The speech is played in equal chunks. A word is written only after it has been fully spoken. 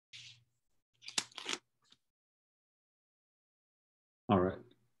All right.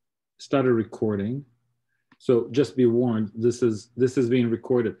 Started recording. So just be warned, this is being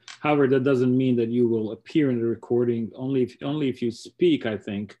recorded. However, that doesn't mean that you will appear in the recording. Only if you speak, I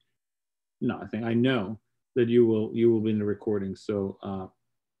think. No, I know that you will be in the recording. So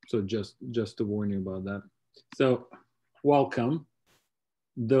so just to warn you about that. So welcome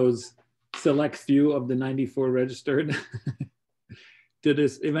those select few of the 94 registered to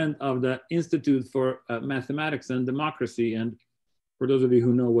this event of the Institute for Mathematics and Democracy. And for those of you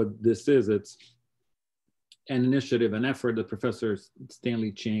who know what this is, it's an initiative, an effort that Professor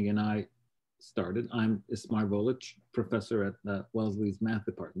Stanley, Chang, and I started. I'm Ismail Volich, professor at Wellesley's math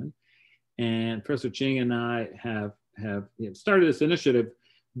department. And Professor Chang and I have started this initiative.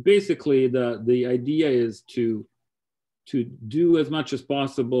 Basically, the idea is to do as much as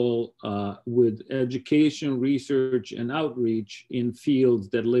possible with education, research, and outreach in fields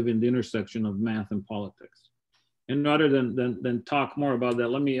that live in the intersection of math and politics. And rather than talk more about that,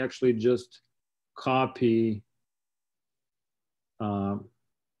 let me actually just copy the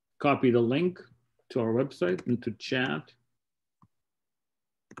link to our website into chat.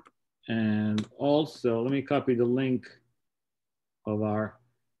 And also, let me copy the link of our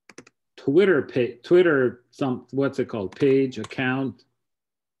Twitter page, what's it called, page, account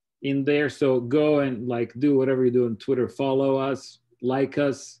in there. So go and like do whatever you do on Twitter, follow us, like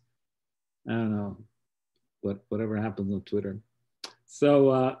us. I don't know, whatever happens on Twitter.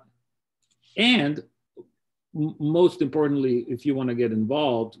 So, and most importantly, if you want to get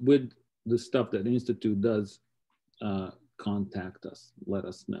involved with the stuff that the Institute does, contact us, let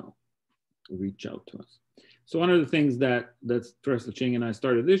us know, reach out to us. So one of the things that Professor Chang and I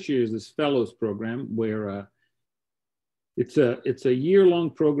started this year is this fellows program, where it's a year-long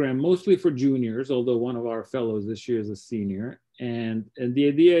program, mostly for juniors, although one of our fellows this year is a senior. And the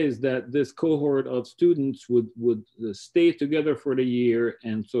idea is that this cohort of students would stay together for the year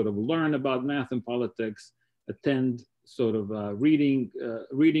and sort of learn about math and politics, attend sort of reading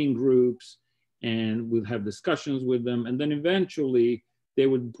groups, and we'll have discussions with them. And then eventually they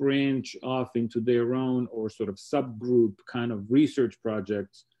would branch off into their own or sort of subgroup kind of research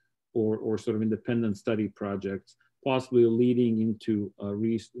projects or sort of independent study projects, possibly leading into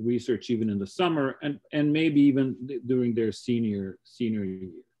research even in the summer and maybe even during their senior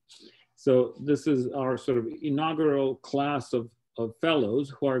year. So this is our sort of inaugural class of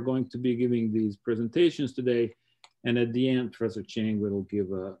fellows who are going to be giving these presentations today. And at the end, Professor Chang will give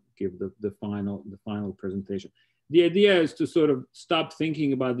the final presentation. The idea is to sort of stop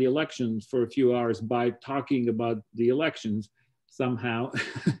thinking about the elections for a few hours by talking about the elections somehow.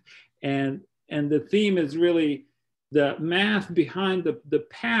 and the theme is really the math behind the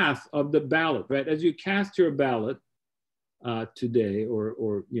path of the ballot, right? As you cast your ballot today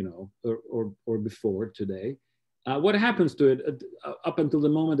or before today, what happens to it up until the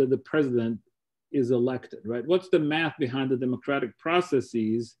moment that the president is elected, right? What's the math behind the democratic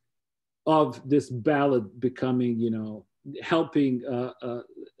processes of this ballot becoming, helping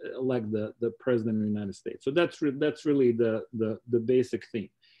elect the president of the United States? So that's really the basic theme.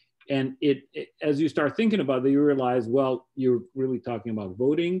 And as you start thinking about it, you realize, well, you're really talking about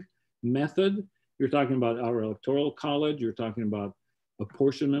voting method. You're talking about our Electoral College. You're talking about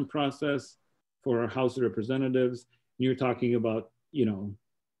apportionment process for our House of Representatives. You're talking about,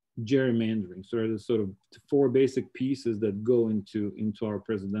 gerrymandering. So there's sort of four basic pieces that go into our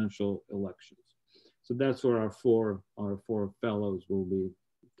presidential elections. So that's where our four fellows will be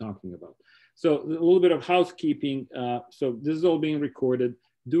talking about. So a little bit of housekeeping. So this is all being recorded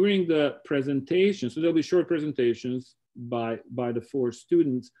during the presentation. So there'll be short presentations by the four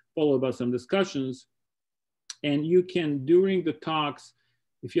students, followed by some discussions. And you can, during the talks,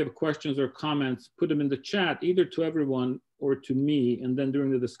 if you have questions or comments, put them in the chat, either to everyone or to me. And then during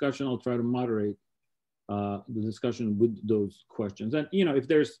the discussion, I'll try to moderate the discussion with those questions. And if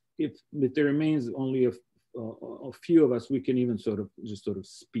there remains only a few of us, we can even sort of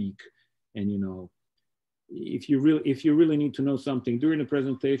speak. And if you really need to know something during the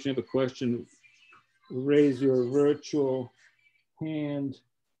presentation, have a question, raise your virtual hand.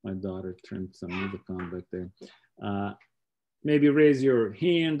 My daughter turned some music on back there. Maybe raise your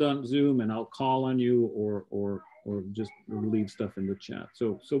hand on Zoom and I'll call on you, or just leave stuff in the chat.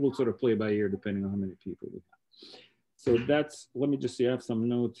 So we'll sort of play by ear depending on how many people we have. So that's, let me just see, I have some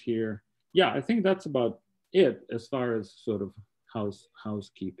notes here. Yeah, I think that's about it as far as sort of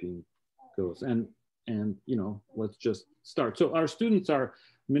housekeeping goes. And let's just start. So our students are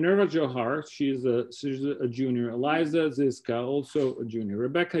Minerva Johar, she's a junior. Eliza Zizka, also a junior.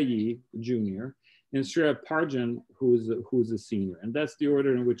 Rebecca Yi, junior. And Shreya Parjan, who's a senior. And that's the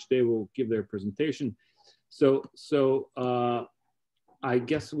order in which they will give their presentation. So I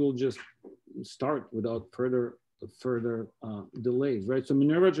guess we'll just start without further delays, right? So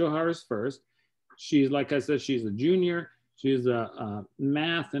Minerva Johar is first. She's, like I said, she's a junior. She's a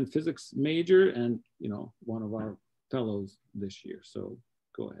math and physics major, and one of our fellows this year. So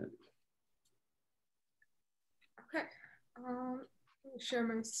go ahead. Okay, let me share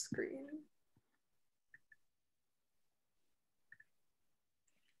my screen.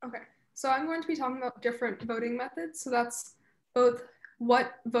 Okay, so I'm going to be talking about different voting methods. So that's both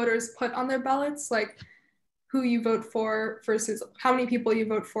what voters put on their ballots, like who you vote for versus how many people you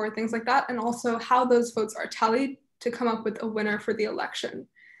vote for, things like that, and also how those votes are tallied to come up with a winner for the election.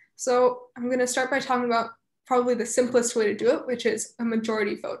 So I'm going to start by talking about probably the simplest way to do it, which is a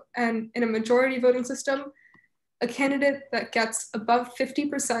majority vote. And in a majority voting system, a candidate that gets above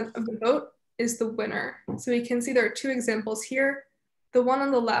 50% of the vote is the winner. So we can see there are two examples here. The one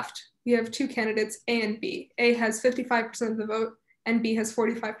on the left, we have two candidates, A and B. A has 55% of the vote and B has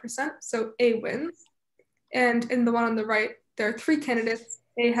 45%, so A wins. And in the one on the right, there are three candidates.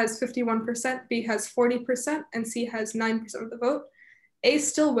 A has 51%, B has 40%, and C has 9% of the vote. A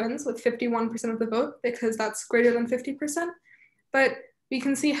still wins with 51% of the vote because that's greater than 50%, but we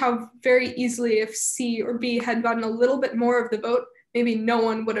can see how very easily if C or B had gotten a little bit more of the vote, maybe no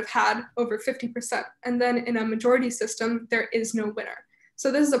one would have had over 50%. And then in a majority system, there is no winner.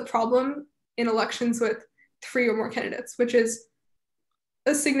 So this is a problem in elections with three or more candidates, which is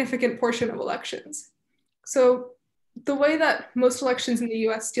a significant portion of elections. So the way that most elections in the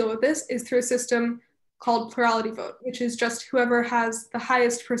US deal with this is through a system called plurality vote, which is just whoever has the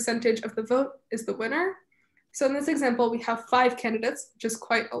highest percentage of the vote is the winner. So in this example, we have 5 candidates, which is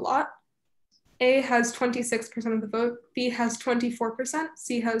quite a lot. A has 26% of the vote, B has 24%,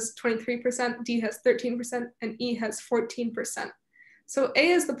 C has 23%, D has 13%, and E has 14%. So A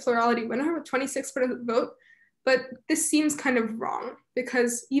is the plurality winner with 26% of the vote, but this seems kind of wrong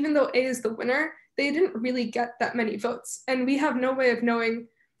because even though A is the winner, they didn't really get that many votes. And we have no way of knowing,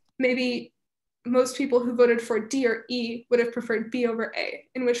 maybe most people who voted for D or E would have preferred B over A,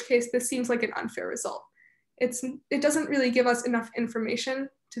 in which case this seems like an unfair result. It doesn't really give us enough information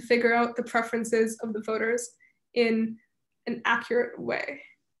to figure out the preferences of the voters in an accurate way.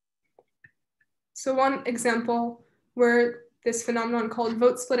 So one example where this phenomenon called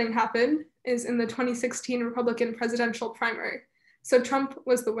vote splitting happened is in the 2016 Republican presidential primary. So Trump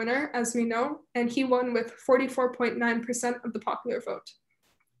was the winner, as we know, and he won with 44.9% of the popular vote.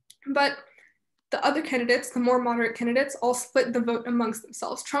 But the other candidates, the more moderate candidates, all split the vote amongst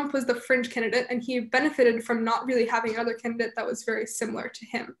themselves. Trump was the fringe candidate, and he benefited from not really having another candidate that was very similar to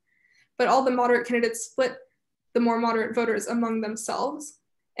him. But all the moderate candidates split the more moderate voters among themselves.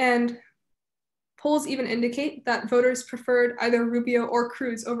 And polls even indicate that voters preferred either Rubio or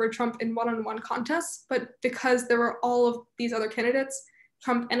Cruz over Trump in one-on-one contests, but because there were all of these other candidates,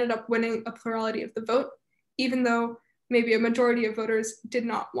 Trump ended up winning a plurality of the vote, even though maybe a majority of voters did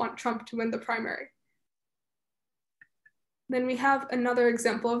not want Trump to win the primary. Then we have another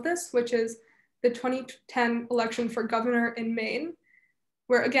example of this, which is the 2010 election for governor in Maine,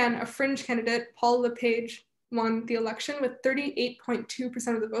 where again, a fringe candidate, Paul LePage, won the election with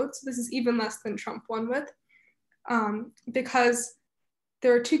 38.2% of the votes. This is even less than Trump won with, because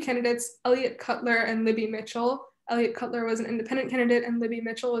there are two candidates, Elliott Cutler and Libby Mitchell. Elliott Cutler was an independent candidate and Libby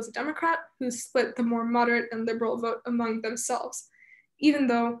Mitchell was a Democrat who split the more moderate and liberal vote among themselves, even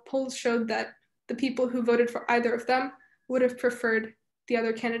though polls showed that the people who voted for either of them would have preferred the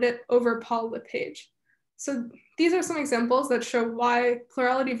other candidate over Paul LePage. So these are some examples that show why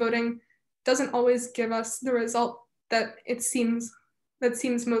plurality voting doesn't always give us the result that seems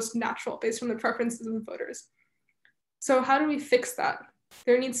most natural based on the preferences of the voters. So how do we fix that?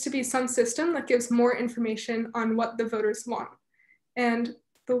 There needs to be some system that gives more information on what the voters want. And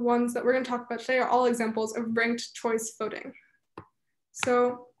the ones that we're going to talk about today are all examples of ranked choice voting.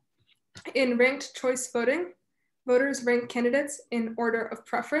 So in ranked choice voting, voters rank candidates in order of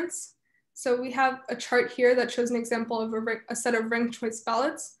preference. So we have a chart here that shows an example of a set of ranked choice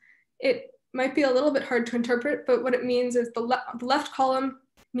ballots. It might be a little bit hard to interpret, but what it means is the left column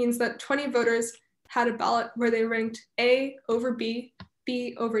means that 20 voters had a ballot where they ranked A over B,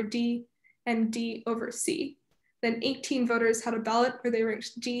 B over D, and D over C. Then 18 voters had a ballot where they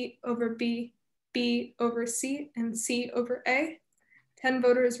ranked D over B, B over C, and C over A. 10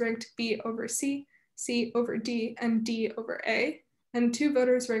 voters ranked B over C, C over D, and D over A. And 2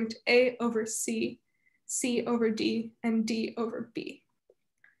 voters ranked A over C, C over D, and D over B.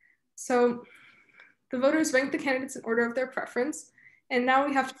 So the voters ranked the candidates in order of their preference, and now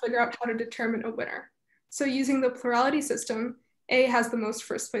we have to figure out how to determine a winner. So using the plurality system, A has the most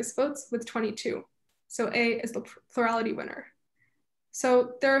first place votes with 22. So A is the plurality winner.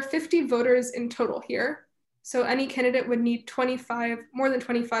 So there are 50 voters in total here. So any candidate would need more than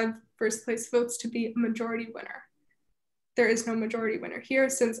 25 first place votes to be a majority winner. There is no majority winner here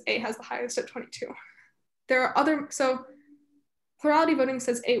since A has the highest at 22. There are so plurality voting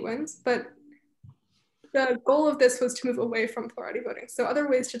says A wins, but the goal of this was to move away from plurality voting. So other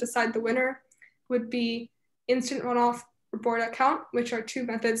ways to decide the winner would be instant runoff or Borda count, which are two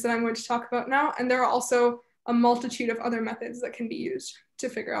methods that I'm going to talk about now. And there are also a multitude of other methods that can be used to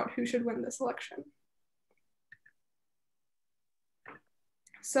figure out who should win this election.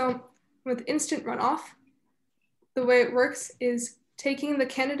 So with instant runoff, the way it works is taking the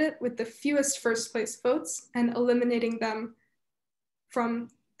candidate with the fewest first place votes and eliminating them from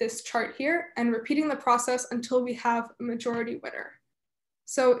this chart here and repeating the process until we have a majority winner.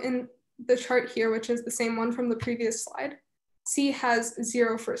 So in the chart here, which is the same one from the previous slide, C has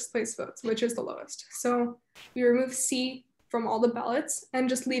 0 first place votes, which is the lowest. So we remove C from all the ballots and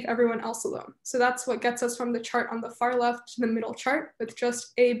just leave everyone else alone. So that's what gets us from the chart on the far left to the middle chart with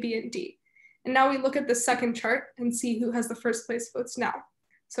just A, B, and D. And now we look at the second chart and see who has the first place votes now.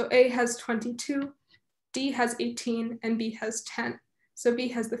 So A has 22, D has 18, and B has 10. So B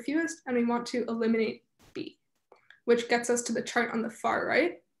has the fewest, and we want to eliminate B, which gets us to the chart on the far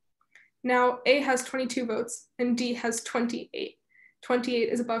right. Now A has 22 votes and D has 28. 28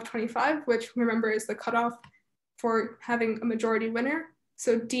 is above 25, which remember is the cutoff for having a majority winner.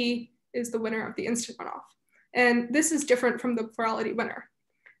 So D is the winner of the instant runoff. And this is different from the plurality winner.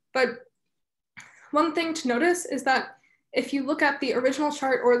 But one thing to notice is that if you look at the original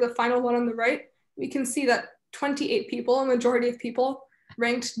chart or the final one on the right, we can see that 28 people, a majority of people,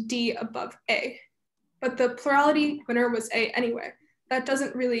 ranked D above A. But the plurality winner was A anyway. That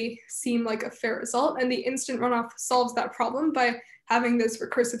doesn't really seem like a fair result, and the instant runoff solves that problem by having this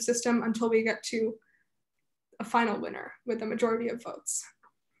recursive system until we get to a final winner with a majority of votes.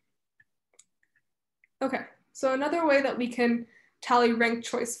 Okay, so another way that we can tally ranked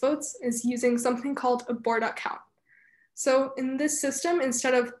choice votes is using something called a Borda count. So in this system,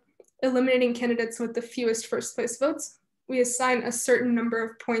 instead of eliminating candidates with the fewest first place votes, we assign a certain number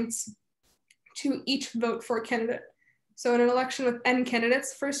of points to each vote for a candidate. So in an election with n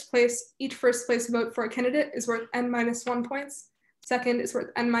candidates, each first place vote for a candidate is worth n minus 1 points. Second is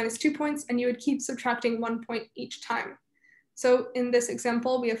worth n minus 2 points, and you would keep subtracting 1 point each time. So in this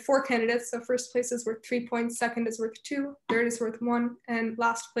example, we have 4 candidates. So first place is worth 3 points, second is worth 2, third is worth 1, and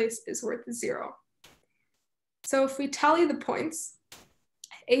last place is worth 0. So if we tally the points,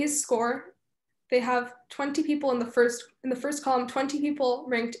 A's score, they have 20 people in the first column, 20 people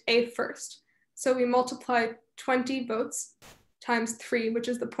ranked A first. So we multiply 20 votes times 3, which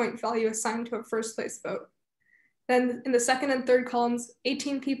is the point value assigned to a first place vote. Then in the second and third columns,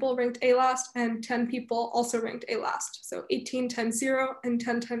 18 people ranked A last and 10 people also ranked A last. So 18 times 0 and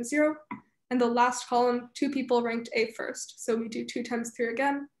 10 times 0. And the last column, 2 people ranked A first. So we do 2 times 3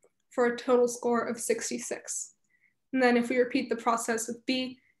 again for a total score of 66. And then if we repeat the process with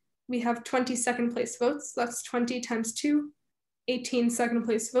B, we have 20 second place votes. That's 20 times 2, 18 second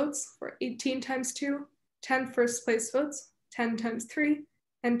place votes for 18 times 2, 10 first place votes, 10 times 3,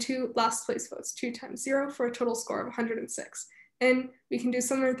 and 2 last place votes, 2 times 0 for a total score of 106. And we can do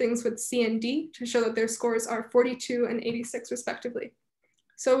similar things with C and D to show that their scores are 42 and 86 respectively.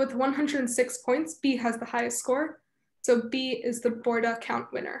 So with 106 points, B has the highest score. So B is the Borda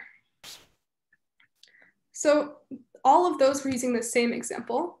count winner. So all of those were using the same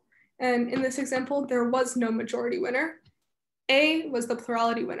example. And in this example, there was no majority winner. A was the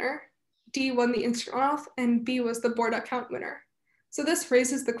plurality winner, D won the instant runoff, and B was the Borda count winner. So this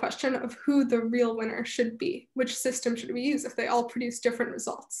raises the question of who the real winner should be. Which system should we use if they all produce different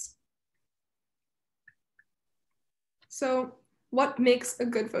results? So what makes a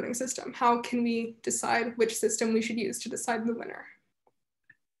good voting system? How can we decide which system we should use to decide the winner?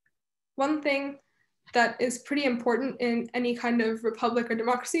 One thing that is pretty important in any kind of republic or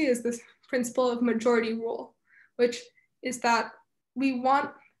democracy is this principle of majority rule, which is that we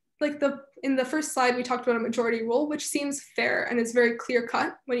want, in the first slide, we talked about a majority rule, which seems fair and is very clear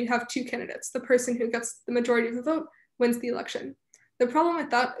cut when you have 2 candidates. The person who gets the majority of the vote wins the election. The problem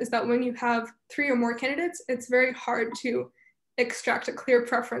with that is that when you have 3 or more candidates, it's very hard to extract a clear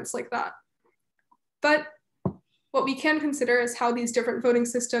preference like that. But what we can consider is how these different voting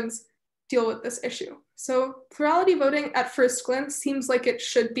systems deal with this issue. So plurality voting at first glance seems like it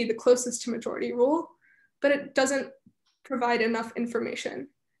should be the closest to majority rule, but it doesn't provide enough information.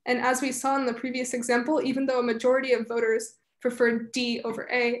 And as we saw in the previous example, even though a majority of voters preferred D over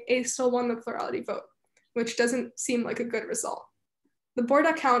A still won the plurality vote, which doesn't seem like a good result. The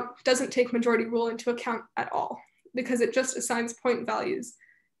Borda count doesn't take majority rule into account at all. because it just assigns point values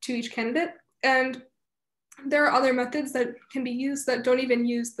to each candidate. And there are other methods that can be used that don't even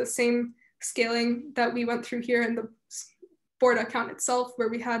use the same scaling that we went through here in the board account itself, where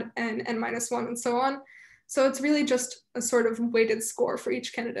we had n, n-1, and so on. So it's really just a sort of weighted score for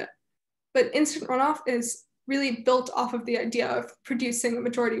each candidate. But instant runoff is really built off of the idea of producing a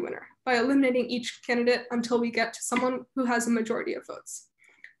majority winner by eliminating each candidate until we get to someone who has a majority of votes.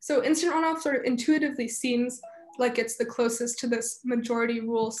 So instant runoff sort of intuitively seems like it's the closest to this majority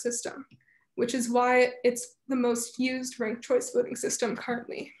rule system, which is why it's the most used ranked choice voting system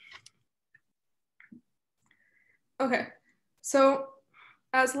currently. Okay, so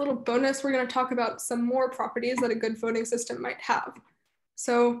as a little bonus, we're going to talk about some more properties that a good voting system might have.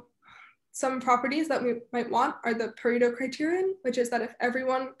 So some properties that we might want are the Pareto criterion, which is that if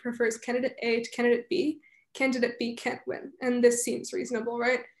everyone prefers candidate A to candidate B can't win. And this seems reasonable,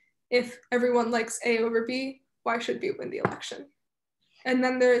 right? If everyone likes A over B, why should B win the election? And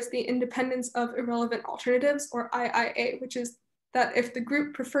then there's the independence of irrelevant alternatives, or IIA, which is that if the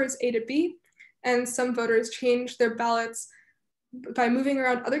group prefers A to B, and some voters change their ballots by moving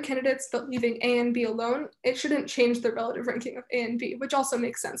around other candidates but leaving A and B alone, it shouldn't change the relative ranking of A and B, which also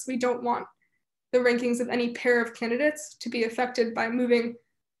makes sense. We don't want the rankings of any pair of candidates to be affected by moving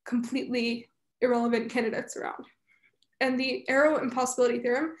completely irrelevant candidates around. And the arrow impossibility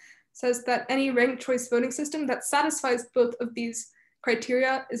theorem says that any ranked choice voting system that satisfies both of these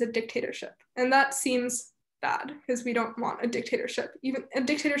criteria is a dictatorship. And that seems bad because we don't want a dictatorship. Even a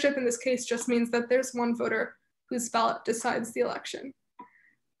dictatorship in this case just means that there's one voter whose ballot decides the election.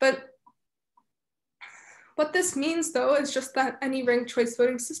 But what this means, though, is just that any ranked choice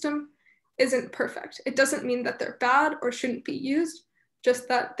voting system isn't perfect. It doesn't mean that they're bad or shouldn't be used, just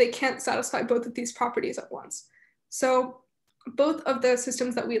that they can't satisfy both of these properties at once. So both of the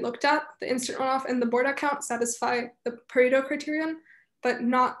systems that we looked at, the instant runoff and the board account, satisfy the Pareto criterion, but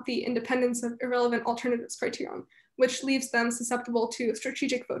not the independence of irrelevant alternatives criterion, which leaves them susceptible to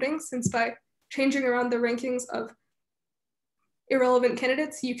strategic voting, since by changing around the rankings of irrelevant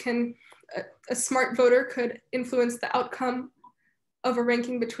candidates, a smart voter could influence the outcome of a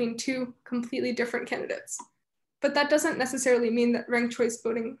ranking between two completely different candidates. But that doesn't necessarily mean that ranked choice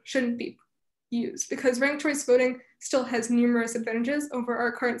voting shouldn't be used, because ranked choice voting still has numerous advantages over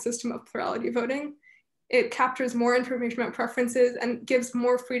our current system of plurality voting. It captures more information about preferences and gives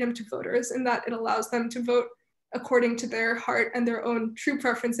more freedom to voters in that it allows them to vote according to their heart and their own true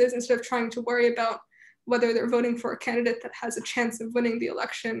preferences, instead of trying to worry about whether they're voting for a candidate that has a chance of winning the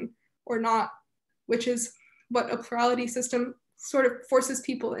election or not, which is what a plurality system sort of forces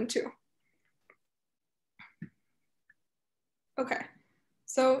people into. Okay,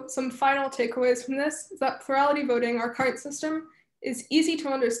 so some final takeaways from this is that plurality voting, our current system, is easy to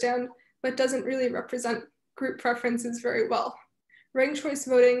understand, but doesn't really represent group preferences very well. Ranked choice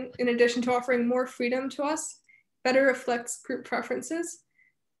voting, in addition to offering more freedom to us, better reflects group preferences,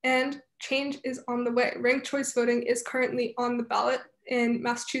 and change is on the way. Ranked choice voting is currently on the ballot in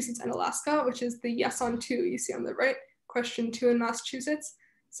Massachusetts and Alaska, which is the yes on 2 you see on the right, question 2 in Massachusetts.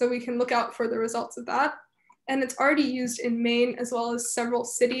 So we can look out for the results of that. And it's already used in Maine, as well as several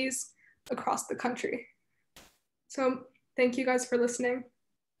cities across the country. So thank you guys for listening.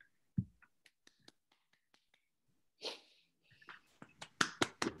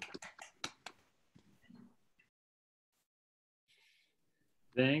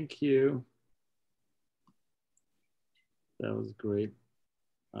 Thank you. That was great.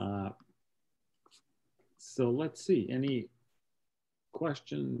 So let's see, any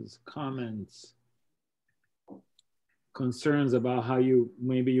questions, comments, concerns about how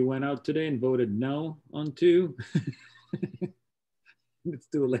maybe you went out today and voted no on 2? It's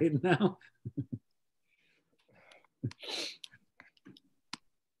too late now.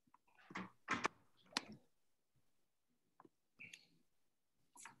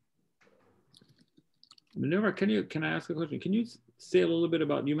 Minerva, can I ask a question? Can you say a little bit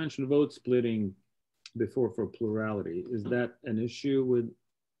about, you mentioned vote splitting before for plurality. Is that an issue with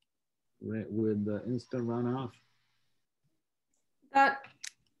the instant runoff? That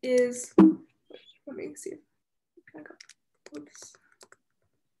is, let me see. Oops.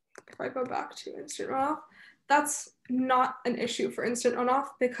 If I go back to instant runoff, that's not an issue for instant runoff,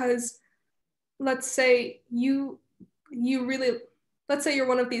 because let's say let's say you're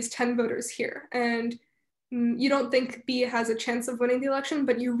one of these 10 voters here and you don't think B has a chance of winning the election,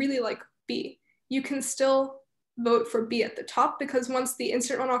 but you really like B. You can still vote for B at the top, because once the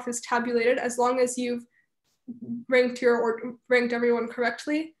instant runoff is tabulated, as long as you've ranked everyone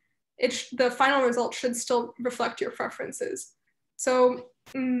correctly, the final result should still reflect your preferences. So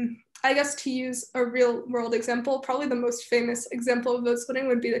I guess to use a real world example, probably the most famous example of vote splitting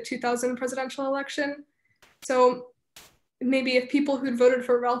would be the 2000 presidential election. So maybe if people who'd voted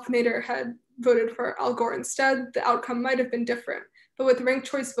for Ralph Nader had voted for Al Gore instead, the outcome might have been different. But with ranked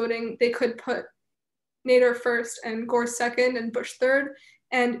choice voting, they could put Nader first and Gore second and Bush third.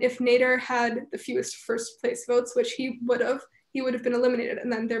 And if Nader had the fewest first place votes, which he would have been eliminated,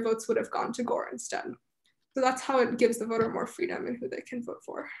 and then their votes would have gone to Gore instead. So that's how it gives the voter more freedom in who they can vote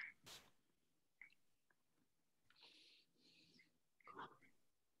for.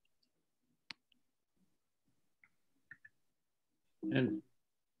 And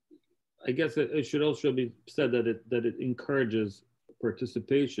I guess it should also be said that it encourages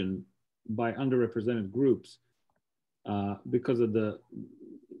participation by underrepresented groups because of the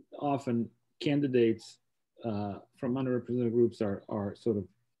often candidates from underrepresented groups are sort of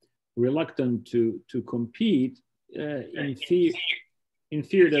reluctant to compete in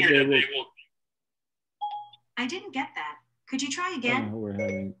fear that they will. I didn't get that. Could you try again? Oh, we're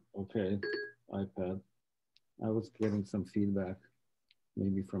having, okay, iPad. I was getting some feedback,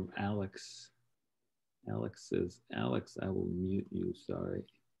 maybe from Alex. Alex says, Alex, I will mute you, sorry.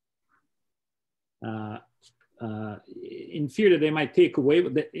 In fear that they might take away,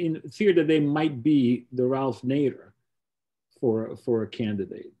 in fear that they might be the Ralph Nader for a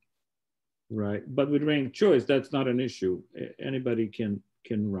candidate, right? But with ranked choice, that's not an issue. Anybody can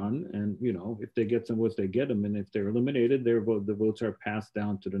run, and you know, if they get some votes, they get them, and if they're eliminated, the votes are passed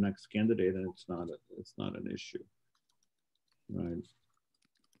down to the next candidate, and it's not an issue, right?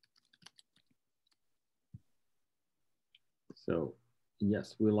 So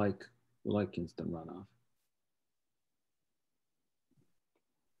yes, we like instant runoff.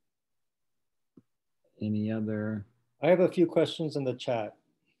 Any other? I have a few questions in the chat.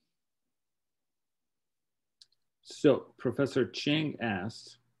 So Professor Chang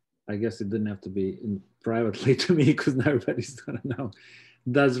asked, I guess it didn't have to be privately to me because not everybody's gonna know.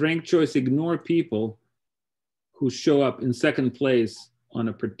 Does ranked choice ignore people who show up in second place on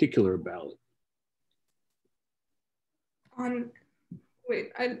a particular ballot?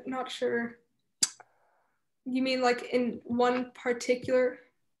 Wait, I'm not sure. You mean like in one particular?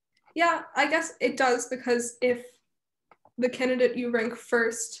 Yeah, I guess it does, because if the candidate you rank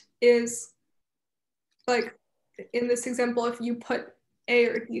first is, like in this example, if you put A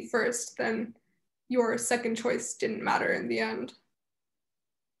or D first, then your second choice didn't matter in the end.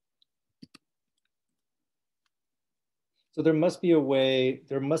 So there must be a way,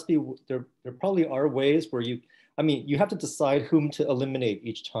 there probably are ways where you have to decide whom to eliminate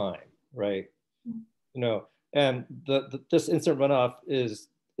each time, right? Mm-hmm. You know, and this instant runoff is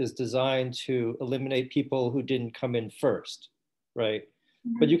designed to eliminate people who didn't come in first, right?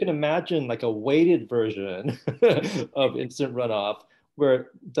 Mm-hmm. But you can imagine like a weighted version of instant runoff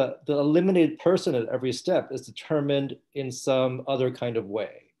where the eliminated person at every step is determined in some other kind of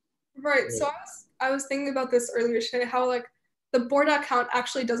way. Right. So I was thinking about this earlier today, how like the Borda count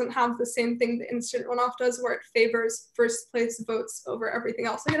actually doesn't have the same thing the instant runoff does, where it favors first place votes over everything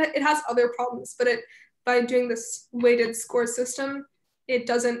else. Like it has other problems, but by doing this weighted score system, it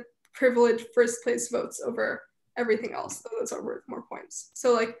doesn't privilege first place votes over everything else, though those are worth more points.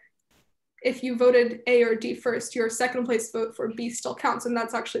 So like if you voted A or D first, your second place vote for B still counts, and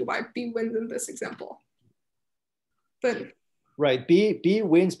that's actually why B wins in this example. But right, B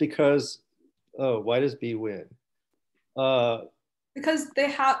wins because, why does B win? Because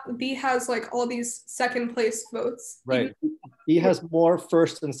B has like all these second place votes. Right, B has more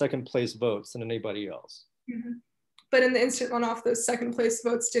first and second place votes than anybody else. Mm-hmm. But in the instant runoff, those second place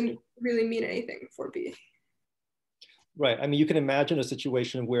votes didn't really mean anything for B. Right, I mean, you can imagine a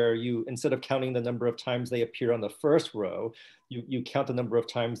situation where you, instead of counting the number of times they appear on the first row, you count the number of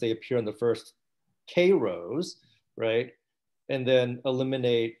times they appear on the first K rows, right? And then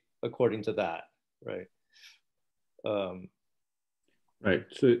eliminate according to that, right? Right.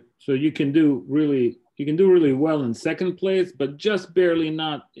 So you can do really well in second place, but just barely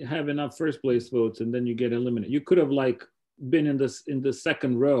not have enough first place votes, and then you get eliminated. You could have like been in the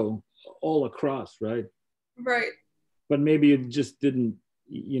second row all across, right? Right. But maybe you just didn't.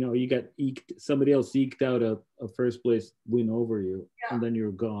 You know, you got somebody else eked out a first place win over you, yeah. And then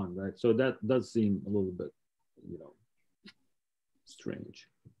you're gone, right? So that does seem a little bit, you know, strange.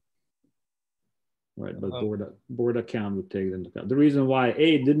 Right, but Borda count would take it into account. The reason why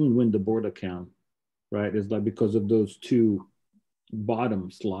A didn't win the Borda count, right, is like because of those two bottom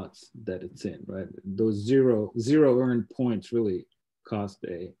slots that it's in, right? Those zero earned points really cost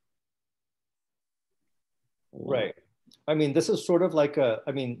A. Right. I mean, this is sort of like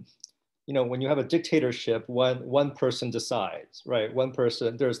you know, when you have a dictatorship, one person decides, right? One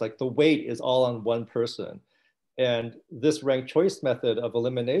person, there's like the weight is all on one person. And this ranked choice method of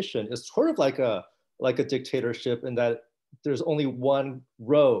elimination is sort of like a dictatorship in that there's only one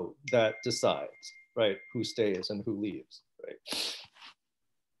row that decides, right? Who stays and who leaves, right?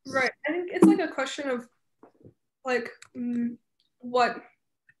 Right. I think it's like a question of like what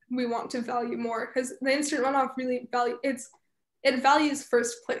we want to value more, because the instant runoff really it values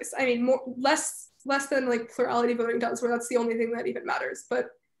first place. I mean, less than like plurality voting does, where that's the only thing that even matters. But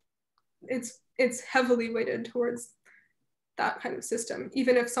it's heavily weighted towards that kind of system.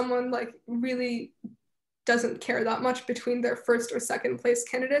 Even if someone like really doesn't care that much between their first or second place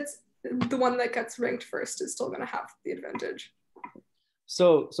candidates, the one that gets ranked first is still going to have the advantage.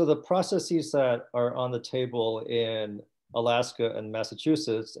 So the processes that are on the table in Alaska and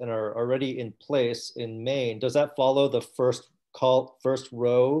Massachusetts and are already in place in Maine, does that follow the first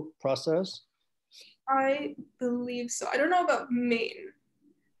row process? I believe so. I don't know about Maine,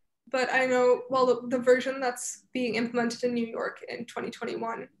 but I know, well, the version that's being implemented in New York in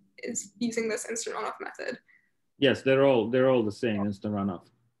 2021 is using this instant runoff method. Yes, they're all the same, instant runoff.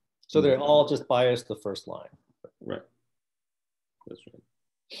 So they're all just biased the first line. Right. That's right.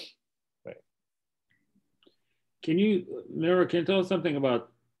 Right. Can you, Minerva, can you tell us something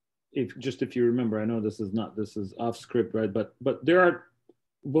about, if you remember, I know this is off script, right? But there are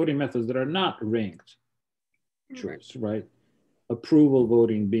voting methods that are not ranked choice, right? Approval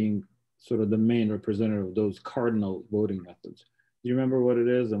voting being sort of the main representative of those cardinal voting methods. Do you remember what it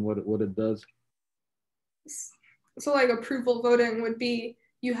is and what it does? So like approval voting would be,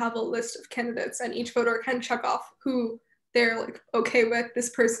 you have a list of candidates and each voter can check off who they're like okay with, this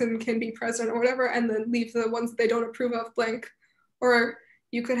person can be president or whatever, and then leave the ones that they don't approve of blank. Or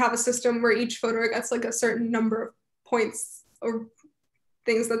you could have a system where each voter gets like a certain number of points or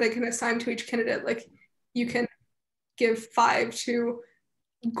things that they can assign to each candidate. Like you can give 5 to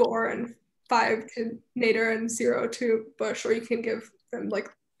Gore and 5 to Nader and 0 to Bush, or you can give them like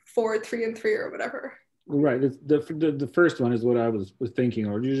 4, 3, and 3 or whatever. Right. The first one is what I was thinking,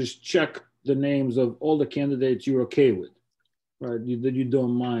 or you just check the names of all the candidates you're okay with, right? That you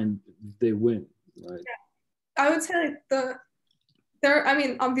don't mind if they win, right? Yeah. I would say like I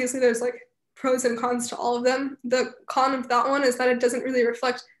mean, obviously there's like pros and cons to all of them. The con of that one is that it doesn't really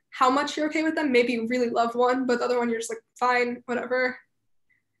reflect how much you're okay with them. Maybe you really love one, but the other one you're just like, fine, whatever.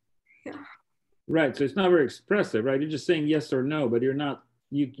 Yeah. Right. So it's not very expressive, right? You're just saying yes or no, but you're not,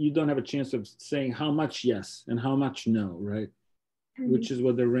 you don't have a chance of saying how much yes and how much no, right? Mm-hmm. Which is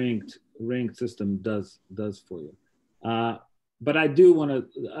what the ranked system does for you. But I do want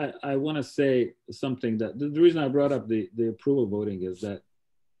to, I want to say something that the reason I brought up the approval voting is that,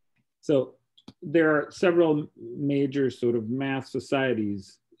 so there are several major sort of math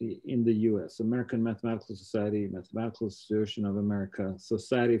societies in the US: American Mathematical Society, Mathematical Association of America,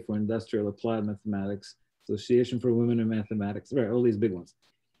 Society for Industrial Applied Mathematics, Association for Women in Mathematics, right, all these big ones.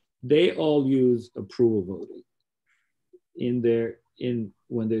 They all use approval voting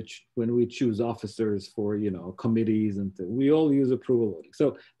when we choose officers for, you know, committees, and we all use approval voting.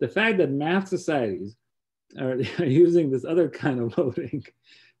 So the fact that math societies are using this other kind of voting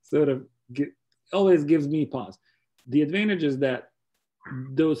sort of always gives me pause. The advantage is that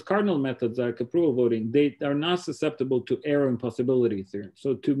those cardinal methods like approval voting, they are not susceptible to error and possibility theorems.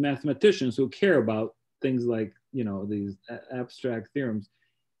 So to mathematicians who care about things like, you know, these abstract theorems,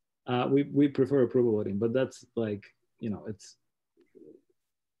 we prefer approval voting. But that's like, you know, it's,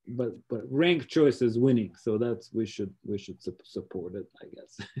 but ranked choice is winning, so that's we should support it, I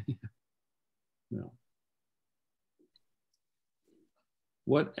guess. No.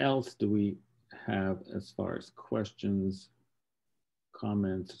 What else do we have as far as questions,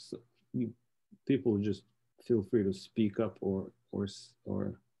 comments? People just feel free to speak up or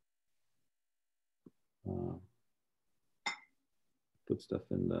put stuff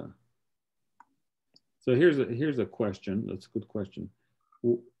in the. So here's a question. That's a good question.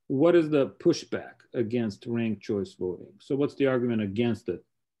 What is the pushback against ranked choice voting? So what's the argument against it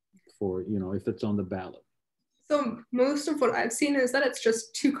for, you know, if it's on the ballot? So most of what I've seen is that it's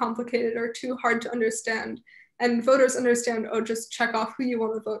just too complicated or too hard to understand. And voters understand, oh, just check off who you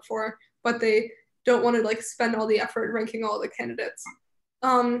want to vote for, but they don't want to like spend all the effort ranking all the candidates.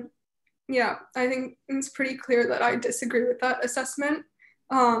 Yeah, I think it's pretty clear that I disagree with that assessment.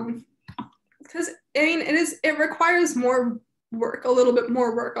 Because I mean, it requires more work, a little bit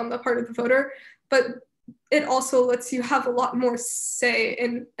more work on the part of the voter, but it also lets you have a lot more say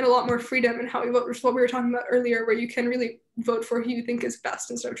and a lot more freedom in how you vote, which is what we were talking about earlier, where you can really vote for who you think is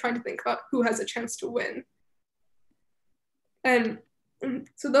best instead of trying to think about who has a chance to win. And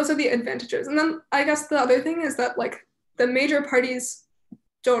So those are the advantages. And then I guess the other thing is that like the major parties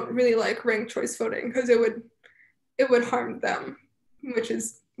don't really like ranked choice voting because it would harm them, which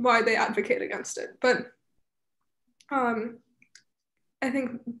is why they advocate against it. But I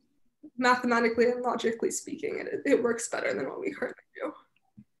think mathematically and logically speaking, it works better than what we currently do.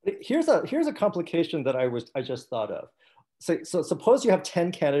 Here's a complication that I just thought of. So suppose you have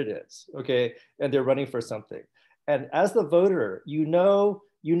 10 candidates, okay, and they're running for something. And as the voter, you know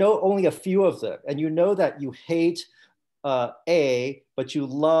only a few of them, and you know that you hate A, but you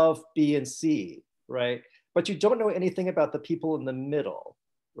love B and C, right? But you don't know anything about the people in the middle,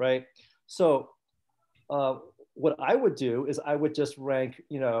 right? So what I would do is I would just rank,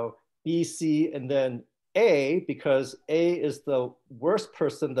 B, C, and then A, because A is the worst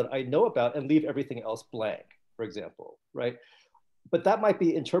person that I know about, and leave everything else blank, for example, right? But that might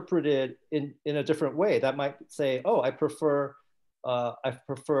be interpreted in a different way. That might say, oh, I prefer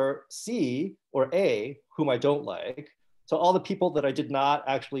C or A, whom I don't like, to all the people that I did not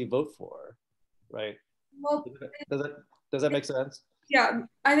actually vote for, right? Well, does that make sense? Yeah,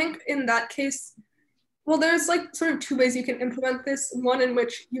 I think in that case, well, there's like sort of two ways you can implement this. One in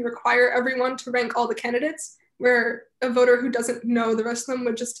which you require everyone to rank all the candidates, where a voter who doesn't know the rest of them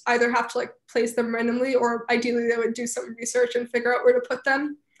would just either have to like place them randomly, or ideally they would do some research and figure out where to put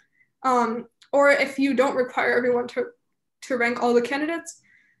them. Or if you don't require everyone to rank all the candidates,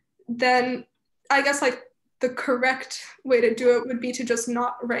 then I guess like the correct way to do it would be to just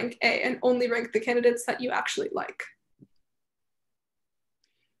not rank A and only rank the candidates that you actually like.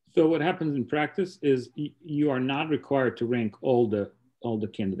 So what happens in practice is you are not required to rank all the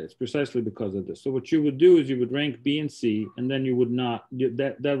candidates precisely because of this. So what you would do is you would rank B and C, and then you would not,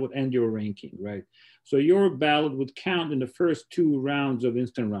 that would end your ranking, right? So your ballot would count in the first 2 rounds of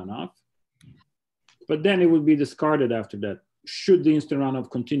instant runoff, but then it would be discarded after that, should the instant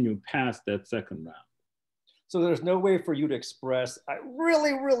runoff continue past that second round. So there's no way for you to express, I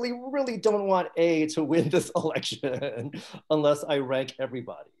really, really, really don't want A to win this election unless I rank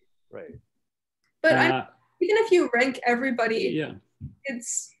everybody, right? But even if you rank everybody, yeah,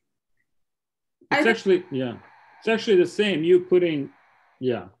 it's actually the same. You putting,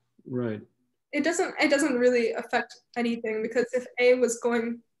 yeah, right. It doesn't really affect anything, because if A was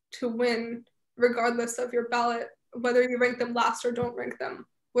going to win, regardless of your ballot, whether you rank them last or don't rank them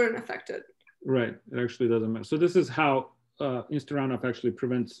wouldn't affect it. Right, it actually doesn't matter. So this is how instant runoff actually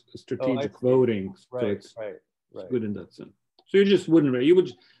prevents strategic voting. Right, so it's good in that sense. So you just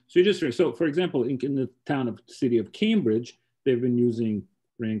wouldn't, so for example, in the city of Cambridge, they've been using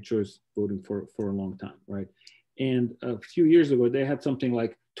ranked choice voting for a long time, right? And a few years ago, they had something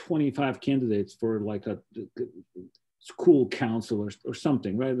like 25 candidates for like a school council or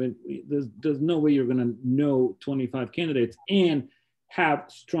something, right? I mean, there's no way you're gonna know 25 candidates and have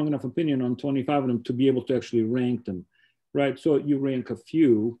strong enough opinion on 25 of them to be able to actually rank them, right? So you rank a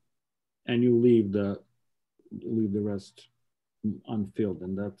few and you leave the rest unfilled,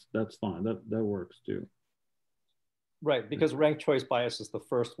 and that's fine. That works too. Right, because ranked choice bias is the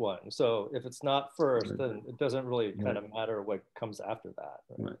first one. So if it's not first, then it doesn't really kind of matter what comes after that.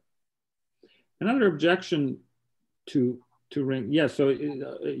 Right. Another objection to rank, yeah, so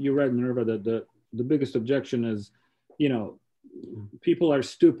you're right, Minerva, that the biggest objection is, people are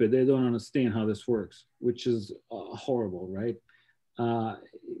stupid. They don't understand how this works, which is horrible, right?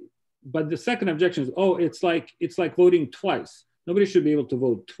 But the second objection is, it's like voting twice. Nobody should be able to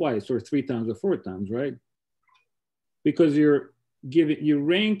vote twice or 3 times or 4 times, right? Because you're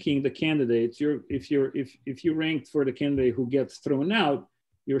ranking the candidates. If you ranked for the candidate who gets thrown out,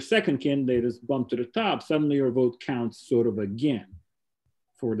 your second candidate is bumped to the top. Suddenly your vote counts sort of again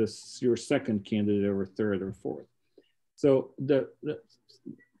for your second candidate or third or fourth. So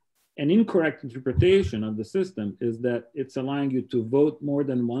an incorrect interpretation of the system is that it's allowing you to vote more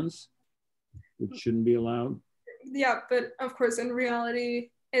than once, which shouldn't be allowed. Yeah, but of course, in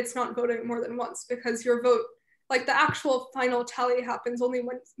reality, it's not voting more than once, because your vote, like the actual final tally, happens only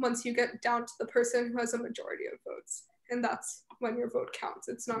once you get down to the person who has a majority of votes. And that's when your vote counts.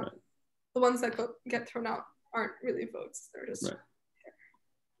 It's not, right. The ones that get thrown out aren't really votes. They're just. Right.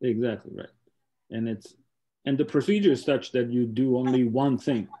 Exactly, right. And the procedure is such that you do only one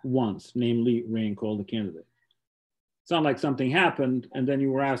thing once, namely rank all the candidates. It's not like something happened and then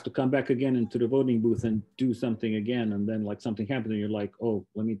you were asked to come back again into the voting booth and do something again, and then like something happened and you're like, oh,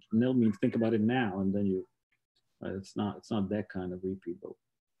 let me think about it now, and then you, it's not that kind of repeat vote.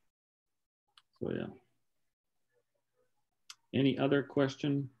 So yeah. Any other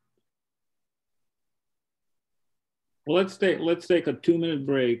question? Well, let's take a 2-minute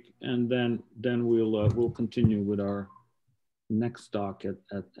break, and then we'll continue with our next talk at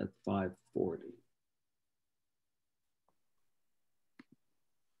 5:40.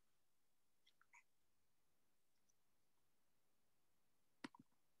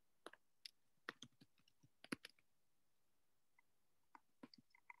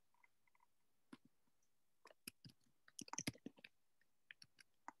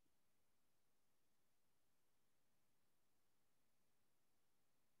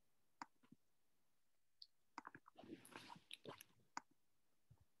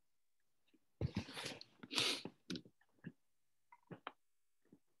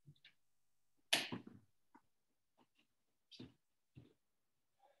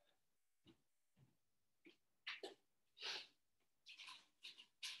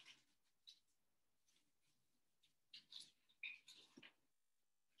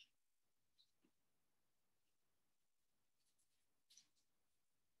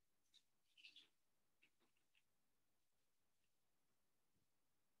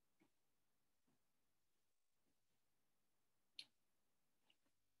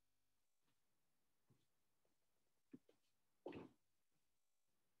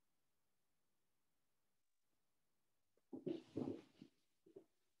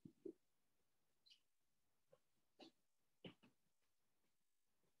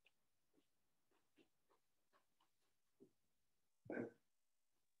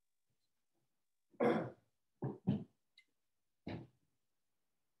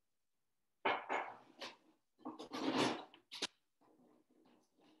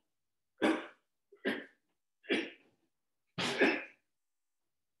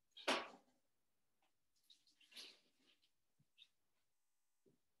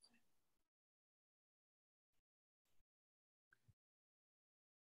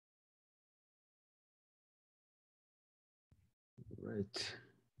 Right.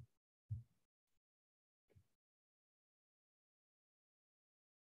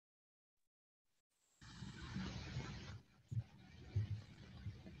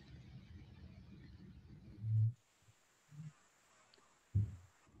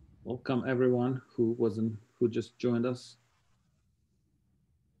 Welcome everyone who just joined us.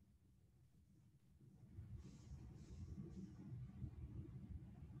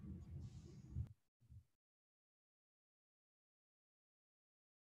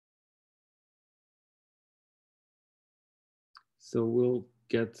 So we'll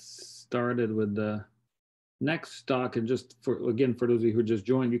get started with the next talk. And just for those of you who just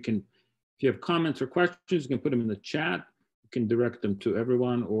joined, if you have comments or questions, you can put them in the chat. You can direct them to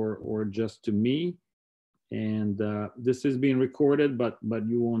everyone or just to me. And this is being recorded, but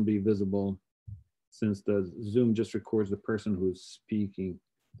you won't be visible since the Zoom just records the person who's speaking.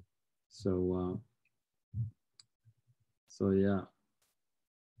 So yeah.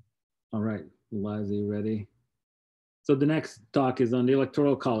 All right, Eliza, you ready? So the next talk is on the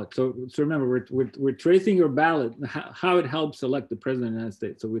Electoral College. So remember, we're tracing your ballot, how it helps elect the President of the United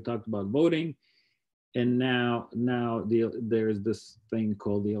States. So we talked about voting, and now there's this thing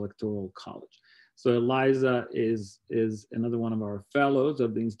called the Electoral College. So Eliza is another one of our fellows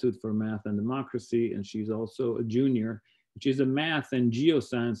of the Institute for Math and Democracy, and she's also a junior, which is a math and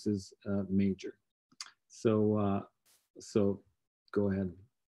geosciences major. So go ahead.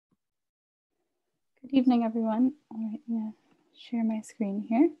 Good evening, everyone. All right, I'm gonna share my screen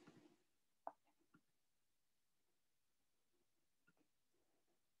here.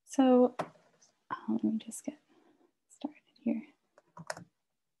 So let me just get started here.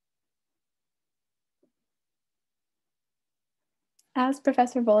 As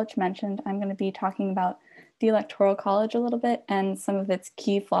Professor Volich mentioned, I'm going to be talking about the Electoral College a little bit and some of its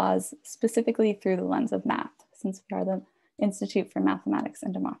key flaws, specifically through the lens of math, since we are the Institute for Mathematics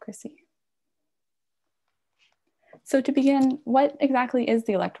and Democracy. So to begin, what exactly is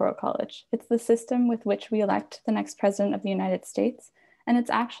the Electoral College? It's the system with which we elect the next president of the United States, and it's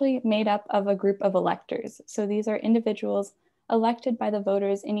actually made up of a group of electors. So these are individuals elected by the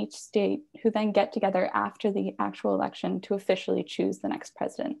voters in each state who then get together after the actual election to officially choose the next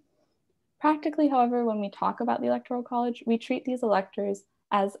president. Practically, however, when we talk about the Electoral College, we treat these electors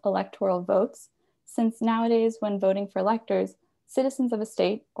as electoral votes, since nowadays when voting for electors, citizens of a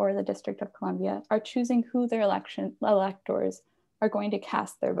state or the District of Columbia are choosing who their electors are going to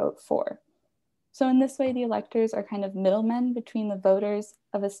cast their vote for. So in this way, the electors are kind of middlemen between the voters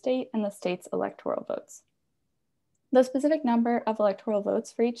of a state and the state's electoral votes. The specific number of electoral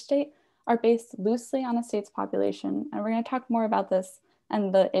votes for each state are based loosely on a state's population, and we're going to talk more about this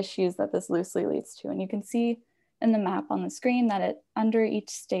and the issues that this loosely leads to. And you can see in the map on the screen that under each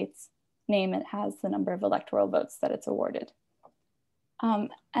state's name, it has the number of electoral votes that it's awarded.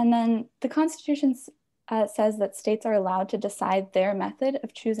 And then the Constitution's says that states are allowed to decide their method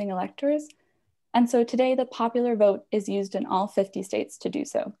of choosing electors. And so today the popular vote is used in all 50 states to do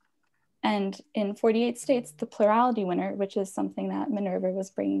so. And in 48 states, the plurality winner, which is something that Minerva was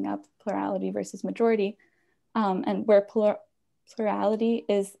bringing up, plurality versus majority, and where plurality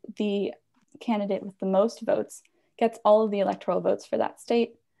is the candidate with the most votes, gets all of the electoral votes for that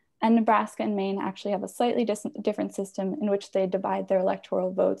state. And Nebraska and Maine actually have a slightly different system in which they divide their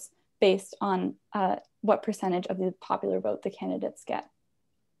electoral votes based on what percentage of the popular vote the candidates get.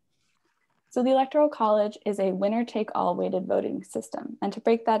 So the Electoral College is a winner-take-all weighted voting system. And to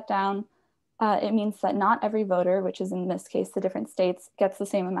break that down, it means that not every voter, which is in this case the different states, gets the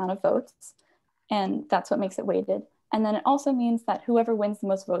same amount of votes. And that's what makes it weighted. And then it also means that whoever wins the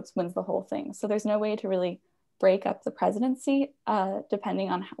most votes wins the whole thing. So there's no way to really break up the presidency depending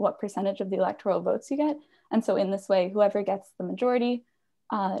on what percentage of the electoral votes you get. And so in this way, whoever gets the majority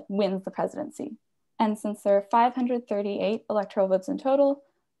wins the presidency. And since there are 538 electoral votes in total,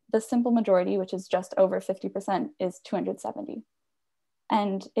 the simple majority, which is just over 50%, is 270.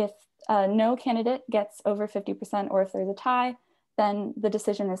 And if no candidate gets over 50%, or if there's a tie, then the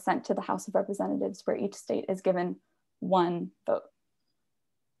decision is sent to the House of Representatives, where each state is given one vote.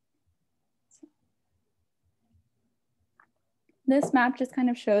 This map just kind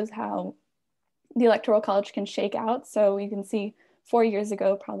of shows how the Electoral College can shake out. So you can see 4 years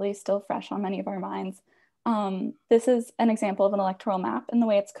ago, probably still fresh on many of our minds. This is an example of an electoral map, and the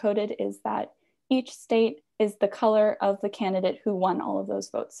way it's coded is that each state is the color of the candidate who won all of those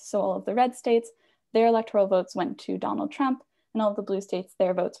votes. So all of the red states, their electoral votes went to Donald Trump, and all of the blue states,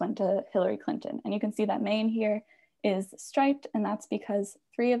 their votes went to Hillary Clinton. And you can see that Maine here is striped, and that's because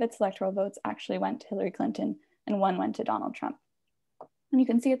 3 of its electoral votes actually went to Hillary Clinton and 1 went to Donald Trump. And you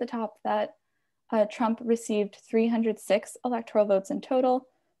can see at the top that Trump received 306 electoral votes in total,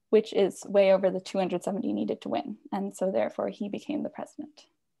 which is way over the 270 needed to win. And so therefore he became the president.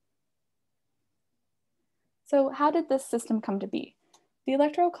 So how did this system come to be? The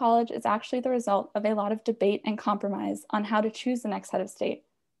Electoral College is actually the result of a lot of debate and compromise on how to choose the next head of state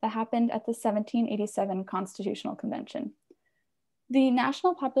that happened at the 1787 Constitutional Convention. The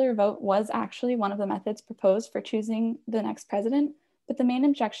national popular vote was actually one of the methods proposed for choosing the next president, but the main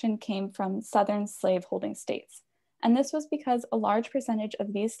objection came from Southern slave-holding states. And this was because a large percentage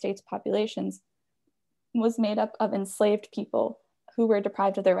of these states' populations was made up of enslaved people who were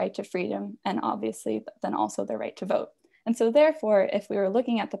deprived of their right to freedom, and obviously then also their right to vote. And so therefore, if we were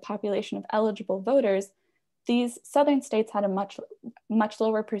looking at the population of eligible voters, these Southern states had a much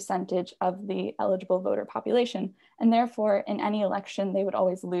lower percentage of the eligible voter population. And therefore, in any election, they would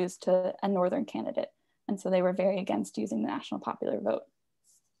always lose to a Northern candidate. And so they were very against using the national popular vote.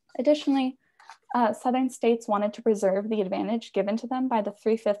 Additionally, Southern states wanted to preserve the advantage given to them by the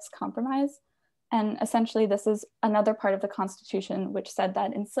 3/5 compromise. And essentially, this is another part of the Constitution which said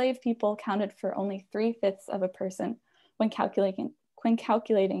that enslaved people counted for only 3/5 of a person when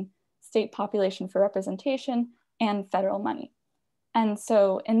calculating state population for representation and federal money. And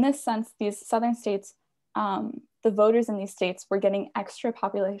so in this sense, these Southern states, the voters in these states were getting extra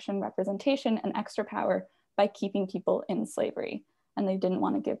population representation and extra power by keeping people in slavery, and they didn't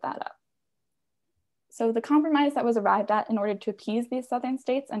want to give that up. So the compromise that was arrived at in order to appease these Southern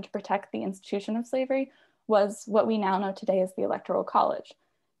states and to protect the institution of slavery was what we now know today as the Electoral College.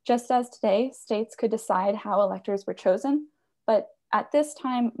 Just as today, states could decide how electors were chosen, but at this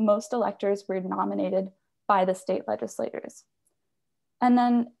time, most electors were nominated by the state legislators. And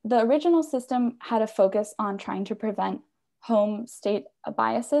then the original system had a focus on trying to prevent home state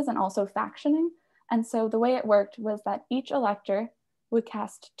biases and also factioning. And so the way it worked was that each elector would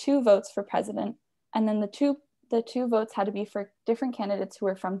cast 2 votes for president, and then the two votes had to be for different candidates who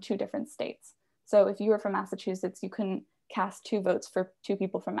were from 2 different states. So if you were from Massachusetts, you couldn't cast 2 votes for 2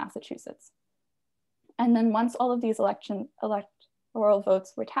 people from Massachusetts. And then once all of these electoral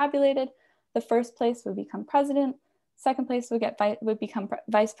votes were tabulated, the first place would become president, second place would become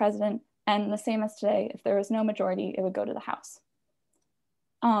vice president, and the same as today, if there was no majority, it would go to the House.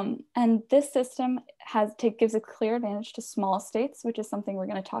 And this system gives a clear advantage to small states, which is something we're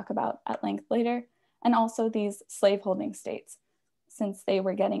going to talk about at length later, and also these slaveholding states, since they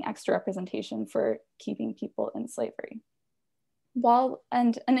were getting extra representation for keeping people in slavery.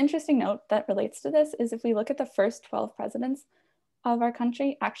 And an interesting note that relates to this is if we look at the first 12 presidents of our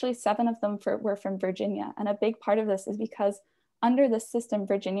country, actually 7 of them were from Virginia. And a big part of this is because under this system,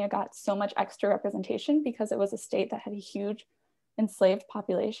 Virginia got so much extra representation because it was a state that had a huge enslaved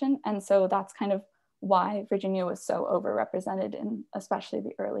population. And so that's kind of why Virginia was so overrepresented in especially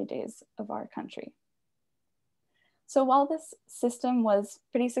the early days of our country. So while this system was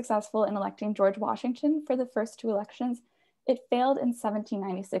pretty successful in electing George Washington for the first two elections, it failed in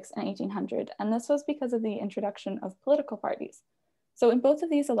 1796 and 1800, and this was because of the introduction of political parties. So in both of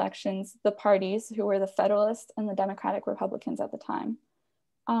these elections, the parties, who were the Federalists and the Democratic Republicans at the time,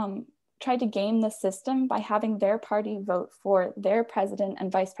 tried to game the system by having their party vote for their president and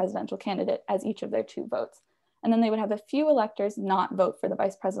vice presidential candidate as each of their two votes. And then they would have a few electors not vote for the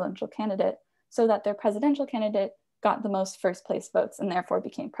vice presidential candidate so that their presidential candidate got the most first place votes and therefore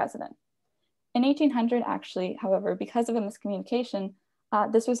became president. In 1800, actually, however, because of a miscommunication,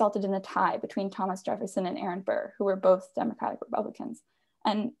 this resulted in a tie between Thomas Jefferson and Aaron Burr, who were both Democratic Republicans.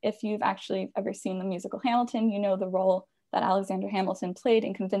 And if you've actually ever seen the musical Hamilton, you know the role that Alexander Hamilton played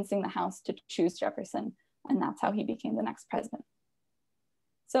in convincing the House to choose Jefferson, and that's how he became the next president.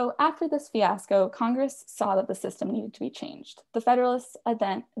 So after this fiasco, Congress saw that the system needed to be changed. The Federalists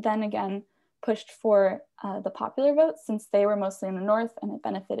then again pushed for the popular vote, since they were mostly in the North and it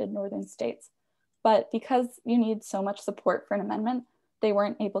benefited northern states. But because you need so much support for an amendment, they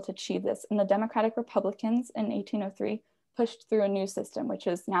weren't able to achieve this. And the Democratic Republicans in 1803 pushed through a new system, which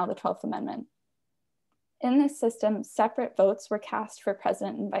is now the 12th Amendment. In this system, separate votes were cast for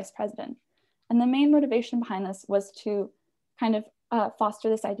president and vice president. And the main motivation behind this was to kind of foster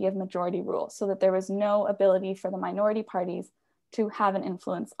this idea of majority rule, so that there was no ability for the minority parties to have an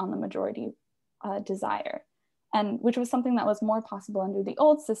influence on the majority desire, and which was something that was more possible under the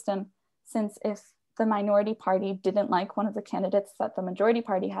old system, since if the minority party didn't like one of the candidates that the majority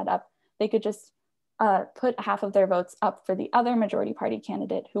party had up, they could just put half of their votes up for the other majority party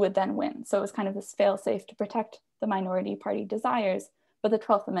candidate, who would then win. So it was kind of this fail-safe to protect the minority party desires, but the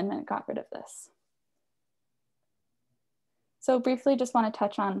 12th Amendment got rid of this. So briefly, just want to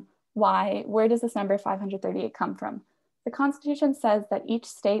touch on where does this number 538 come from? The Constitution says that each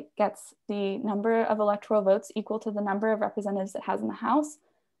state gets the number of electoral votes equal to the number of representatives it has in the House,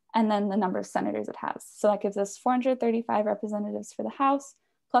 and then the number of senators it has. So that gives us 435 representatives for the House,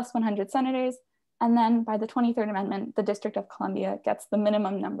 plus 100 senators. And then by the 23rd Amendment, the District of Columbia gets the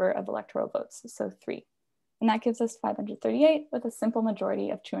minimum number of electoral votes, so 3. And that gives us 538 with a simple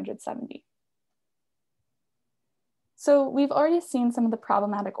majority of 270. So we've already seen some of the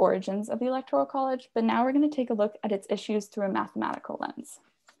problematic origins of the Electoral College, but now we're going to take a look at its issues through a mathematical lens.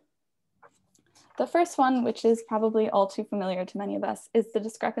 The first one, which is probably all too familiar to many of us, is the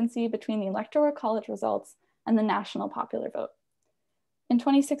discrepancy between the Electoral College results and the national popular vote. In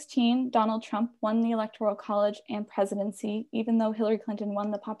 2016, Donald Trump won the Electoral College and presidency, even though Hillary Clinton won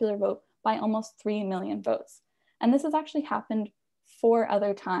the popular vote by almost 3 million votes. And this has actually happened 4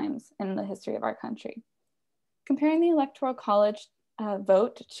 other times in the history of our country. Comparing the Electoral College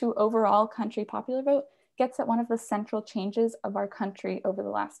vote to overall country popular vote gets at one of the central changes of our country over the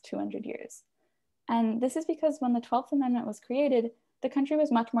last 200 years. And this is because when the 12th Amendment was created, the country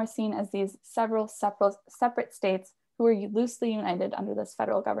was much more seen as these several separate states who were loosely united under this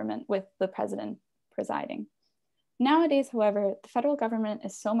federal government with the president presiding. Nowadays, however, the federal government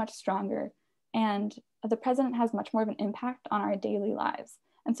is so much stronger and the president has much more of an impact on our daily lives.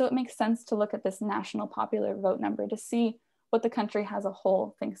 And so it makes sense to look at this national popular vote number to see what the country as a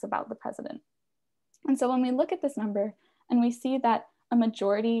whole thinks about the president. And so when we look at this number and we see that a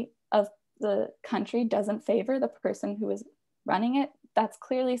majority of the country doesn't favor the person who is running it, that's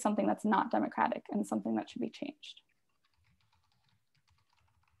clearly something that's not democratic and something that should be changed.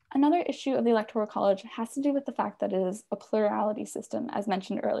 Another issue of the Electoral College has to do with the fact that it is a plurality system, as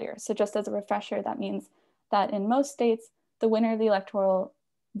mentioned earlier. So just as a refresher, that means that in most states, the winner of the electoral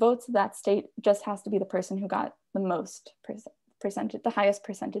votes of that state just has to be the person who got the most percentage, the highest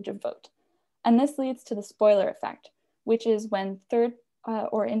percentage of vote. And this leads to the spoiler effect, which is when third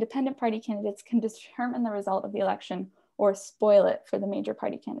or independent party candidates can determine the result of the election or spoil it for the major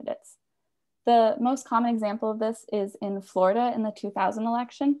party candidates. The most common example of this is in Florida in the 2000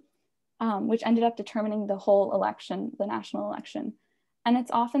 election, which ended up determining the whole election, the national election. And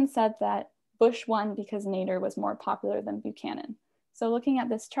it's often said that Bush won because Nader was more popular than Buchanan. So looking at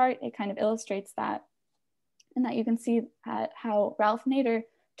this chart, it kind of illustrates that, and that you can see how Ralph Nader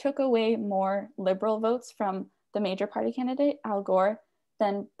took away more liberal votes from the major party candidate, Al Gore,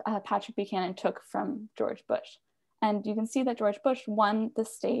 than Patrick Buchanan took from George Bush. And you can see that George Bush won the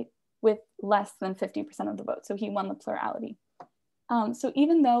state with less than 50% of the vote. So he won the plurality. So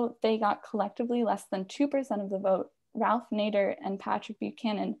even though they got collectively less than 2% of the vote, Ralph Nader and Patrick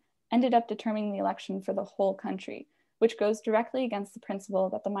Buchanan ended up determining the election for the whole country, which goes directly against the principle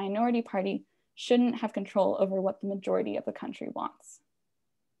that the minority party shouldn't have control over what the majority of the country wants.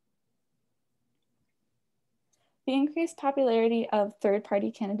 The increased popularity of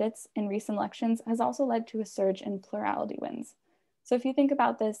third-party candidates in recent elections has also led to a surge in plurality wins. So if you think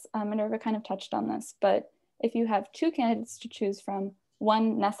about this, Minerva kind of touched on this, but if you have two candidates to choose from,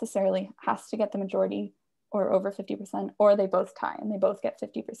 one necessarily has to get the majority or over 50%, or they both tie and they both get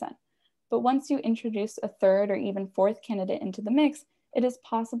 50%. But once you introduce a third or even fourth candidate into the mix, it is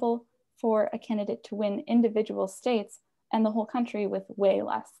possible for a candidate to win individual states and the whole country with way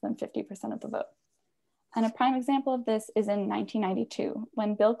less than 50% of the vote. And a prime example of this is in 1992,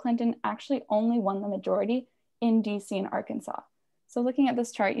 when Bill Clinton actually only won the majority in DC and Arkansas. So looking at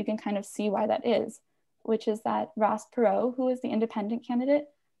this chart, you can kind of see why that is, which is that Ross Perot, who was the independent candidate,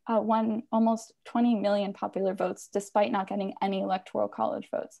 won almost 20 million popular votes despite not getting any electoral college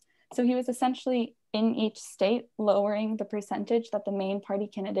votes. So he was essentially in each state lowering the percentage that the main party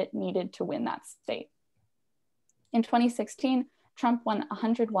candidate needed to win that state. In 2016, Trump won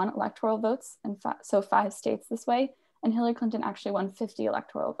 101 electoral votes, and so 5 states this way, and Hillary Clinton actually won 50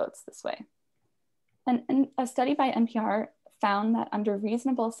 electoral votes this way. And a study by NPR found that under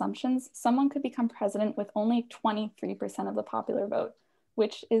reasonable assumptions, someone could become president with only 23% of the popular vote,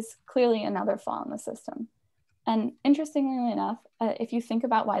 which is clearly another flaw in the system. And interestingly enough, if you think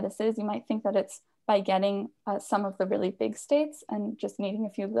about why this is, you might think that it's by getting some of the really big states and just needing a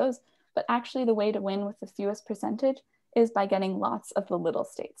few of those, but actually the way to win with the fewest percentage is by getting lots of the little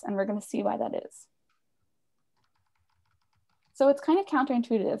states, and we're going to see why that is. So it's kind of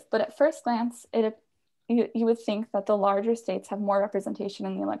counterintuitive, but at first glance, you would think that the larger states have more representation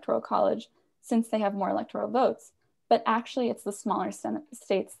in the Electoral College since they have more electoral votes, but actually it's the smaller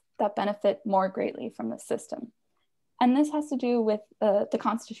states that benefit more greatly from the system. And this has to do with the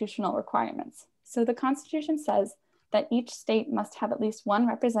constitutional requirements. So the Constitution says that each state must have at least one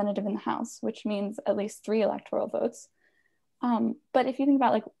representative in the House, which means at least 3 electoral votes. But if you think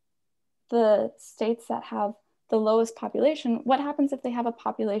about like the states that have the lowest population, what happens if they have a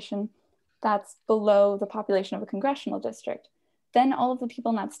population that's below the population of a congressional district? Then all of the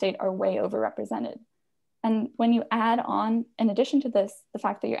people in that state are way overrepresented. And when you add on, in addition to this, the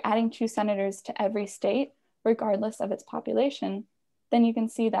fact that you're adding 2 senators to every state, regardless of its population, then you can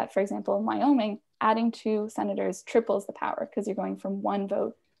see that, for example, in Wyoming, adding 2 senators triples the power because you're going from 1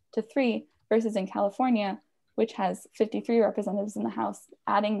 vote to 3, versus in California, which has 53 representatives in the House,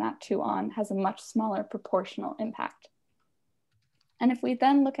 adding that 2 on has a much smaller proportional impact. And if we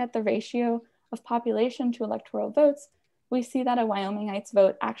then look at the ratio of population to electoral votes, we see that a Wyomingite's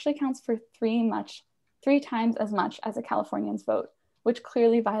vote actually counts for 3 times as much as a Californian's vote, which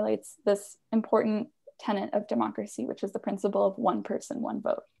clearly violates this important tenet of democracy, which is the principle of 1 person, 1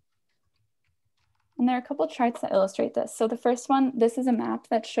 vote. And there are a couple of charts that illustrate this. So the first one, this is a map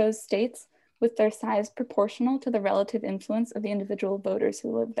that shows states with their size proportional to the relative influence of the individual voters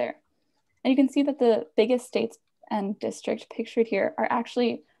who live there. And you can see that the biggest states and district pictured here are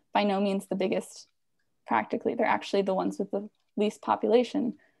actually by no means the biggest practically. They're actually the ones with the least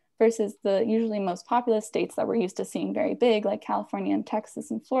population, versus the usually most populous states that we're used to seeing very big, like California and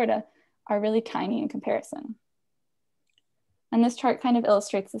Texas and Florida, are really tiny in comparison. And this chart kind of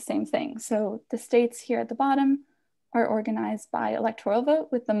illustrates the same thing. So the states here at the bottom are organized by electoral vote,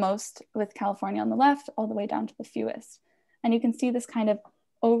 with the most, with California on the left, all the way down to the fewest. And you can see this kind of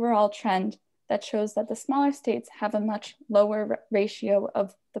overall trend that shows that the smaller states have a much lower ratio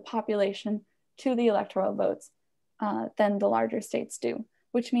of the population to the electoral votes than the larger states do,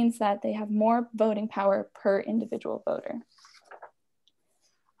 which means that they have more voting power per individual voter.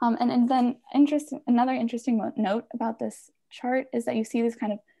 And then another interesting note about this chart is that you see this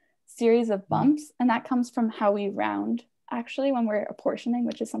kind of series of bumps, and that comes from how we round actually when we're apportioning,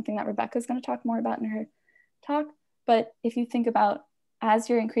 which is something that Rebecca's going to talk more about in her talk. But if you think about, as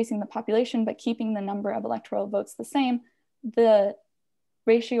you're increasing the population but keeping the number of electoral votes the same, the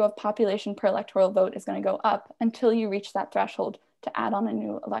ratio of population per electoral vote is going to go up until you reach that threshold to add on a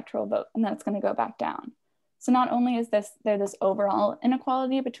new electoral vote, and then it's going to go back down. So not only is there this overall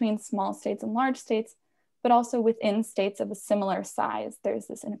inequality between small states and large states, but also within states of a similar size, there's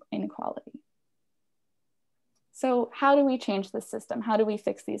this inequality. So how do we change this system? How do we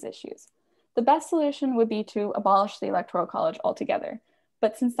fix these issues? The best solution would be to abolish the Electoral College altogether.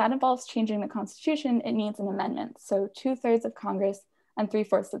 But since that involves changing the Constitution, it needs an amendment. So 2/3 of Congress and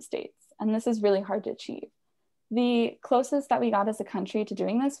 3/4 of states. And this is really hard to achieve. The closest that we got as a country to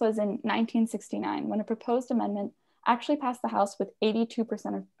doing this was in 1969, when a proposed amendment actually passed the House with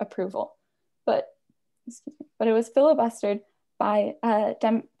 82% of approval. But it was filibustered by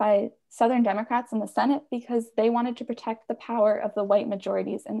Southern Democrats in the Senate because they wanted to protect the power of the white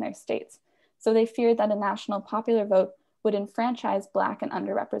majorities in their states. So they feared that a national popular vote would enfranchise Black and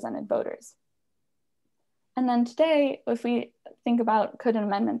underrepresented voters. And then today, if we think about could an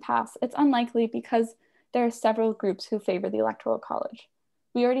amendment pass, it's unlikely because there are several groups who favor the Electoral College.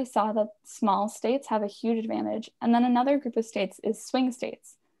 We already saw that small states have a huge advantage, and then another group of states is swing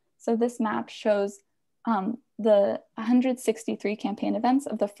states. So this map shows the 163 campaign events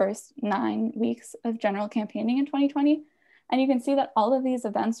of the first 9 weeks of general campaigning in 2020. And you can see that all of these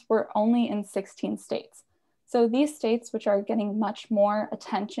events were only in 16 states. So these states, which are getting much more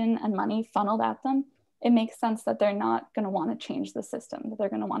attention and money funneled at them, it makes sense that they're not going to want to change the system, that they're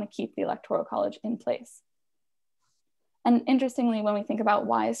going to want to keep the Electoral College in place. And interestingly, when we think about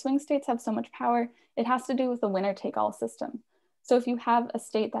why swing states have so much power, it has to do with the winner-take-all system. So if you have a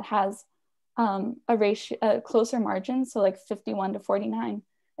state that has a closer margin, so like 51 to 49,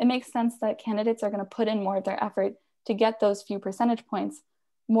 it makes sense that candidates are going to put in more of their effort to get those few percentage points,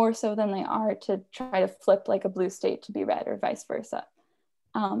 more so than they are to try to flip like a blue state to be red or vice versa.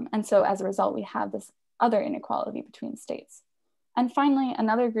 And so as a result, we have this other inequality between states. And finally,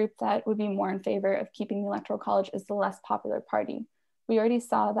 another group that would be more in favor of keeping the Electoral College is the less popular party. We already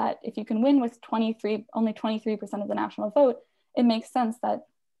saw that if you can win with only 23% of the national vote, it makes sense that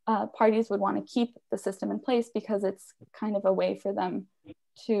parties would want to keep the system in place because it's kind of a way for them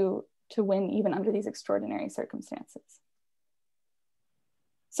to win even under these extraordinary circumstances.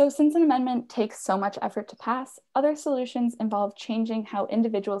 So since an amendment takes so much effort to pass, other solutions involve changing how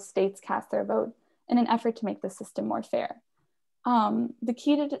individual states cast their vote in an effort to make the system more fair. The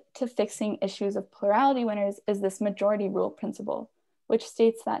key to fixing issues of plurality winners is this majority rule principle, which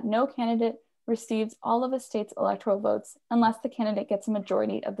states that no candidate receives all of a state's electoral votes unless the candidate gets a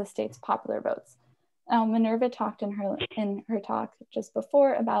majority of the state's popular votes. Minerva talked in her talk just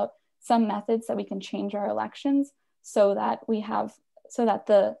before about some methods that we can change our elections so that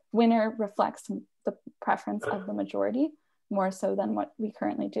the winner reflects the preference of the majority more so than what we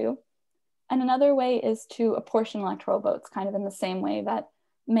currently do. And another way is to apportion electoral votes, kind of in the same way that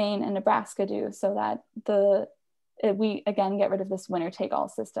Maine and Nebraska do, so that we again get rid of this winner-take-all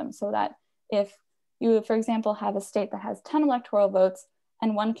system, so that if you, for example, have a state that has 10 electoral votes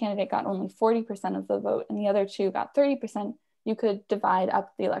and one candidate got only 40% of the vote and the other two got 30%, you could divide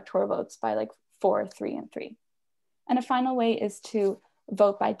up the electoral votes by like 4, 3, and 3. And a final way is to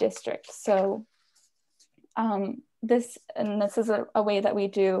vote by district. So this is a way that we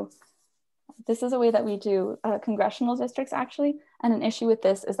do. This is a way that we do congressional districts, actually. And an issue with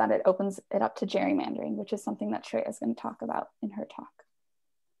this is that it opens it up to gerrymandering, which is something that Shreya is going to talk about in her talk.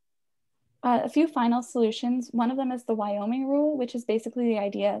 A few final solutions. One of them is the Wyoming rule, which is basically the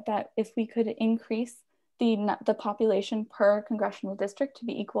idea that if we could increase the population per congressional district to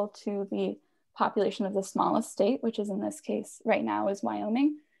be equal to the population of the smallest state, which is in this case right now is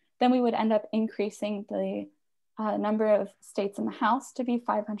Wyoming, then we would end up increasing the number of states in the House to be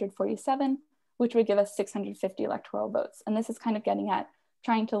 547, which would give us 650 electoral votes. And this is kind of getting at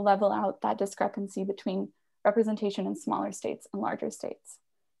trying to level out that discrepancy between representation in smaller states and larger states.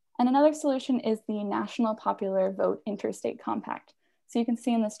 And another solution is the National Popular Vote Interstate Compact. So you can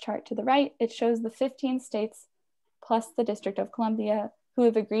see in this chart to the right, it shows the 15 states plus the District of Columbia who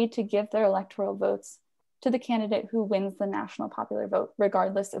have agreed to give their electoral votes to the candidate who wins the national popular vote,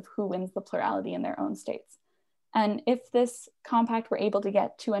 regardless of who wins the plurality in their own states. And if this compact were able to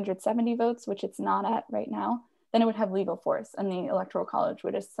get 270 votes, which it's not at right now, then it would have legal force and the Electoral College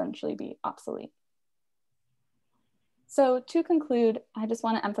would essentially be obsolete. So to conclude, I just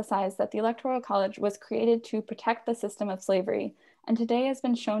want to emphasize that the Electoral College was created to protect the system of slavery, and today has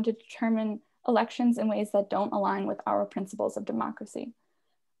been shown to determine elections in ways that don't align with our principles of democracy.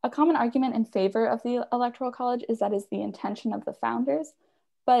 A common argument in favor of the Electoral College is that is the intention of the founders,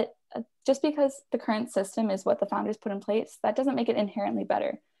 but just because the current system is what the founders put in place, that doesn't make it inherently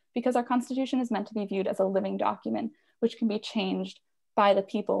better, because our Constitution is meant to be viewed as a living document, which can be changed by the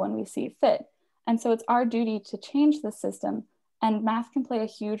people when we see fit. And so it's our duty to change the system, and math can play a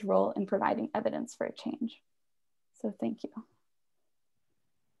huge role in providing evidence for a change. So thank you.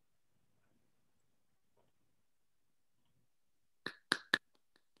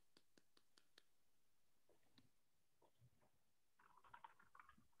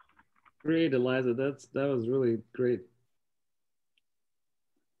 Great, Eliza. That was really great.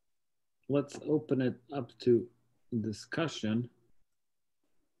 Let's open it up to discussion.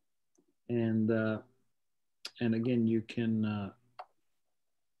 And again, you can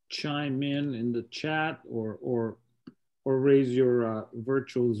chime in the chat or raise your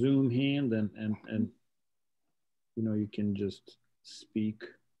virtual Zoom hand and you know, you can just speak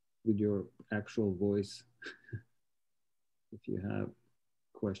with your actual voice if you have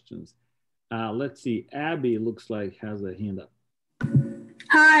questions. Let's see, Abby looks like has a hand up.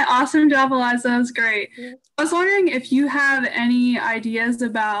 Hi, awesome job, Eliza. That was great. I was wondering if you have any ideas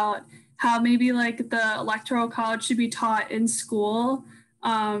about how maybe like the Electoral College should be taught in school.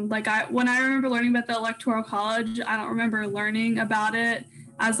 When I remember learning about the Electoral College, I don't remember learning about it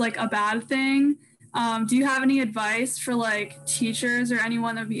as like a bad thing. Do you have any advice for like teachers or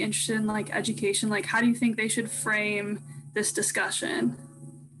anyone that would be interested in like education? Like, how do you think they should frame this discussion?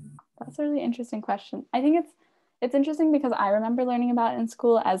 That's a really interesting question. I think it's interesting because I remember learning about it in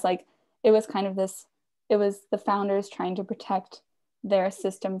school as like it was kind of this, it was the founders trying to protect their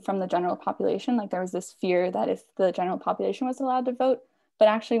system from the general population. Like there was this fear that if the general population was allowed to vote, but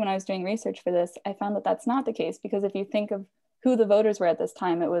actually when I was doing research for this, I found that that's not the case, because if you think of who the voters were at this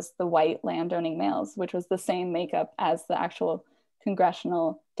time, it was the white landowning males, which was the same makeup as the actual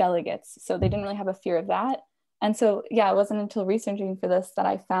congressional delegates. So they didn't really have a fear of that. And so, yeah, it wasn't until researching for this that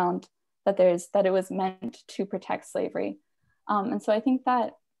I found that it was meant to protect slavery. And so I think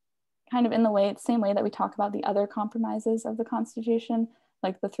that kind of in the same way that we talk about the other compromises of the Constitution,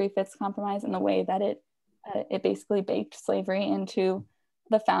 like the 3/5 compromise, and the way that it basically baked slavery into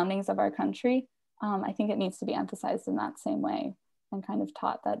the foundings of our country, I think it needs to be emphasized in that same way and kind of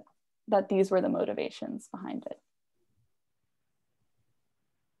taught that these were the motivations behind it.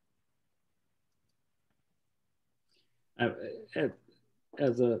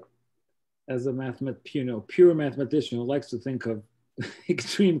 As a pure mathematician who likes to think of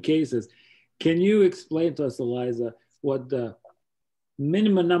extreme cases, can you explain to us, Eliza, what the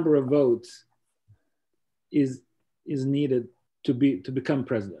minimum number of votes is needed to become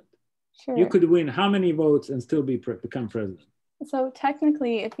president? Sure. You could win how many votes and still become president? So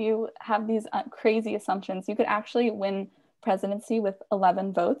technically, if you have these crazy assumptions, you could actually win presidency with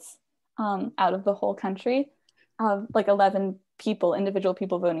 11 votes out of the whole country, like 11 individual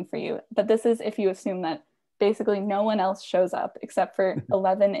people voting for you. But this is if you assume that basically no one else shows up except for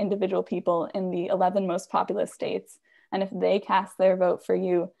 11 individual people in the 11 most populous states. And if they cast their vote for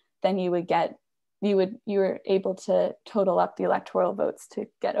you, then you were able to total up the electoral votes to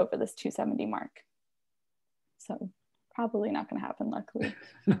get over this 270 mark. So probably not going to happen, luckily.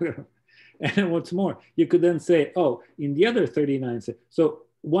 And what's more, you could then say, oh, in the other 39, so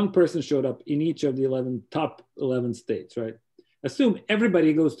one person showed up in each of the top 11 states, right? Assume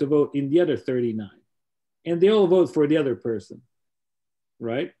everybody goes to vote in the other 39 and they all vote for the other person,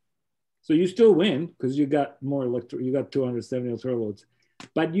 right? So you still win because you got more you got 270 electoral votes,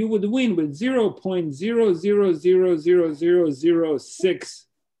 but you would win with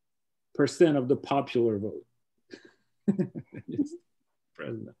 0.0000006% of the popular vote.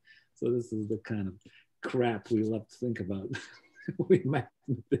 President. So this is the kind of crap we love to think about. We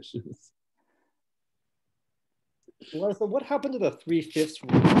mathematicians. Well, so what happened to the 3/5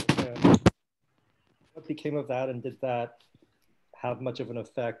 rule? What became of that, and did that have much of an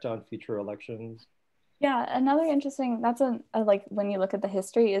effect on future elections? Yeah, another interesting, that's like when you look at the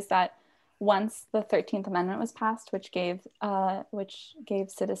history, is that once the 13th Amendment was passed, which gave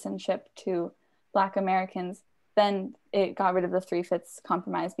citizenship to Black Americans, then it got rid of the 3/5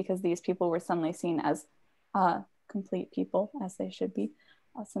 compromise because these people were suddenly seen as complete people, as they should be,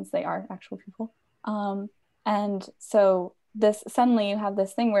 since they are actual people. And so suddenly you have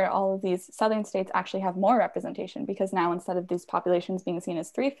this thing where all of these southern states actually have more representation, because now instead of these populations being seen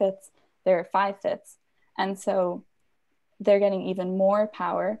as 3/5, they're 5/5. And so they're getting even more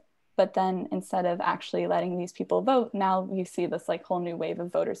power. But then instead of actually letting these people vote, now you see this like whole new wave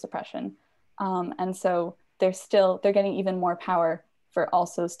of voter suppression. And so they're getting even more power for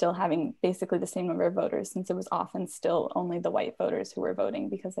also still having basically the same number of voters, since it was often still only the white voters who were voting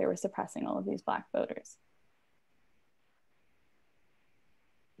because they were suppressing all of these Black voters.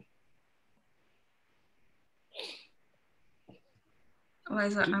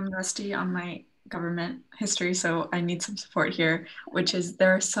 Eliza, I'm rusty on my government history, so I need some support here, which is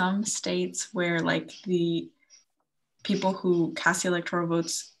there are some states where like the people who cast the electoral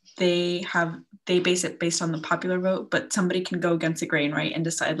votes, they base it based on the popular vote, but somebody can go against the grain, right, and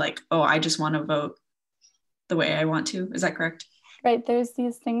decide like, oh, I just want to vote the way I want to. Is that correct? Right. There's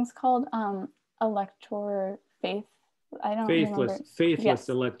these things called elector faith. I don't remember. Faithless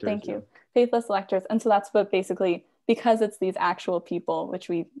electors. Thank you. Faithless electors. And so that's what basically, because it's these actual people, which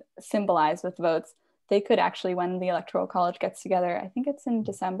we symbolize with votes, they could actually, when the Electoral College gets together, I think it's in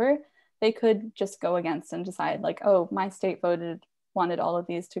December, they could just go against and decide like, oh, my state wanted all of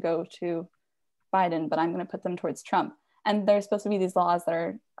these to go to Biden, but I'm going to put them towards Trump. And there's supposed to be these laws that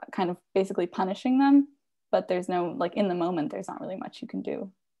are kind of basically punishing them, but there's no, like in the moment, there's not really much you can do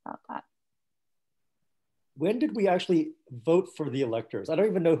about that. When did we actually vote for the electors? I don't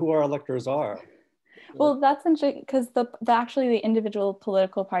even know who our electors are. Well, that's interesting because actually the individual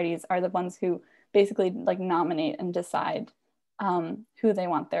political parties are the ones who basically like nominate and decide who they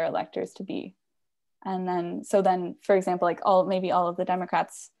want their electors to be. And then, so then, for example, like maybe all of the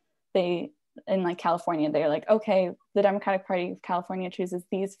Democrats, in like California, they're like, okay, the Democratic Party of California chooses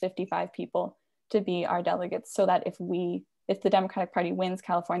these 55 people to be our delegates, so that if the Democratic Party wins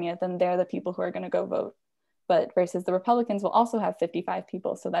California, then they're the people who are going to go vote. But versus the Republicans will also have 55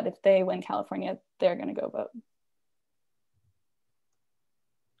 people, so that if they win California, they're going to go vote.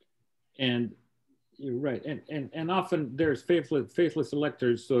 And you're right, and often there's faithless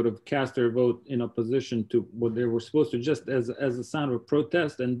electors sort of cast their vote in opposition to what they were supposed to, just as a sign of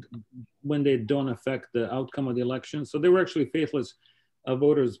protest, and when they don't affect the outcome of the election. So they were actually faithless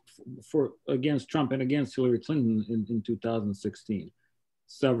voters against Trump and against Hillary Clinton in 2016,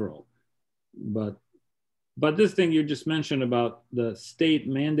 several. But this thing you just mentioned about the state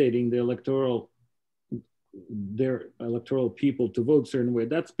mandating their electoral people to vote a certain way,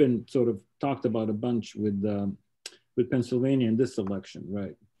 that's been sort of talked about a bunch with Pennsylvania in this election,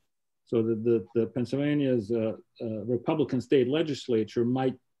 right? So the Pennsylvania's Republican state legislature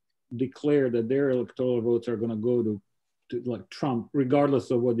might declare that their electoral votes are going to go to like Trump,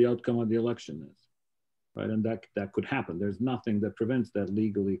 regardless of what the outcome of the election is, right? And that could happen. There's nothing that prevents that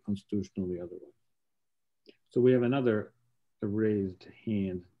legally, constitutionally, otherwise. So we have another raised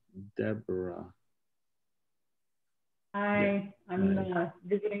hand, Deborah. Hi, I'm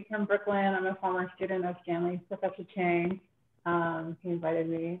visiting from Brooklyn. I'm a former student of Stanley, Professor Chang. He invited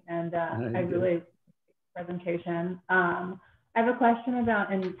me, and I really liked the presentation. I have a question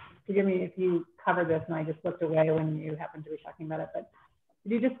about, and forgive me if you covered this and I just looked away when you happened to be talking about it, but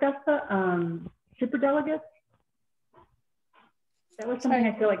did you discuss the superdelegates? That was something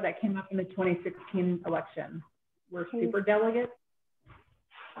I feel like that came up in the 2016 election. Were superdelegates?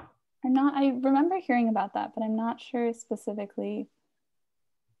 I remember hearing about that, but I'm not sure specifically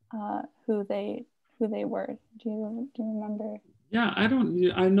who they were. Do you remember? Yeah, I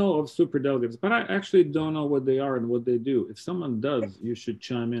know of superdelegates, but I actually don't know what they are and what they do. If someone does, you should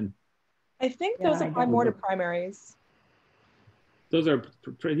chime in. I think those apply more to primaries. Those are,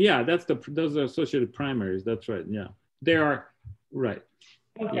 yeah, those are associated primaries. That's right. Yeah, they are right.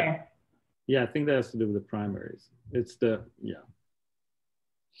 Okay. Yeah, I think that has to do with the primaries. It's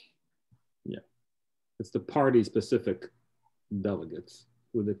it's the party specific delegates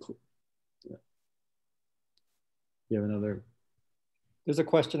with the. Yeah. You have another. There's a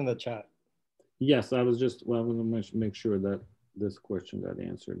question in the chat. Yes, I was going to make sure that this question got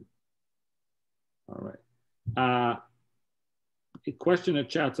answered. All right. A question in the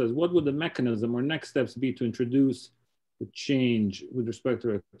chat says, what would the mechanism or next steps be to introduce the change with respect to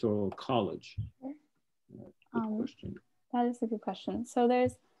Electoral College? Good question. That is a good question. So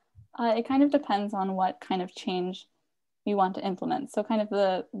there's, it kind of depends on what kind of change you want to implement. So kind of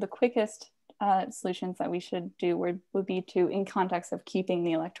the quickest solutions that we should do would be to, in context of keeping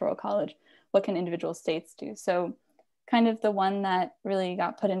the Electoral College, what can individual states do? So kind of the one that really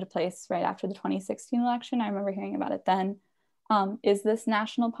got put into place right after the 2016 election, I remember hearing about it then, is this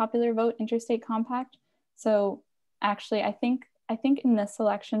National Popular Vote Interstate Compact. So actually, I think in this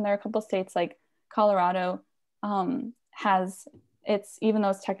election, there are a couple states like Colorado even though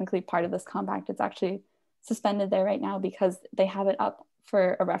it's technically part of this compact, it's actually suspended there right now because they have it up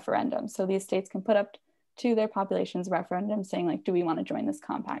for a referendum. So these states can put up to their populations referendum saying like, do we want to join this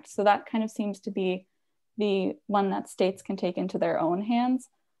compact? So that kind of seems to be the one that states can take into their own hands,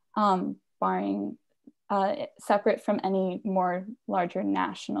 barring separate from any more larger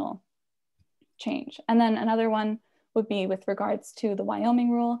national change. And then another one would be with regards to the Wyoming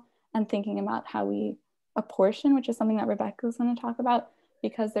rule and thinking about how we apportion, which is something that Rebecca was going to talk about,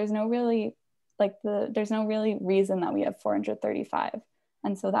 because there's no really reason that we have 435.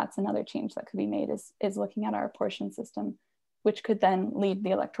 And so that's another change that could be made is looking at our apportion system, which could then lead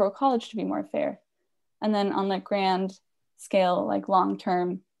the Electoral College to be more fair. And then on the grand scale, like long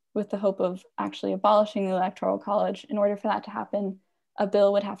term, with the hope of actually abolishing the Electoral College, in order for that to happen, a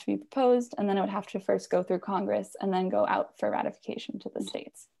bill would have to be proposed, and then it would have to first go through Congress and then go out for ratification to the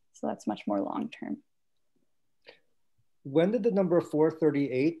states. So that's much more long term. When did the number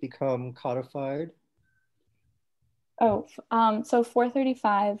 438 become codified? Oh, so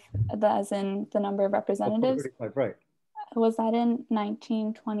 435, as in the number of representatives. 435, right. Was that in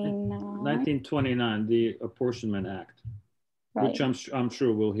 1929? 1929, the Apportionment Act, right. Which I'm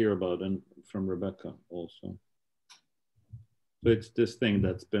sure we'll hear about from Rebecca also. So it's this thing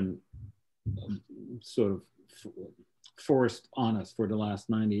that's been sort of forced on us for the last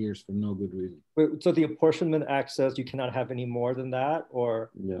 90 years for no good reason. Wait, so the Apportionment Act says you cannot have any more than that, or?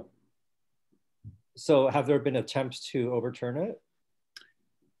 Yeah. So have there been attempts to overturn it?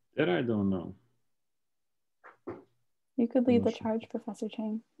 That I don't know. You could lead the charge, Professor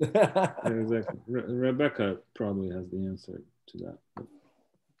Chang. Yeah, exactly. Rebecca probably has the answer to that.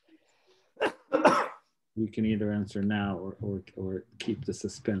 You can either answer now or keep the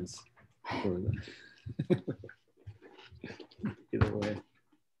suspense for the either way.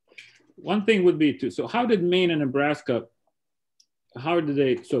 One thing would be so how did Maine and Nebraska, how did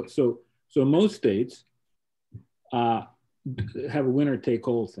they, so most states have a winner take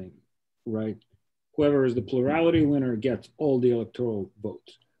all thing, right? Whoever is the plurality winner gets all the electoral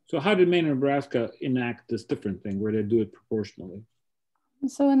votes. So how did Maine and Nebraska enact this different thing where they do it proportionally?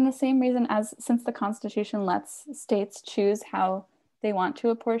 So in the same reason as since the Constitution lets states choose how they want to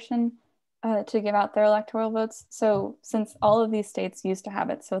apportion to give out their electoral votes. So since all of these states used to have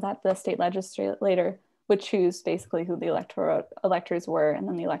it so that the state legislator would choose basically who the electors were, and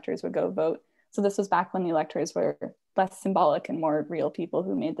then the electors would go vote. So this was back when the electors were less symbolic and more real people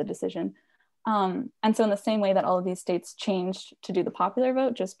who made the decision. And so in the same way that all of these states changed to do the popular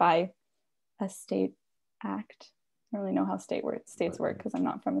vote just by a state act. I don't really know how states work because I'm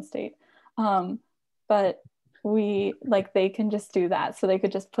not from a state. But they can just do that. So they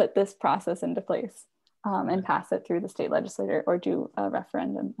could just put this process into place and pass it through the state legislature or do a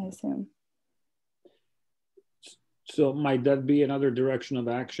referendum, I assume. So might that be another direction of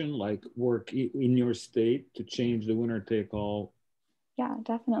action, like work in your state to change the winner take all? Yeah,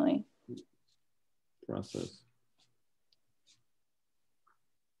 definitely. Process.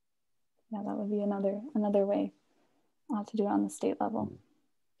 Yeah, that would be another way to do it on the state level.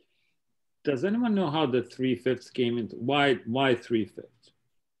 Does anyone know how the 3/5 came into, why 3/5?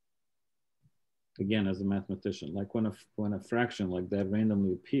 Again, as a mathematician, like when a fraction like that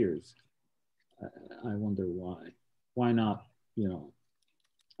randomly appears, I wonder why. Why not, I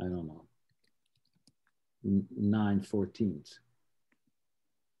don't know, 9/14?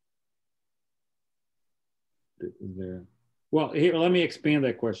 Is there? Well, here, let me expand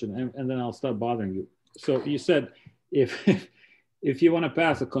that question and then I'll stop bothering you. So you said if you want to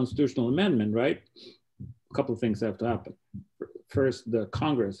pass a constitutional amendment, right? A couple of things have to happen. First, the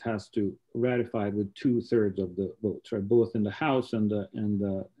Congress has to ratify it with 2/3 of the votes, right? Both in the House and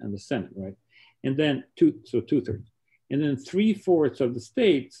the Senate, right? And then 2/3. And then 3/4 of the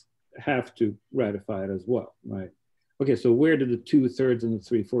states have to ratify it as well, right? Okay, so where did the 2/3 and the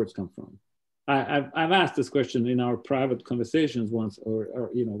 3/4 come from? I've asked this question in our private conversations once, or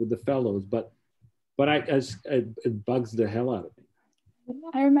with the fellows, but it bugs the hell out of me.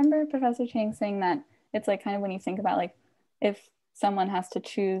 I remember Professor Chang saying that it's like kind of when you think about like if someone has to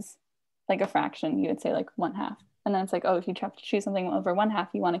choose like a fraction, you would say like 1/2, and then it's like, oh, if you have to choose something over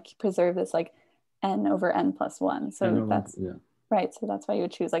 1/2, you want to preserve this like n over n plus 1. So that's right. So that's why you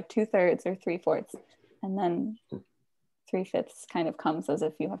would choose like 2/3 or 3/4, and then 3/5 kind of comes as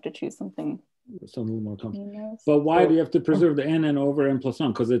if you have to choose something more complicated. But why do you have to preserve the n over n plus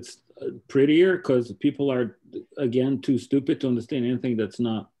 1? Because it's prettier? Because people are, again, too stupid to understand anything that's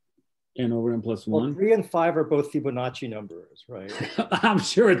not n over n plus 1? Well, 3 and 5 are both Fibonacci numbers, right? I'm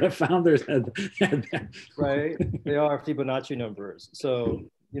sure the founders had that. Right? They are Fibonacci numbers.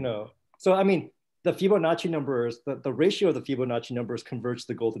 So, so I mean, the Fibonacci numbers, the ratio of the Fibonacci numbers converge to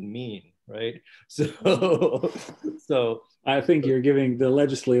the golden mean, right? So I think you're giving the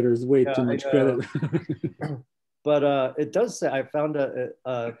legislators way too much credit. But it does say, I found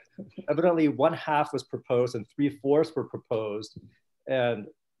evidently 1/2 was proposed and 3/4 were proposed, and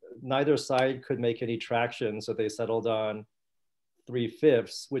neither side could make any traction, so they settled on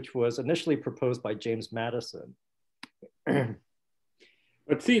 3/5, which was initially proposed by James Madison.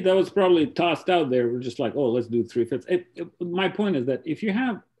 But see, that was probably tossed out there. We're just like, oh, let's do 3/5. My point is that if you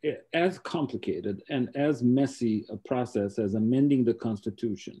have as complicated and as messy a process as amending the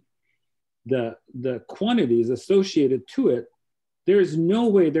Constitution, the quantities associated to it, there's no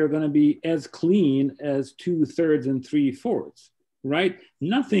way they're going to be as clean as 2/3 and 3/4, right?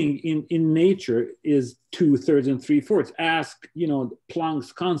 Nothing in nature is 2/3 and 3/4. Ask,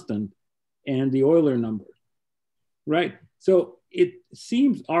 Planck's constant and the Euler number, right? So it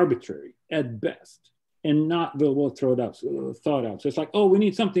seems arbitrary at best and not well thought out. So it's like, oh, we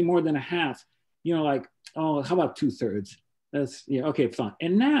need something more than 1/2, like, oh, how about 2/3? That's, okay, fine.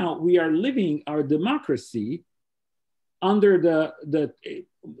 And now we are living our democracy under the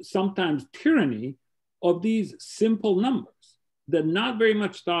sometimes tyranny of these simple numbers that not very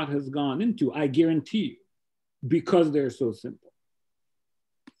much thought has gone into, I guarantee you, because they're so simple,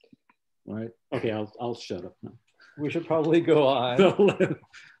 right? Okay, I'll shut up now. We should probably go on. So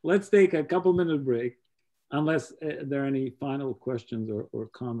let's take a couple minute break, unless there are any final questions or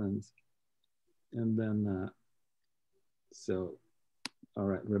comments. And then, so, all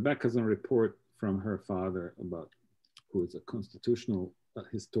right, Rebecca's gonna report from her father about who is a constitutional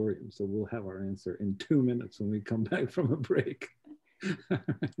historian. So we'll have our answer in 2 minutes when we come back from a break.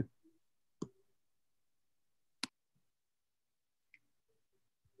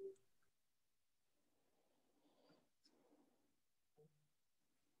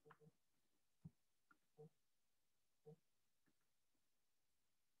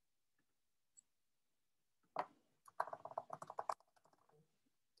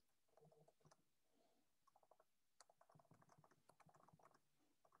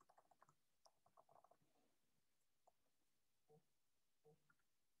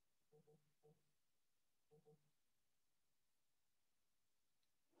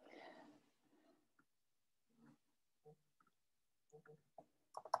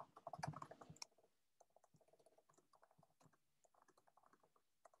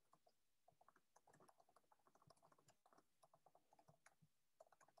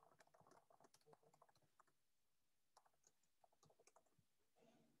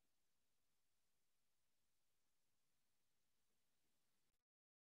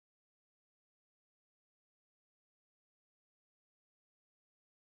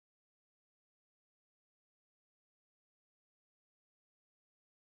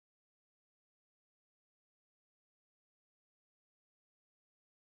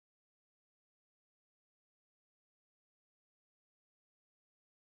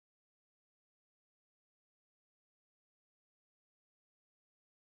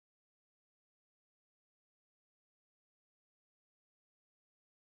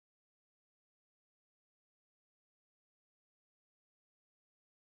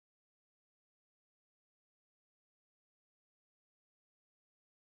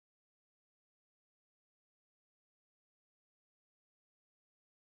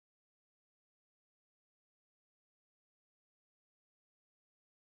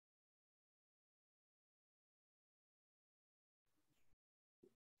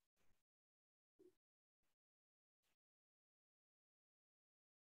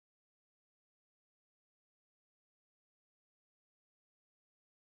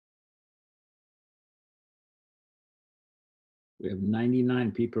 We have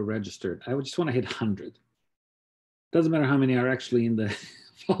 99 people registered. I just want to hit 100. Doesn't matter how many are actually in the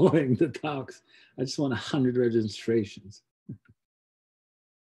following the talks. I just want 100 registrations.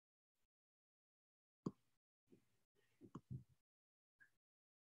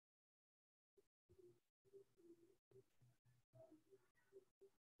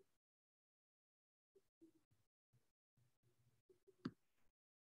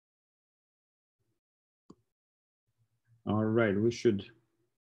 All right, we should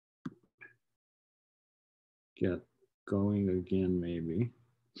get going again, maybe,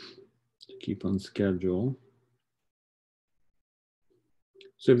 to keep on schedule.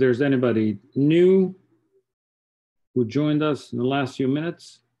 So if there's anybody new who joined us in the last few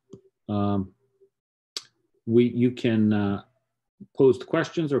minutes, you can post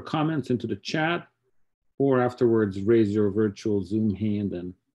questions or comments into the chat, or afterwards raise your virtual Zoom hand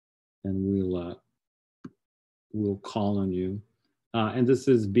and we'll call on you. And this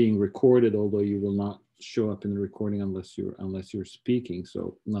is being recorded, although you will not show up in the recording unless you're speaking,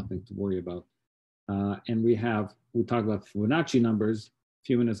 so nothing to worry about. And we talked about Fibonacci numbers a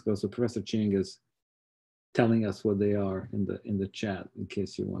few minutes ago, so Professor Chang is telling us what they are in the chat in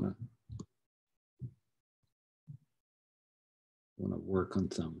case you want to work on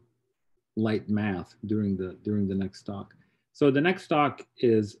some light math during the next talk. So the next talk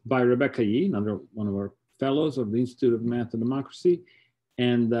is by Rebecca Yee, another one of our fellows of the Institute of Math and Democracy.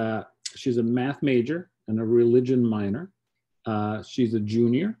 And she's a math major and a religion minor. She's a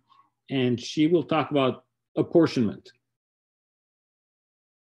junior, and she will talk about apportionment.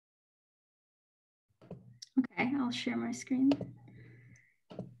 Okay, I'll share my screen.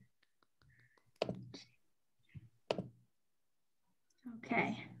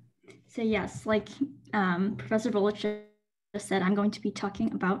 Okay, so yes, like Professor Volich just said, I'm going to be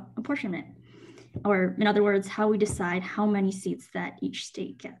talking about apportionment, or in other words, how we decide how many seats that each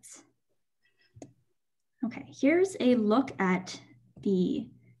state gets. Okay, here's a look at the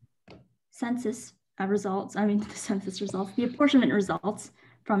census results, the apportionment results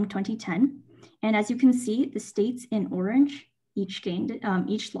from 2010. And as you can see, the states in orange each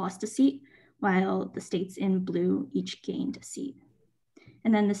lost a seat, while the states in blue each gained a seat.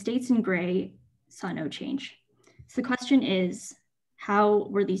 And then the states in gray saw no change. So the question is, how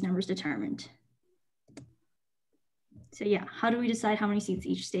were these numbers determined? So yeah, how do we decide how many seats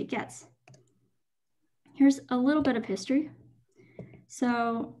each state gets? Here's a little bit of history.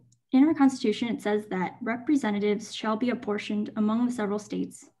 So in our Constitution, it says that representatives shall be apportioned among the several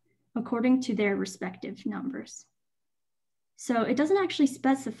states according to their respective numbers. So it doesn't actually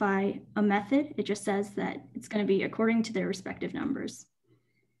specify a method. It just says that it's going to be according to their respective numbers.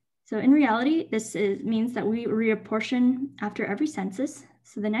 So in reality, this means that we reapportion after every census.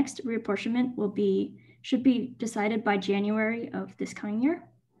 So the next reapportionment should be decided by January of this coming year.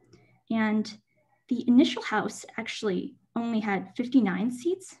 And the initial House actually only had 59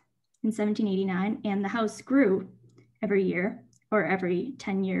 seats in 1789, and the House grew every year or every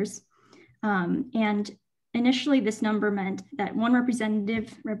 10 years. And initially, this number meant that one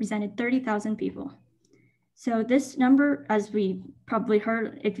representative represented 30,000 people. So this number, as we probably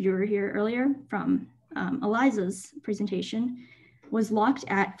heard if you were here earlier from Eliza's presentation, was locked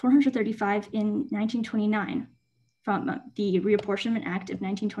at 435 in 1929 from the Reapportionment Act of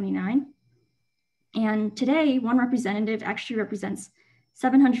 1929. And today, one representative actually represents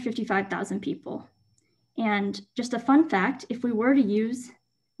 755,000 people. And just a fun fact, if we were to use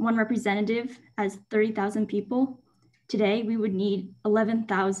one representative as 30,000 people, today we would need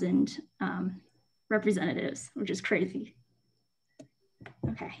 11,000 representatives, which is crazy.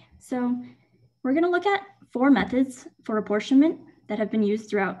 Okay, so we're gonna look at 4 methods for apportionment that have been used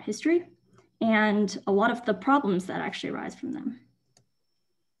throughout history and a lot of the problems that actually arise from them.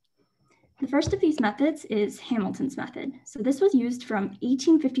 The first of these methods is Hamilton's method. So this was used from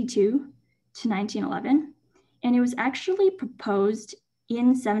 1852 to 1911, and it was actually proposed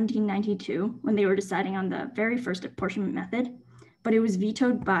in 1792 when they were deciding on the very first apportionment method, but it was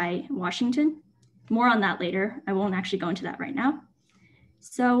vetoed by Washington. More on that later. I won't actually go into that right now.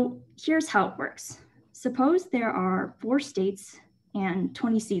 So here's how it works. Suppose there are 4 states and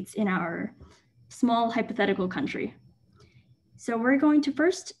 20 seats in our small hypothetical country. So we're going to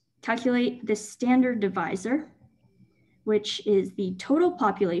first calculate the standard divisor, which is the total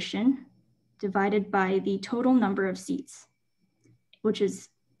population divided by the total number of seats, which is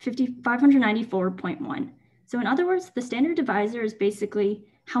 594.1. So in other words, the standard divisor is basically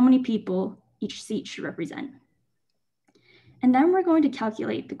how many people each seat should represent. And then we're going to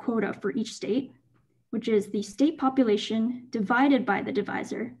calculate the quota for each state, which is the state population divided by the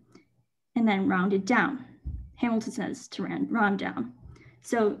divisor, and then rounded down. Hamilton says to round down.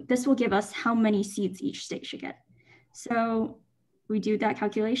 So this will give us how many seats each state should get. So we do that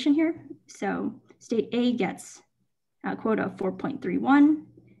calculation here. So state A gets a quota of 4.31,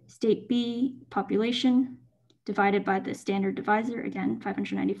 state B population divided by the standard divisor, again,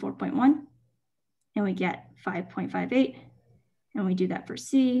 594.1, and we get 5.58, and we do that for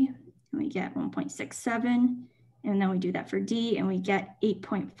C, and we get 1.67, and then we do that for D, and we get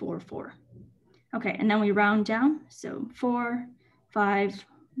 8.44. Okay, and then we round down, so 4, 5,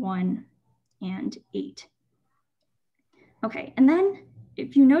 1, and 8. Okay, and then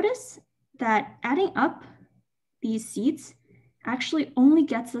if you notice that adding up these seats actually only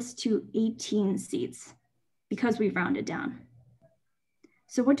gets us to 18 seats because we've rounded down.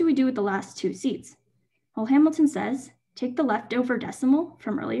 So what do we do with the last 2 seats? Well, Hamilton says, take the leftover decimal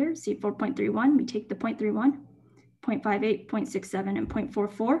from earlier, see 4.31, we take the 0.31, 0.58, 0.67, and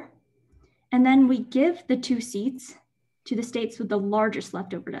 0.44. And then we give the 2 seats to the states with the largest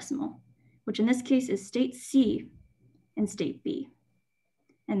leftover decimal, which in this case is state C and state B.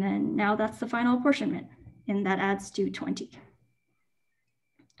 And then now that's the final apportionment, and that adds to 20.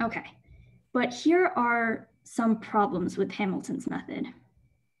 Okay, but here are some problems with Hamilton's method.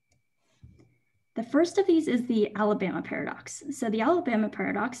 The first of these is the Alabama paradox. So the Alabama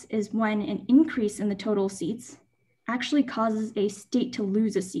paradox is when an increase in the total seats actually causes a state to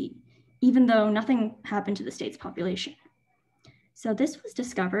lose a seat, even though nothing happened to the state's population. So this was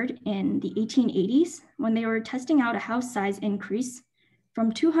discovered in the 1880s when they were testing out a house size increase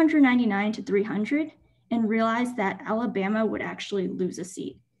from 299 to 300 and realized that Alabama would actually lose a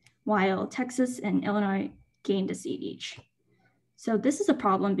seat, while Texas and Illinois gained a seat each. So this is a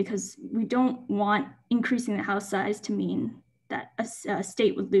problem because we don't want increasing the house size to mean that a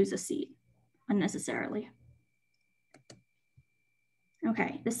state would lose a seat unnecessarily.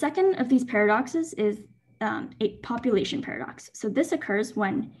 Okay, the second of these paradoxes is a population paradox. So this occurs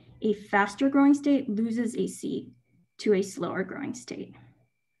when a faster growing state loses a seat to a slower growing state.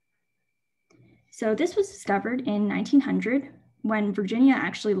 So this was discovered in 1900 when Virginia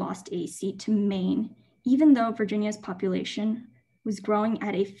actually lost a seat to Maine, even though Virginia's population was growing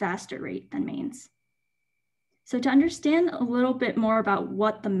at a faster rate than Maine's. So to understand a little bit more about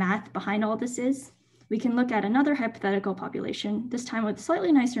what the math behind all this is, we can look at another hypothetical population, this time with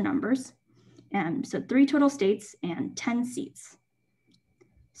slightly nicer numbers. So 3 total states and 10 seats.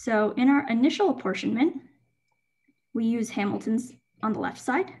 So in our initial apportionment, we use Hamilton's on the left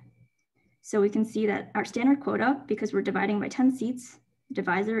side, So we can see that our standard quota, because we're dividing by 10 seats, the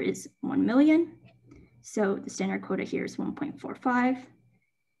divisor is 1 million. So the standard quota here is 1.45.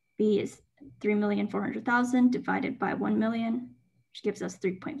 B is 3,400,000 divided by 1 million, which gives us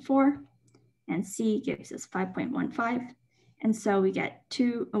 3.4. And C gives us 5.15. And so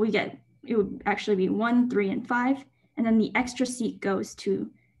it would actually be 1, 3, and 5. And then the extra seat goes to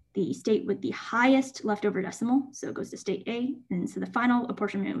the state with the highest leftover decimal. So it goes to state A. And so the final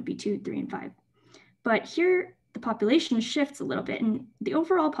apportionment would be 2, 3, and 5. But here the population shifts a little bit and the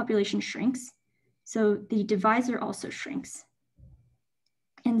overall population shrinks. So the divisor also shrinks.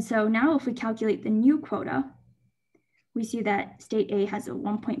 And so now if we calculate the new quota, we see that state A has a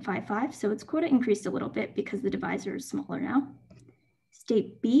 1.55. So its quota increased a little bit because the divisor is smaller now.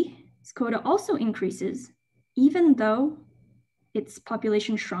 State B's quota also increases, even though its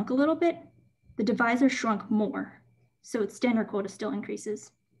population shrunk a little bit, the divisor shrunk more. So its standard quota still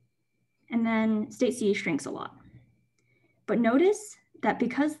increases. And then state C shrinks a lot. But notice that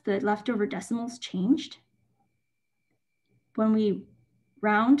because the leftover decimals changed, when we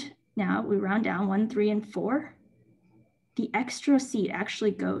round now, we round down 1, 3, and 4, the extra seat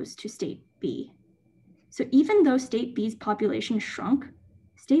actually goes to state B. So even though state B's population shrunk,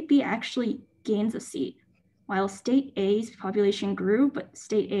 state B actually gains a seat, while state A's population grew, but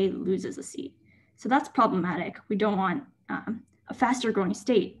state A loses a seat. So that's problematic. We don't want a faster growing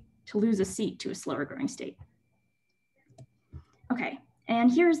state to lose a seat to a slower growing state. Okay,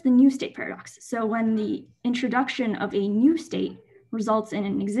 and here's the new state paradox. So when the introduction of a new state results in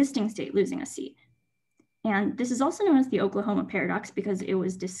an existing state losing a seat. And this is also known as the Oklahoma paradox because it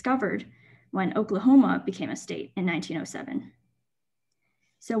was discovered when Oklahoma became a state in 1907.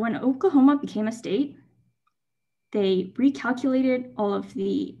 So when Oklahoma became a state, they recalculated all of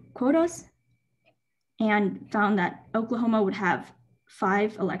the quotas and found that Oklahoma would have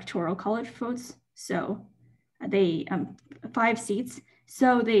 5 electoral college votes. So they 5 seats.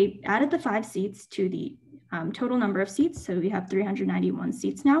 So they added the 5 seats to the total number of seats. So we have 391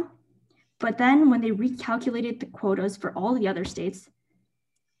 seats now. But then when they recalculated the quotas for all the other states,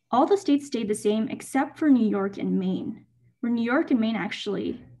 all the states stayed the same except for New York and Maine, where New York and Maine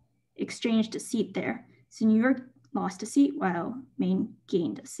actually exchanged a seat there. So New York lost a seat while Maine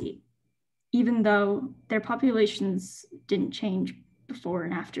gained a seat, even though their populations didn't change before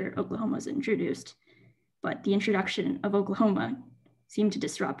and after Oklahoma was introduced. But the introduction of Oklahoma seemed to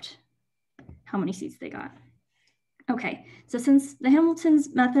disrupt how many seats they got. Okay, so since the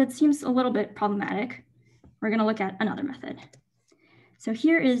Hamilton's method seems a little bit problematic, we're gonna look at another method. So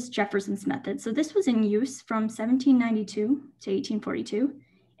here is Jefferson's method. So this was in use from 1792 to 1842,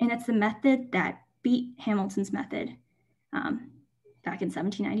 and it's the method that beat Hamilton's method back in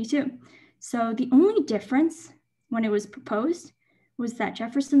 1792. So the only difference when it was proposed was that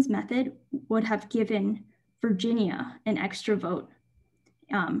Jefferson's method would have given Virginia an extra vote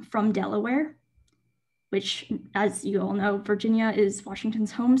from Delaware, which, as you all know, Virginia is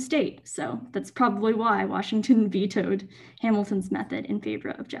Washington's home state. So that's probably why Washington vetoed Hamilton's method in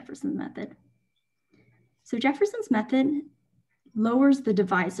favor of Jefferson's method. So Jefferson's method lowers the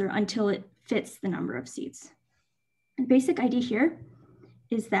divisor until it fits the number of seats. The basic idea here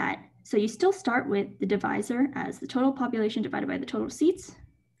is that, so you still start with the divisor as the total population divided by the total seats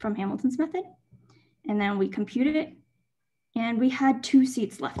from Hamilton's method, and then we computed it, and we had 2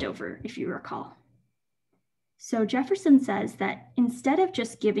 seats left over, if you recall. So Jefferson says that instead of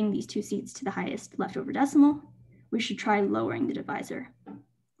just giving these 2 seats to the highest leftover decimal, we should try lowering the divisor.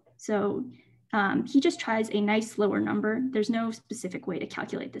 So he just tries a nice lower number. There's no specific way to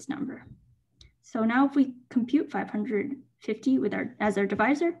calculate this number. So now if we compute 550 as our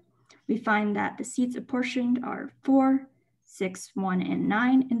divisor, we find that the seats apportioned are 4, 6, 1, and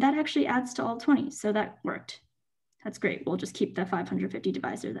 9, and that actually adds to all 20. So that worked. That's great. We'll just keep the 550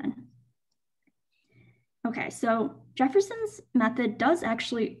 divisor then. Okay, so Jefferson's method does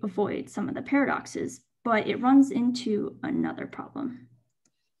actually avoid some of the paradoxes, but it runs into another problem,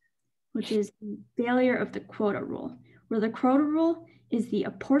 which is the failure of the quota rule, where the quota rule is the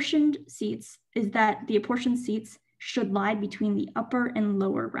apportioned seats, is that the apportioned seats should lie between the upper and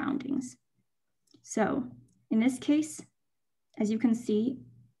lower roundings. So in this case, as you can see,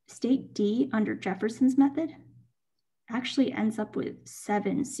 state D under Jefferson's method actually ends up with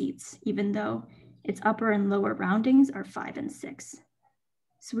 7 seats, even though its upper and lower roundings are 5 and 6.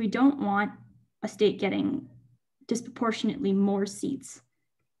 So we don't want a state getting disproportionately more seats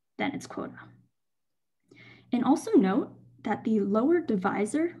than its quota. And also note that the lower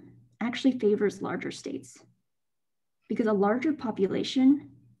divisor actually favors larger states, because a larger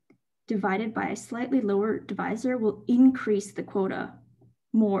population divided by a slightly lower divisor will increase the quota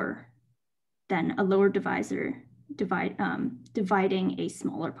more than a lower divisor dividing a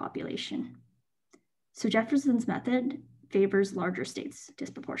smaller population. So Jefferson's method favors larger states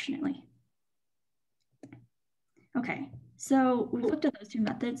disproportionately. Okay, so we've looked at those two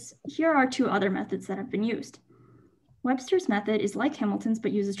methods. Here are two other methods that have been used. Webster's method is like Hamilton's,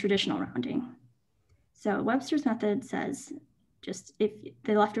 but uses traditional rounding. So Webster's method says, just if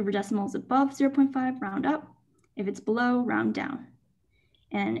the leftover decimal is above 0.5, round up. If it's below, round down.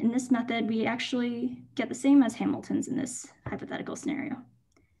 And in this method, we actually get the same as Hamilton's in this hypothetical scenario,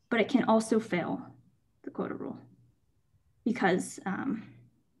 but it can also fail the quota rule because,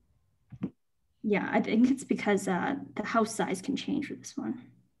 yeah, I think it's because the house size can change with this one.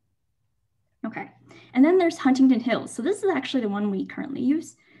 Okay, and then there's Huntington Hills. So this is actually the one we currently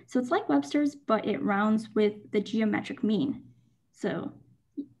use. So it's like Webster's, but it rounds with the geometric mean. So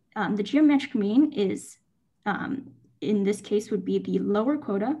the geometric mean is, in this case, would be the lower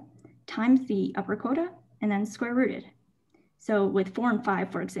quota times the upper quota and then square rooted. So with 4 and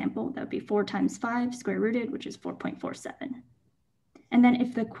 5, for example, that would be 4 times 5 square rooted, which is 4.47. And then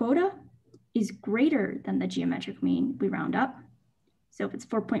if the quota is greater than the geometric mean, we round up. So if it's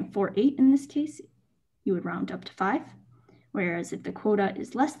 4.48 in this case, you would round up to 5. Whereas if the quota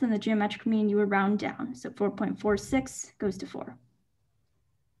is less than the geometric mean, you would round down. So 4.46 goes to 4.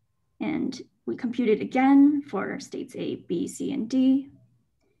 And we compute it again for states A, B, C, and D.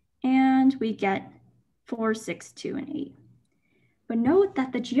 And we get 4, 6, 2, and 8. But note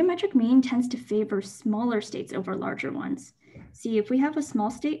that the geometric mean tends to favor smaller states over larger ones. See, if we have a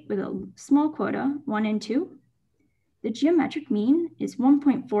small state with a small quota, 1 and 2, the geometric mean is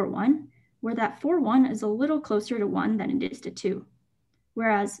 1.41, where that 4.1 is a little closer to 1 than it is to 2.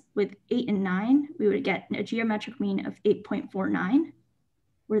 Whereas with 8 and 9, we would get a geometric mean of 8.49,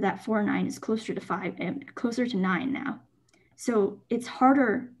 where that 4.9 is closer to 5 and closer to 9 now. So it's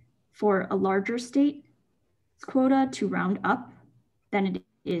harder for a larger state quota to round up than it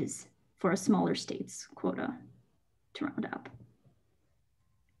is for a smaller state's quota to round up.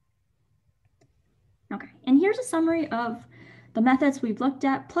 Okay, and here's a summary of the methods we've looked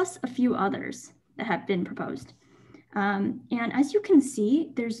at, plus a few others that have been proposed. And as you can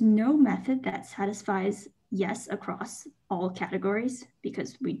see, there's no method that satisfies yes across all categories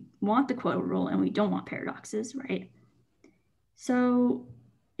because we want the quota rule and we don't want paradoxes, right? So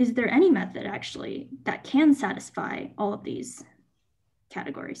is there any method actually that can satisfy all of these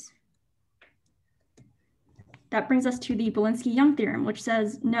categories? That brings us to the Belinsky-Young theorem, which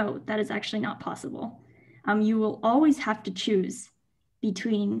says, no, that is actually not possible. You will always have to choose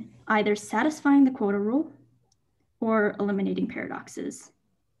between either satisfying the quota rule or eliminating paradoxes.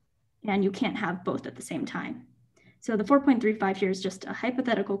 And you can't have both at the same time. So the 4.35 here is just a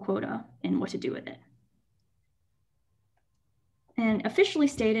hypothetical quota and what to do with it. And officially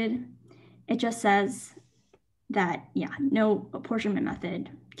stated, it just says that, yeah, no apportionment method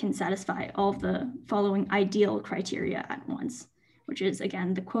can satisfy all of the following ideal criteria at once, which is,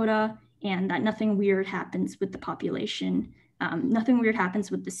 again, the quota and that nothing weird happens with the population. Nothing weird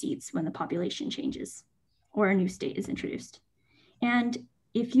happens with the seats when the population changes or a new state is introduced. And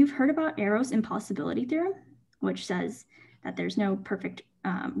if you've heard about Arrow's impossibility theorem, which says that there's no perfect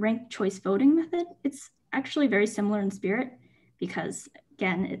ranked choice voting method, it's actually very similar in spirit because,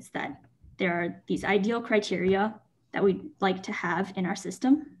 again, it's that there are these ideal criteria that we'd like to have in our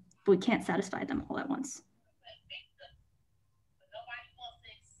system, but we can't satisfy them all at once.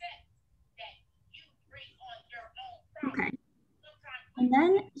 Okay, and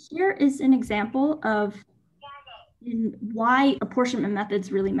then here is an example of why apportionment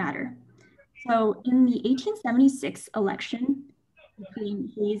methods really matter. So in the 1876 election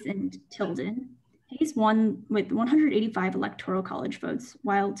between Hayes and Tilden, Hayes won with 185 electoral college votes,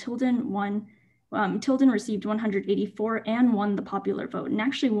 while Tilden received 184 and won the popular vote, and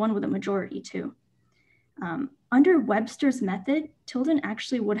actually won with a majority too. Under Webster's method, Tilden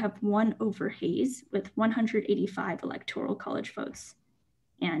actually would have won over Hayes with 185 electoral college votes,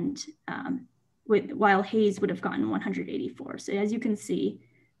 and while Hayes would have gotten 184. So as you can see,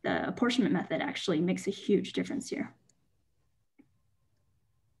 the apportionment method actually makes a huge difference here.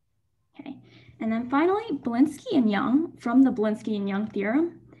 Okay, and then finally, Belinsky and Young, from the Belinsky and Young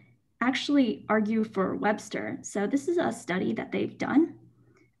theorem, actually argue for Webster. So this is a study that they've done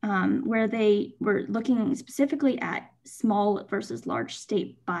where they were looking specifically at small versus large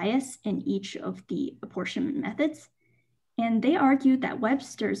state bias in each of the apportionment methods. And they argued that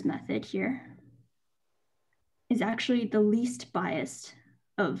Webster's method here is actually the least biased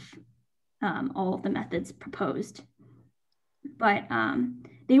of all of the methods proposed. But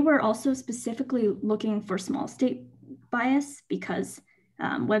they were also specifically looking for small state bias because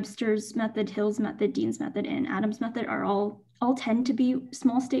Webster's method, Hill's method, Dean's method, and Adams' method are all tend to be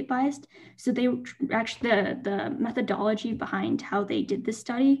small state biased. So they actually, the methodology behind how they did this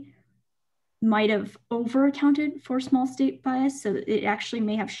study might have over accounted for small state bias. So it actually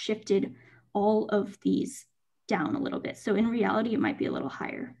may have shifted all of these down a little bit. So in reality, it might be a little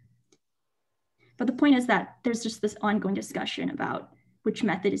higher. But the point is that there's just this ongoing discussion about which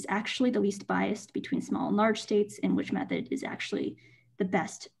method is actually the least biased between small and large states and which method is actually the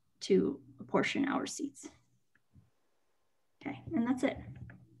best to apportion our seats. Okay, and that's it.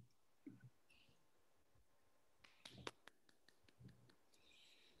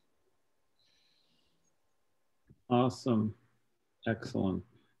 Awesome, excellent.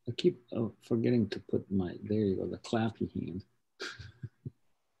 I keep forgetting to put there you go, the clappy hand.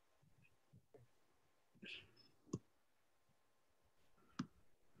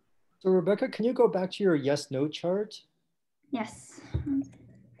 So Rebecca, can you go back to your yes/no chart? Yes.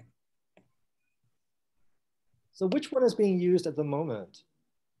 So which one is being used at the moment?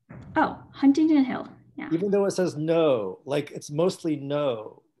 Oh, Huntington Hill, yeah. Even though it says no, like it's mostly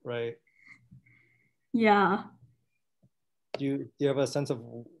no, right? Yeah. Do you have a sense of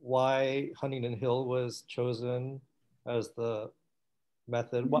why Huntington Hill was chosen as the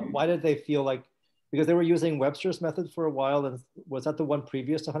method? Why did they feel like, because they were using Webster's method for a while, and was that the one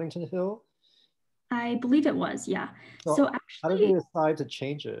previous to Huntington Hill? I believe it was, yeah. So actually, how did they decide to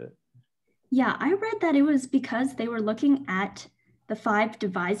change it? Yeah, I read that it was because they were looking at the 5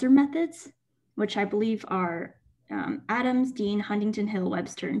 divisor methods, which I believe are Adams, Dean, Huntington Hill,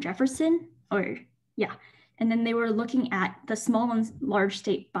 Webster, and Jefferson, and then they were looking at the small and large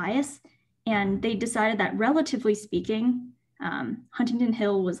state bias, and they decided that relatively speaking, Huntington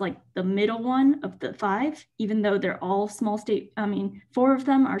Hill was like the middle one of the 5, even though they're all small state, 4 of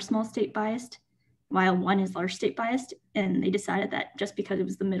them are small state biased, while 1 is large state biased, and they decided that just because it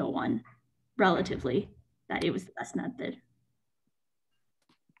was the middle one, relatively, that it was the best method.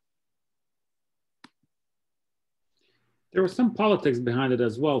 There was some politics behind it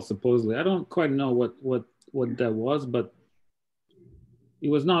as well, supposedly. I don't quite know what that was, but it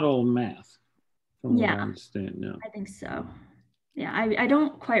was not all math, from what I understand. No, I think so. Yeah, I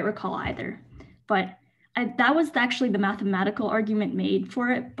don't quite recall either, but that was actually the mathematical argument made for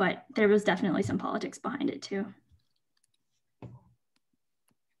it, but there was definitely some politics behind it too.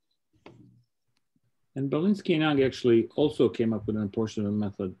 And Belinsky and Young actually also came up with an apportionment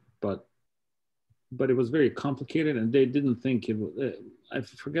method, but it was very complicated, and they didn't think it was, I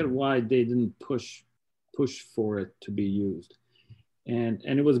forget why they didn't push for it to be used. And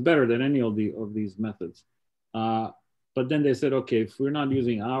it was better than any of these methods. But then they said, okay, if we're not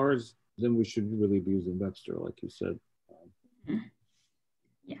using ours, then we should really be using Webster, like you said.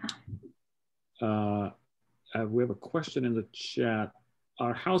 Yeah. We have a question in the chat.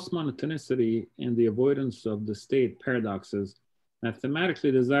 Are House monotonicity and the avoidance of the state paradoxes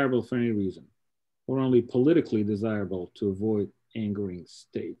mathematically desirable for any reason, or only politically desirable to avoid angering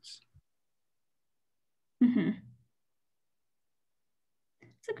states? That's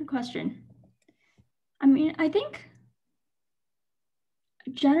a good question. I mean, I think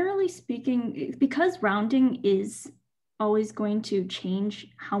generally speaking, because rounding is always going to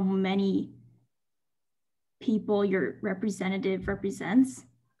change how many people your representative represents,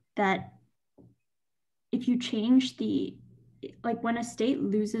 that if you change like when a state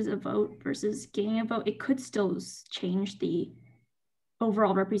loses a vote versus gaining a vote, it could still change the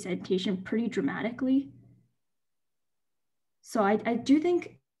overall representation pretty dramatically. So I do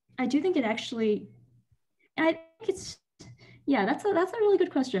think it actually, I think it's, yeah, that's a really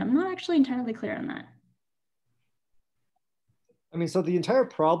good question. I'm not actually entirely clear on that. I mean, so the entire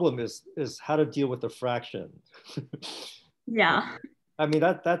problem is how to deal with the fraction. Yeah. I mean,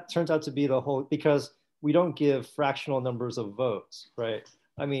 that turns out to be the whole, because we don't give fractional numbers of votes, right?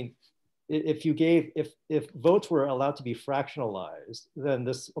 I mean, if votes were allowed to be fractionalized, then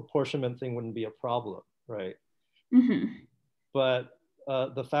this apportionment thing wouldn't be a problem, right? But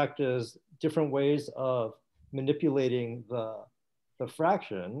the fact is, different ways of manipulating the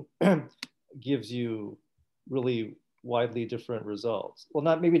fraction gives you really widely different results.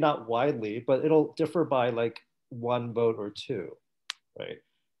 Well, maybe not widely, but it'll differ by like 1 vote or 2, right?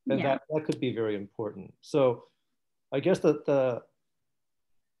 And that could be very important. So I guess that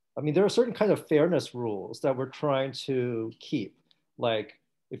I mean, there are certain kind of fairness rules that we're trying to keep. Like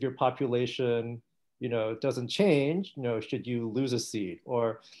if your population, doesn't change, should you lose a seat?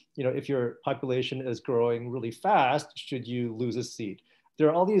 Or, if your population is growing really fast, should you lose a seat? There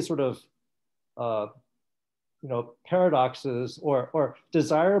are all these sort of, paradoxes or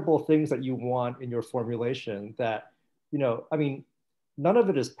desirable things that you want in your formulation that, I mean, none of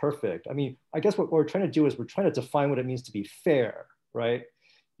it is perfect. I mean, I guess what we're trying to do is we're trying to define what it means to be fair, right?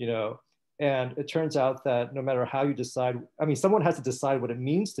 You know, and it turns out that no matter how you decide, I mean, someone has to decide what it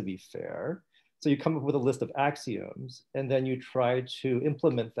means to be fair. So you come up with a list of axioms and then you try to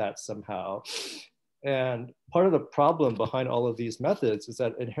implement that somehow. And part of the problem behind all of these methods is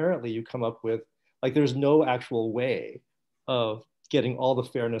that inherently you come up with, like, there's no actual way of getting all the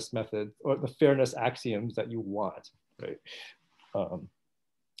fairness methods or the fairness axioms that you want, right?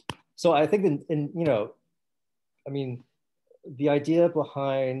 So I think you know, I mean, the idea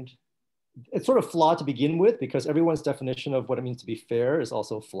behind, it's sort of flawed to begin with because everyone's definition of what it means to be fair is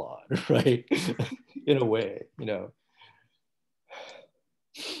also flawed, right? In a way, you know.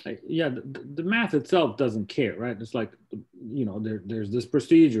 Yeah, the math itself doesn't care, right? It's like, you know, there's this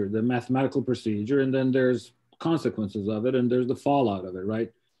procedure, the mathematical procedure, and then there's consequences of it, and there's the fallout of it,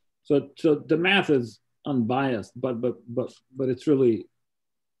 right? So the math is unbiased, but it's really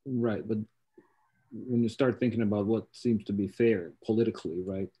right. But when you start thinking about what seems to be fair politically,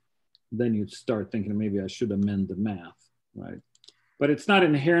 right, then you start thinking maybe I should amend the math, right? But it's not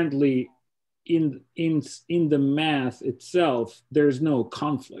inherently in the math itself. There's no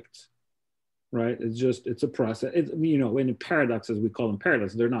conflict, right? It's a process. You know, in paradoxes, we call them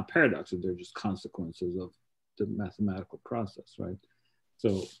paradoxes. They're not paradoxes. They're just consequences of the mathematical process, right?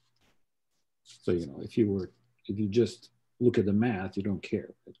 So you know, if you just look at the math, you don't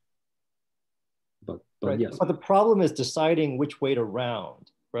care. But right. Yes. But the problem is deciding which way to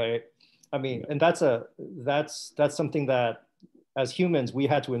round, right? I mean, and that's something that as humans we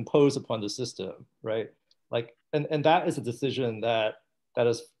had to impose upon the system, right? Like, and that is a decision that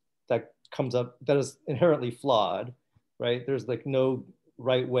comes up, that is inherently flawed, right? There's like no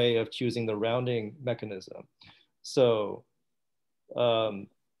right way of choosing the rounding mechanism. So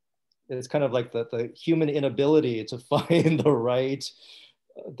it's kind of like the human inability to find the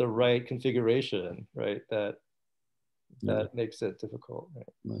right configuration, right? That makes it difficult.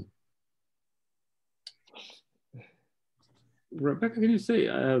 Right? Rebecca, can you say,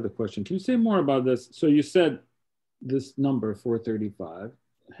 I have the question, can you say more about this? So you said this number 435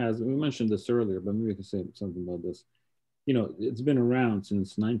 we mentioned this earlier, but maybe we can say something about this. You know, it's been around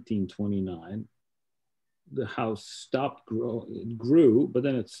since 1929. The house stopped growing, it grew, but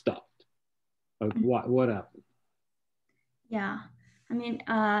then it stopped. Like, what happened? Yeah, I mean,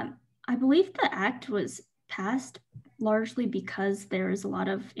 I believe the act was passed largely because there was a lot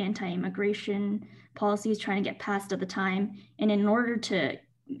of anti-immigration policies trying to get passed at the time. And in order to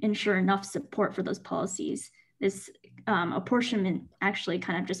ensure enough support for those policies, this apportionment actually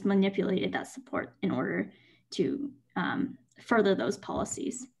kind of just manipulated that support in order to further those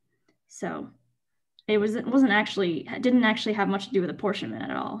policies. So it didn't actually have much to do with apportionment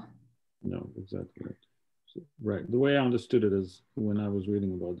at all. No, exactly right. Right. The way I understood it is, when I was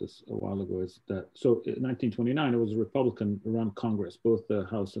reading about this a while ago, is that, so in 1929, it was a Republican run Congress, both the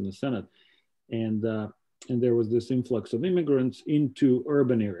House and the Senate. And there was this influx of immigrants into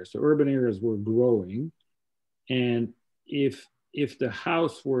urban areas. So urban areas were growing. And if the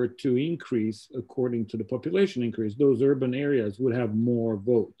House were to increase according to the population increase, those urban areas would have more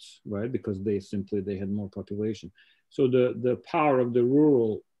votes, right? Because they had more population. So the power of the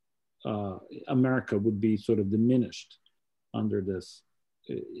rural America would be sort of diminished under this,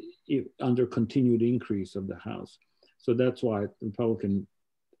 under continued increase of the House. So that's why the Republican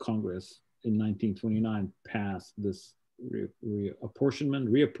Congress in 1929 passed this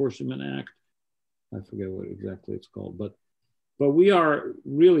reapportionment act. I forget what exactly it's called, but we are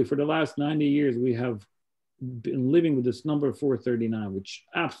really, for the last 90 years, we have been living with this number 439, which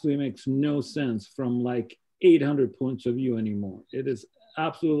absolutely makes no sense from like 800 points of view anymore. It is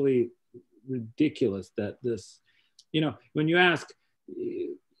absolutely ridiculous that this, you know, when you ask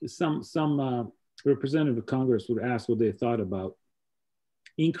some representative of Congress would ask what they thought about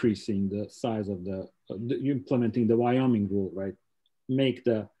increasing the size of implementing the Wyoming rule, right? Make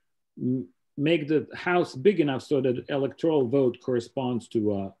the House big enough so that electoral vote corresponds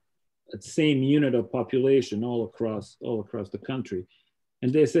to a same unit of population all across the country.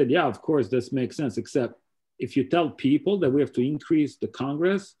 And they said, yeah, of course, this makes sense, except if you tell people that we have to increase the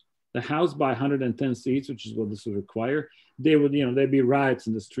House by 110 seats, which is what this would require, they would, you know, there'd be riots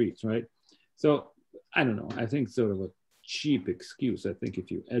in the streets, right? So I don't know. I think sort of a cheap excuse. I think if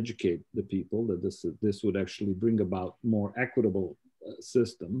you educate the people that this would actually bring about more equitable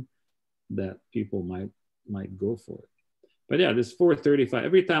system, that people might go for it. But yeah, this 435.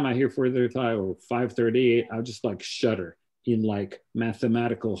 Every time I hear 435 or 538, I'll just like shudder in like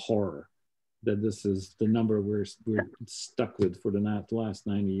mathematical horror that this is the number we're stuck with for the last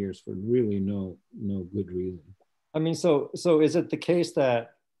 90 years for really no good reason. I mean, so is it the case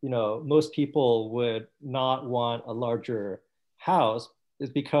that, you know, most people would not want a larger house is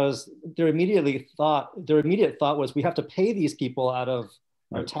because their immediate thought was we have to pay these people out of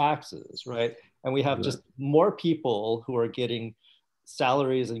our taxes, right? And we have just more people who are getting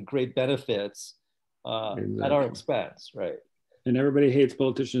salaries and great benefits at our expense, right? And everybody hates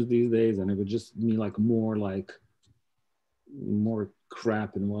politicians these days, and it would just mean like more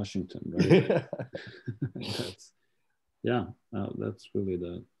crap in Washington, right? That's really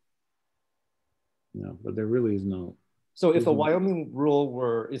but there really is no. So if a Wyoming rule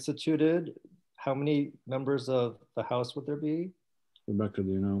were instituted, how many members of the House would there be? Rebecca, do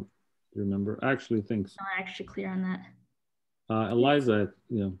you remember? I actually think so. I'm not actually clear on that. Eliza,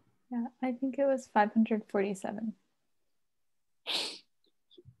 Yeah, I think it was 547.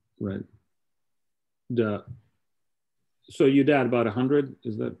 Right. So you'd add about 100,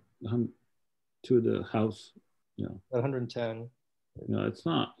 is that 100 to the House? Yeah. 110. No, it's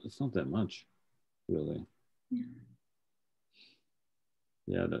not that much, really. Yeah.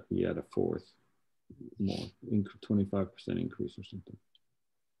 Yeah, you add a fourth more, 25% increase or something.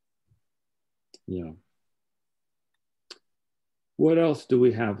 Yeah. What else do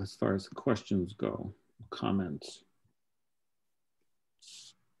we have as far as questions go? Comments?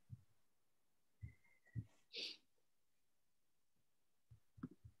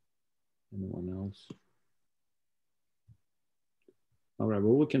 Anyone else? All right,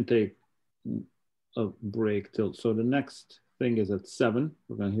 well, we can take a break so the next thing is at 7.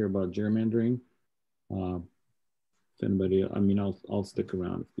 We're gonna hear about gerrymandering. If anybody, I mean, I'll stick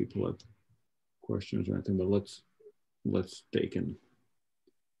around if people have questions or anything, but let's take an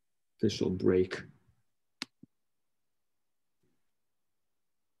official break.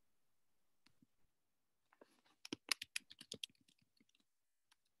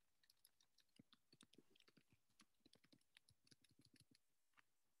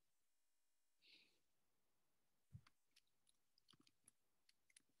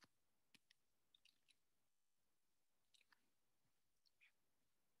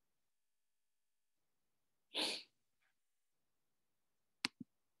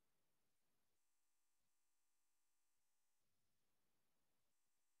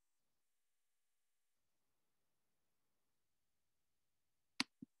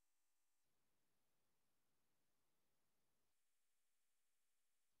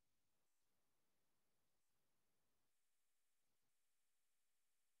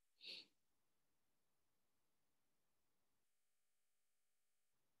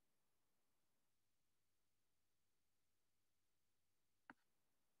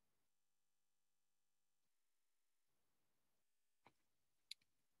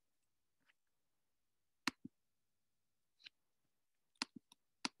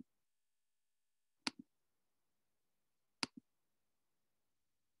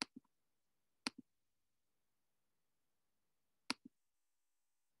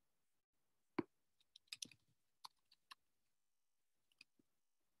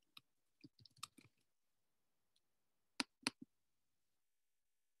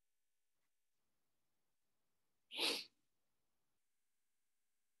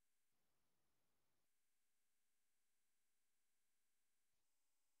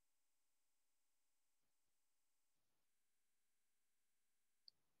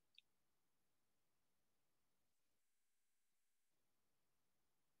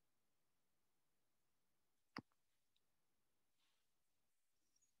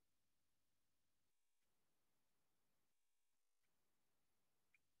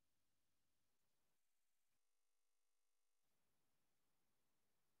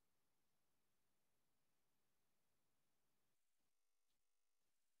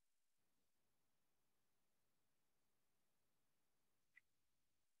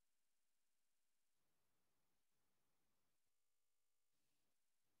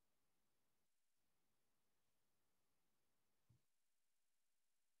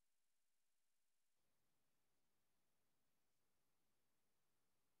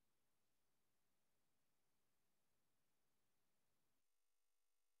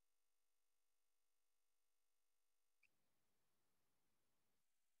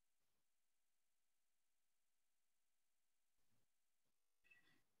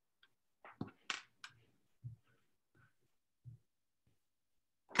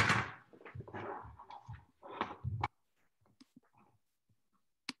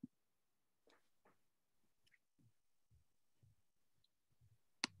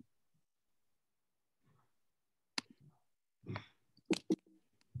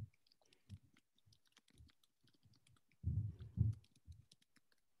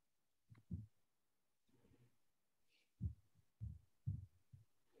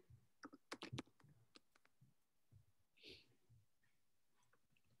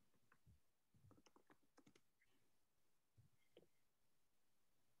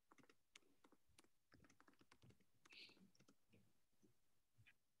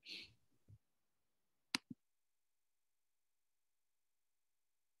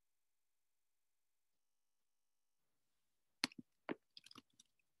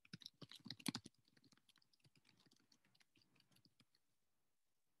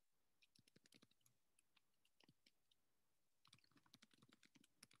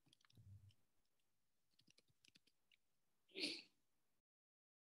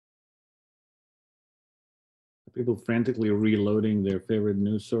 People frantically reloading their favorite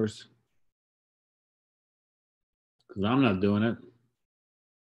news source. Because I'm not doing it.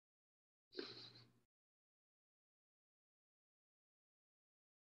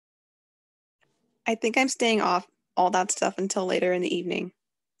 I think I'm staying off all that stuff until later in the evening.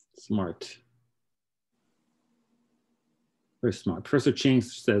 Smart. Very smart. Professor Chang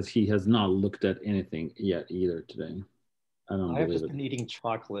says he has not looked at anything yet either today. I don't believe I've just it. been eating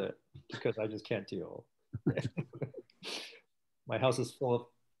chocolate because I just can't deal. My house is full of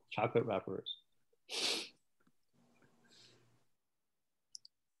chocolate wrappers.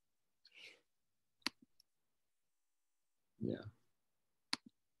 Yeah.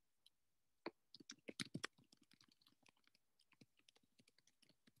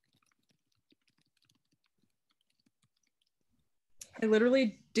 I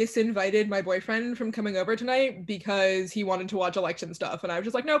literally disinvited my boyfriend from coming over tonight because he wanted to watch election stuff. And I was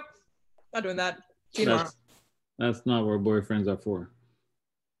just like, nope, not doing that. See you tomorrow. That's not what boyfriends are for.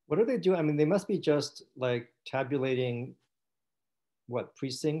 What are they doing? I mean, they must be just like tabulating what,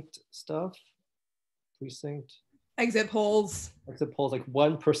 precinct stuff? Precinct? Exit polls. Exit polls, like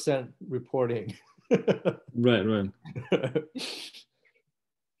 1% reporting. Right.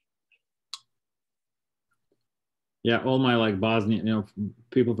 Yeah, all my like Bosnia,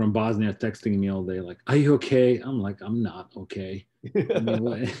 people from Bosnia texting me all day, like, "Are you okay?" I'm like, "I'm not okay." I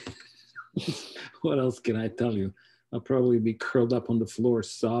mean, what else can I tell you? I'll probably be curled up on the floor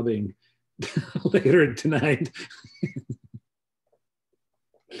sobbing later tonight.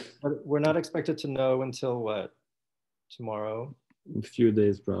 But we're not expected to know until what? Tomorrow? A few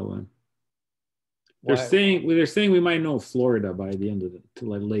days probably. They're saying we might know Florida by the end of it, to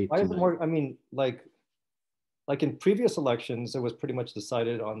like late. Why is it more? I mean, like in previous elections, it was pretty much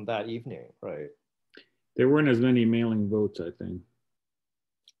decided on that evening, right? There weren't as many mailing votes, I think.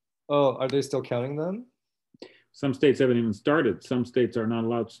 Oh, are they still counting them? Some states haven't even started. Some states are not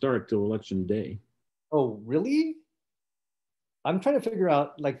allowed to start till election day. Oh, really? I'm trying to figure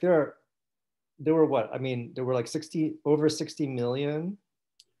out, like, there were what? I mean, there were like over 60 million.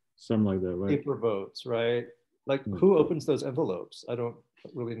 Something like that, right? Paper votes, right? Like, who opens those envelopes? I don't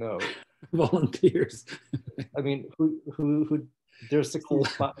really know. Volunteers. I mean, who there's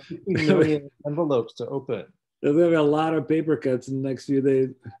 65 million envelopes to open. There's gonna be a lot of paper cuts in the next few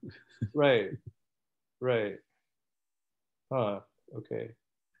days. Right. Huh, okay.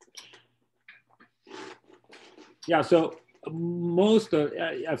 Yeah, so most of,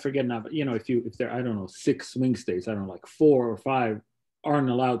 I forget now, but if there, I don't know, 6 swing states, I don't know, like 4 or 5 aren't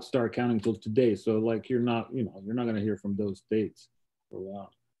allowed to start counting till today. So like you're not going to hear from those states for a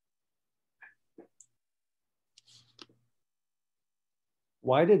while.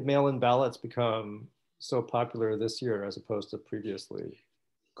 Why did mail-in ballots become so popular this year as opposed to previously?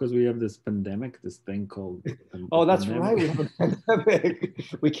 Because we have this pandemic, this thing called. Oh, that's right. We have a pandemic.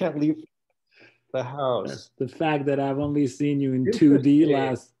 We can't leave the house. That's the fact that I've only seen you in 2D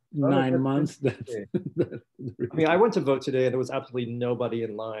last 9 months. I mean, I went to vote today and there was absolutely nobody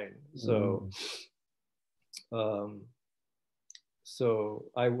in line. So, so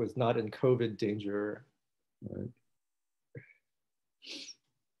I was not in COVID danger. Right.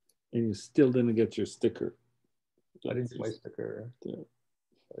 And you still didn't get your sticker. I didn't get my sticker. Yeah.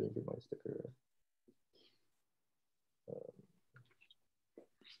 I didn't get my sticker.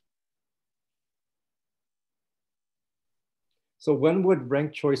 So when would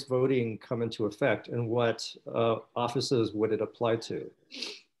ranked choice voting come into effect, and what offices would it apply to?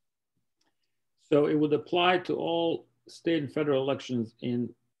 So it would apply to all state and federal elections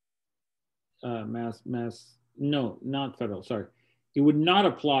in no, not federal, sorry. It would not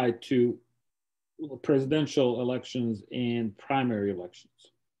apply to presidential elections and primary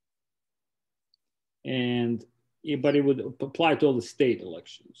elections. But it would apply to all the state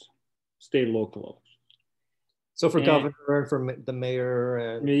elections, state and local elections. So for governor and for the mayor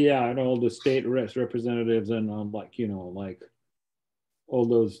and and all the state representatives and like all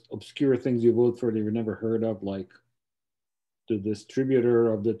those obscure things you vote for that you've never heard of, like the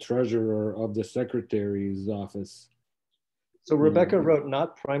distributor of the treasurer of the secretary's office. So Rebecca wrote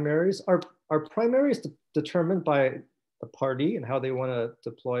not primaries. Are primaries determined by the party and how they want to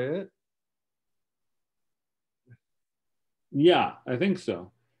deploy it? Yeah, I think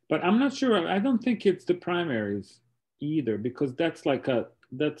so. But I'm not sure. I don't think it's the primaries either, because that's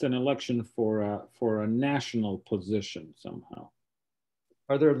an election for a national position somehow.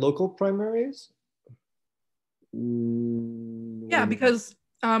 Are there local primaries? Yeah, because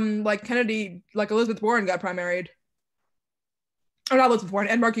like Kennedy, like Elizabeth Warren got primaried. Or not Elizabeth Warren,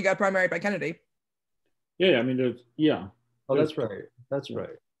 Ed Markey got primaried by Kennedy. Yeah, I mean, Oh, that's right. That's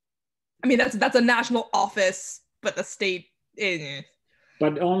right. I mean, that's a national office, but the state.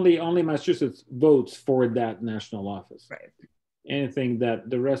 But only Massachusetts votes for that national office. Right. Anything that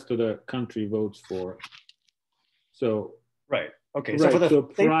the rest of the country votes for. So. Right. Okay. Right. So for the so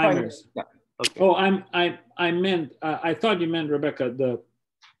state primaries. Yeah. Okay. Oh, I meant I thought you meant, Rebecca,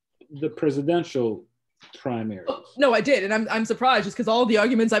 the presidential primaries. Oh, no, I did, and I'm surprised just because all the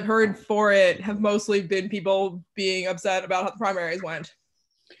arguments I've heard for it have mostly been people being upset about how the primaries went.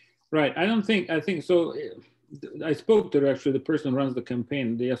 Right. I think so. I spoke to actually the person who runs the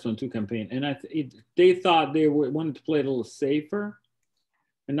campaign, the S12 campaign, and they thought they wanted to play a little safer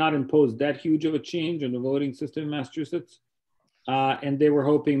and not impose that huge of a change in the voting system in Massachusetts. And they were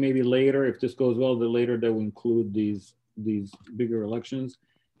hoping maybe later, if this goes well, later they will include these bigger elections.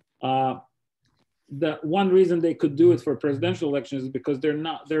 The one reason they could do it for presidential elections is because they're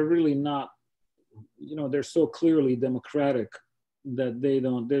really not, they're so clearly Democratic that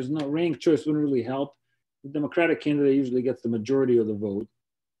there's no ranked choice wouldn't really help. The Democratic candidate usually gets the majority of the vote,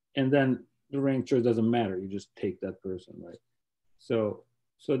 and then the ranked choice doesn't matter. You just take that person, right? So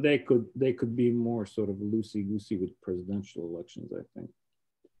they could be more sort of loosey-goosey with presidential elections, I think.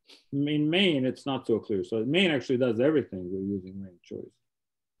 In Maine, it's not so clear. So Maine actually does everything. We're using ranked choice,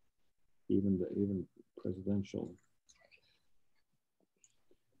 even presidential.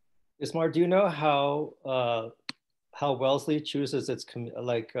 Ismar, do you know how Wellesley chooses its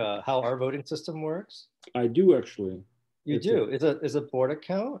how our voting system works? I do actually. You do. Is a board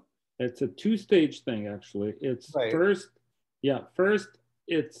account? It's a two-stage thing actually. It's right. First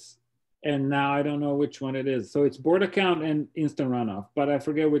it's, and now I don't know which one it is. So it's board account and instant runoff, but I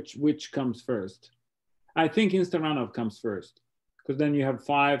forget which comes first. I think instant runoff comes first because then you have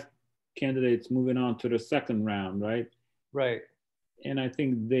 5 candidates moving on to the second round, right? Right. And I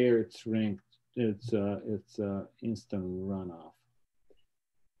think there it's ranked. It's instant runoff.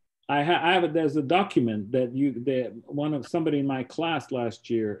 There's a document that somebody in my class last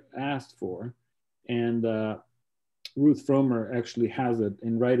year asked for, and Ruth Fromer actually has it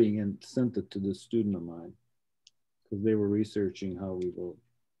in writing and sent it to the student of mine because they were researching how we vote.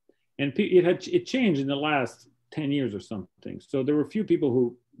 And it changed in the last 10 years or something. So there were a few people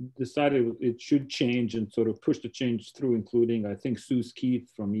who decided it should change and sort of pushed the change through, including I think Sue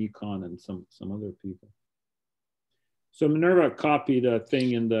Keith from Econ and some other people. So Minerva copied a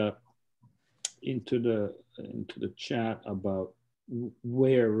thing into the chat about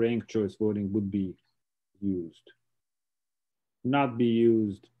where ranked choice voting would be used. Not be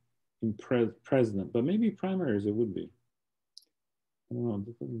used in president, but maybe primaries it would be. I don't know,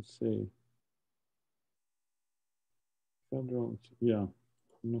 it doesn't say. Federal, yeah,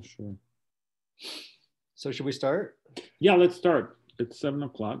 I'm not sure. So should we start? Yeah, let's start. It's 7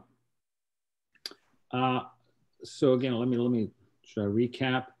 o'clock. So again, let me should I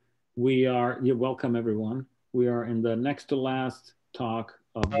recap? Welcome everyone. We are in the next to last talk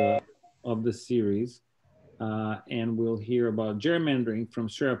of the series. And we'll hear about gerrymandering from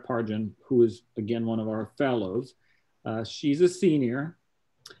Shreya Parjan, who is again one of our fellows. She's a senior,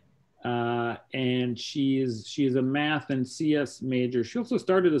 and she is a math and CS major. She also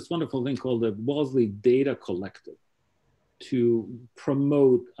started this wonderful thing called the Wellesley Data Collective to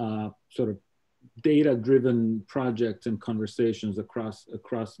promote sort of data-driven projects and conversations across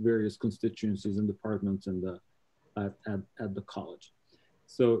various constituencies and departments at the college.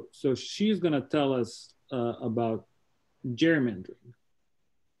 So she's going to tell us about gerrymandering.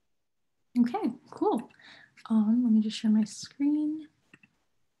 Okay, cool. Let me just share my screen.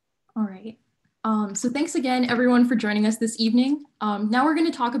 All right. So thanks again, everyone, for joining us this evening. Now we're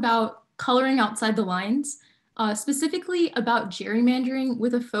going to talk about coloring outside the lines, specifically about gerrymandering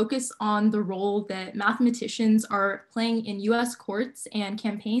with a focus on the role that mathematicians are playing in US courts and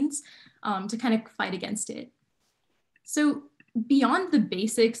campaigns to kind of fight against it. So beyond the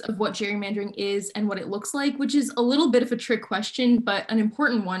basics of what gerrymandering is and what it looks like, which is a little bit of a trick question, but an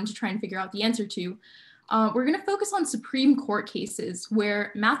important one to try and figure out the answer to, we're going to focus on Supreme Court cases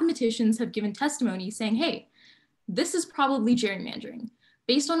where mathematicians have given testimony saying, hey, this is probably gerrymandering,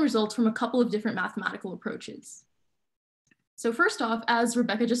 based on results from a couple of different mathematical approaches. So first off, as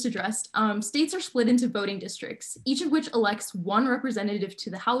Rebecca just addressed, states are split into voting districts, each of which elects one representative to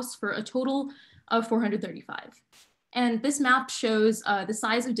the House for a total of 435. And this map shows the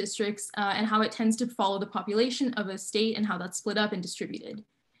size of districts and how it tends to follow the population of a state and how that's split up and distributed.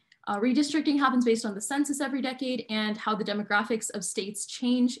 Redistricting happens based on the census every decade and how the demographics of states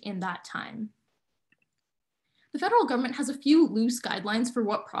change in that time. The federal government has a few loose guidelines for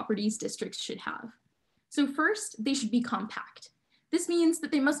what properties districts should have. So first, they should be compact. This means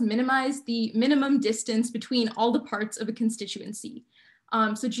that they must minimize the minimum distance between all the parts of a constituency.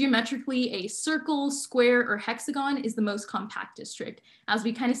 So geometrically, a circle, square, or hexagon is the most compact district, as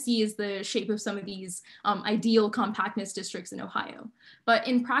we kind of see is the shape of some of these ideal compactness districts in Ohio. But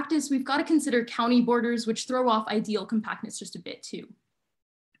in practice, we've got to consider county borders, which throw off ideal compactness just a bit too.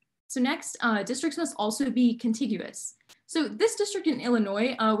 So next, districts must also be contiguous. So this district in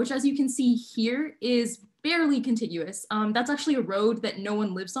Illinois, which as you can see here is barely contiguous. That's actually a road that no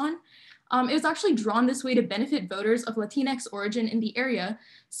one lives on. It was actually drawn this way to benefit voters of Latinx origin in the area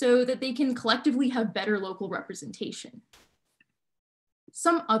so that they can collectively have better local representation.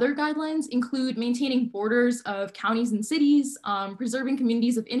 Some other guidelines include maintaining borders of counties and cities, preserving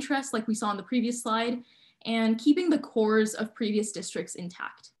communities of interest like we saw on the previous slide, and keeping the cores of previous districts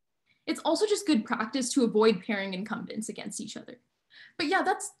intact. It's also just good practice to avoid pairing incumbents against each other. But yeah,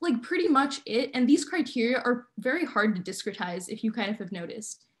 that's like pretty much it. And these criteria are very hard to discretize if you kind of have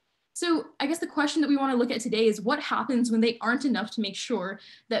noticed. So I guess the question that we want to look at today is what happens when they aren't enough to make sure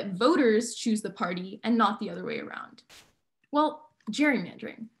that voters choose the party and not the other way around? Well,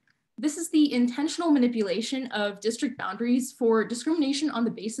 gerrymandering. This is the intentional manipulation of district boundaries for discrimination on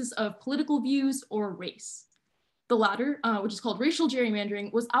the basis of political views or race. The latter, which is called racial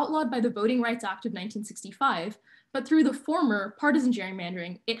gerrymandering, was outlawed by the Voting Rights Act of 1965, but through the former partisan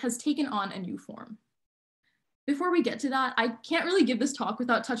gerrymandering, it has taken on a new form. Before we get to that, I can't really give this talk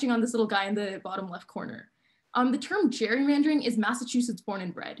without touching on this little guy in the bottom left corner. The term gerrymandering is Massachusetts born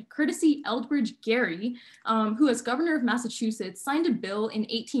and bred, courtesy Elbridge Gerry, who as governor of Massachusetts signed a bill in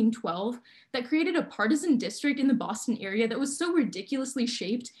 1812 that created a partisan district in the Boston area that was so ridiculously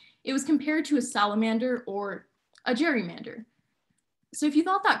shaped, it was compared to a salamander or a gerrymander. So if you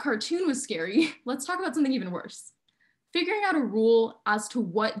thought that cartoon was scary, let's talk about something even worse. Figuring out a rule as to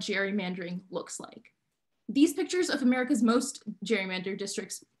what gerrymandering looks like. These pictures of America's most gerrymandered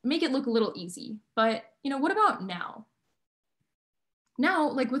districts make it look a little easy, but what about now? Now,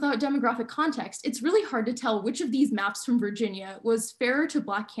 like without demographic context, it's really hard to tell which of these maps from Virginia was fairer to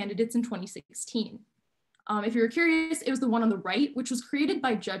Black candidates in 2016. If you're curious, it was the one on the right, which was created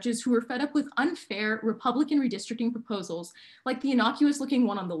by judges who were fed up with unfair Republican redistricting proposals, like the innocuous looking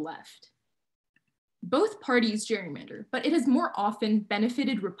one on the left. Both parties gerrymander, but it has more often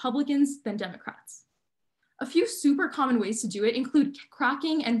benefited Republicans than Democrats. A few super common ways to do it include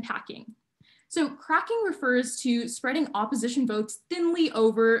cracking and packing. So cracking refers to spreading opposition votes thinly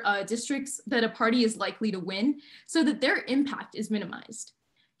over districts that a party is likely to win so that their impact is minimized.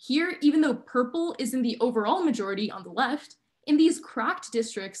 Here, even though purple is in the overall majority on the left, in these cracked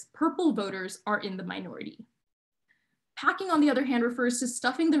districts, purple voters are in the minority. Packing, on the other hand, refers to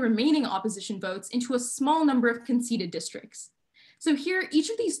stuffing the remaining opposition votes into a small number of conceded districts. So here,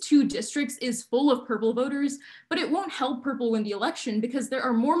 each of these two districts is full of purple voters, but it won't help purple win the election because there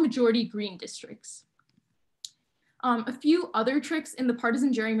are more majority green districts. A few other tricks in the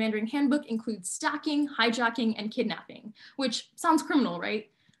partisan gerrymandering handbook include stacking, hijacking, and kidnapping, which sounds criminal, right?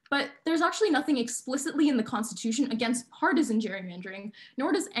 But there's actually nothing explicitly in the Constitution against partisan gerrymandering,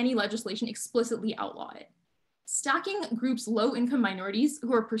 nor does any legislation explicitly outlaw it. Stacking groups low-income minorities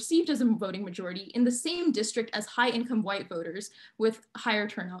who are perceived as a voting majority in the same district as high-income white voters with higher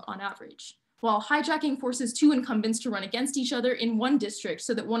turnout on average, while hijacking forces two incumbents to run against each other in one district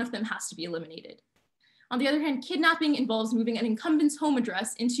so that one of them has to be eliminated. On the other hand, kidnapping involves moving an incumbent's home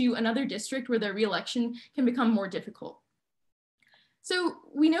address into another district where their re-election can become more difficult. So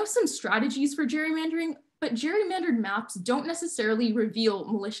we know some strategies for gerrymandering, but gerrymandered maps don't necessarily reveal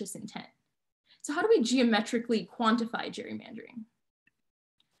malicious intent. So how do we geometrically quantify gerrymandering?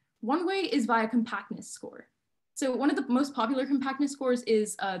 One way is via compactness score. So one of the most popular compactness scores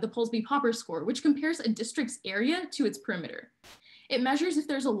is the Polsby-Popper score, which compares a district's area to its perimeter. It measures if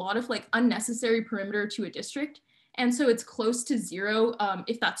there's a lot of unnecessary perimeter to a district, and so it's close to 0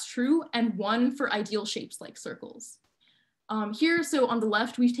 if that's true, and 1 for ideal shapes like circles. Here, so on the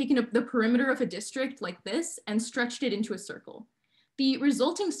left, we've taken the perimeter of a district like this and stretched it into a circle. The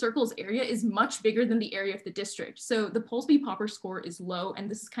resulting circle's area is much bigger than the area of the district, so the Polsby-Popper score is low,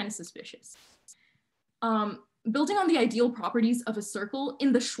 and this is kind of suspicious. Building on the ideal properties of a circle,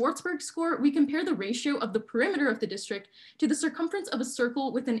 in the Schwartzberg score, we compare the ratio of the perimeter of the district to the circumference of a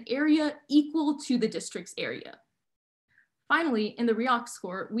circle with an area equal to the district's area. Finally, in the Rioch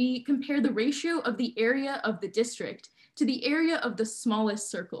score, we compare the ratio of the area of the district to the area of the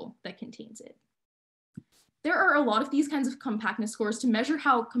smallest circle that contains it. There are a lot of these kinds of compactness scores to measure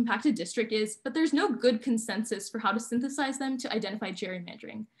how compact a district is, but there's no good consensus for how to synthesize them to identify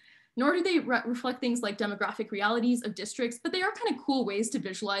gerrymandering. Nor do they reflect things like demographic realities of districts, but they are kind of cool ways to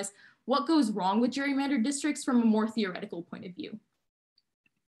visualize what goes wrong with gerrymandered districts from a more theoretical point of view.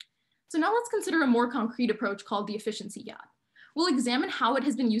 So now let's consider a more concrete approach called the efficiency gap. we'll examine how it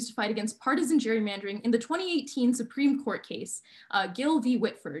has been used to fight against partisan gerrymandering in the 2018 Supreme Court case, Gill v.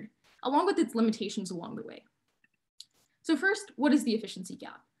 Whitford, along with its limitations along the way. So first, what is the efficiency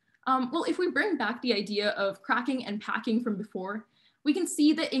gap? Well, if we bring back the idea of cracking and packing from before, we can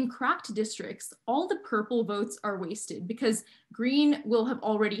see that in cracked districts, all the purple votes are wasted because green will have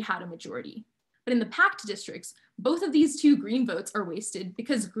already had a majority. But in the packed districts, both of these two green votes are wasted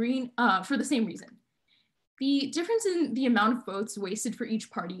because green, for the same reason. The difference in the amount of votes wasted for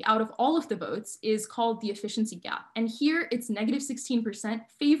each party out of all of the votes is called the efficiency gap. And here it's negative 16%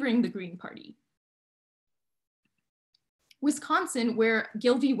 favoring the Green Party. Wisconsin, where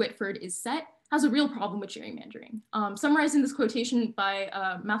Gill v. Whitford is set, has a real problem with gerrymandering. Summarizing this quotation by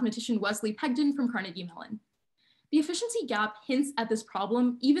mathematician Wesley Pegden from Carnegie Mellon. The efficiency gap hints at this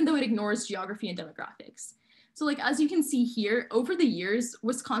problem, even though it ignores geography and demographics. So like, as you can see here, over the years,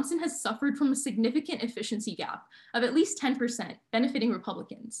 Wisconsin has suffered from a significant efficiency gap of at least 10%, benefiting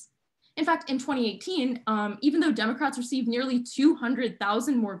Republicans. In fact, in 2018, even though Democrats received nearly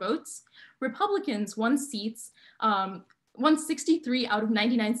 200,000 more votes, Republicans won 63 out of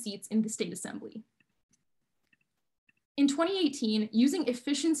 99 seats in the state assembly. In 2018, using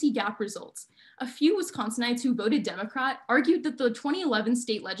efficiency gap results, a few Wisconsinites who voted Democrat argued that the 2011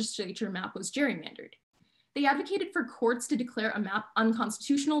 state legislature map was gerrymandered. They advocated for courts to declare a map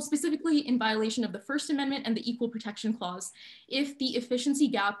unconstitutional, specifically in violation of the First Amendment and the Equal Protection Clause, if the efficiency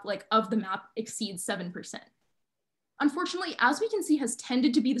gap of the map exceeds 7%. Unfortunately, as we can see has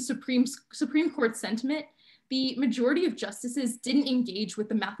tended to be the Supreme Court sentiment, the majority of justices didn't engage with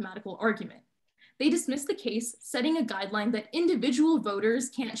the mathematical argument. They dismissed the case, setting a guideline that individual voters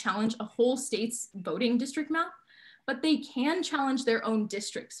can't challenge a whole state's voting district map, but they can challenge their own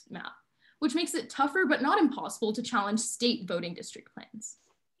district's map, which makes it tougher but not impossible to challenge state voting district plans.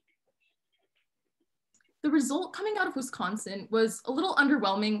 The result coming out of Wisconsin was a little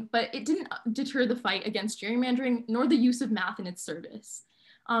underwhelming, but it didn't deter the fight against gerrymandering nor the use of math in its service.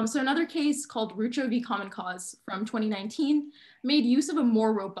 So another case called Rucho v. Common Cause from 2019 made use of a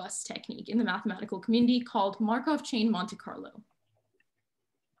more robust technique in the mathematical community called Markov chain Monte Carlo.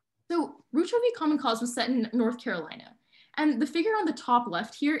 So Rucho v. Common Cause was set in North Carolina. And the figure on the top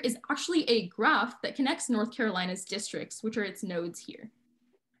left here is actually a graph that connects North Carolina's districts, which are its nodes here.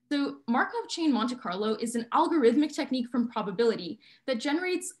 So Markov chain Monte Carlo is an algorithmic technique from probability that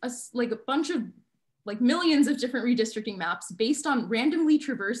generates a bunch of millions of different redistricting maps based on randomly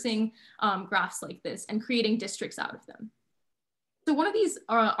traversing graphs like this and creating districts out of them. So one of these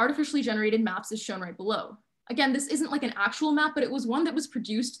artificially generated maps is shown right below. Again, this isn't like an actual map, but it was one that was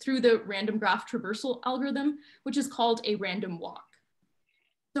produced through the random graph traversal algorithm, which is called a random walk.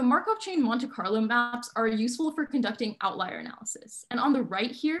 So Markov chain Monte Carlo maps are useful for conducting outlier analysis. And on the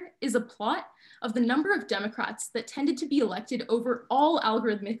right here is a plot of the number of Democrats that tended to be elected over all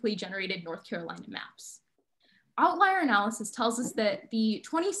algorithmically generated North Carolina maps. Outlier analysis tells us that the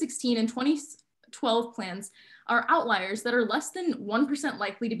 2016 and 2012 plans are outliers that are less than 1%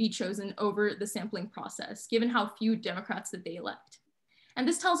 likely to be chosen over the sampling process, given how few Democrats that they elect. And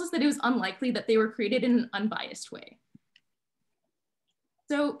this tells us that it was unlikely that they were created in an unbiased way.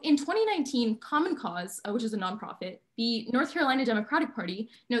 So in 2019, Common Cause, which is a nonprofit, the North Carolina Democratic Party,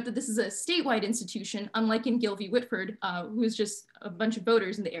 note that this is a statewide institution, unlike in Gill v. Whitford, who is just a bunch of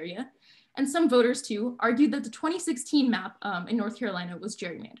voters in the area. And some voters too argued that the 2016 map in North Carolina was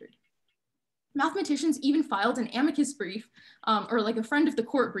gerrymandered. Mathematicians even filed an amicus brief, or like a friend of the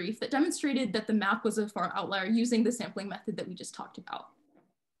court brief, that demonstrated that the map was a far outlier using the sampling method that we just talked about.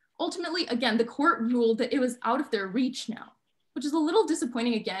 Ultimately, again, the court ruled that it was out of their reach now, which is a little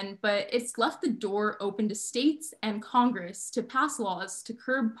disappointing again, but it's left the door open to states and Congress to pass laws to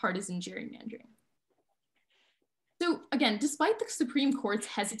curb partisan gerrymandering. So again, despite the Supreme Court's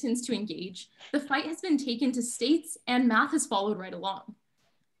hesitance to engage, the fight has been taken to states and math has followed right along.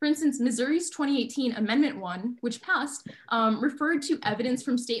 For instance, Missouri's 2018 Amendment 1, which passed, referred to evidence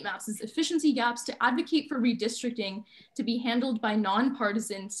from state maps as efficiency gaps to advocate for redistricting to be handled by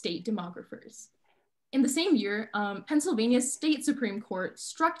nonpartisan state demographers. In the same year, Pennsylvania's state Supreme Court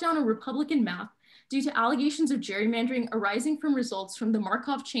struck down a Republican map due to allegations of gerrymandering arising from results from the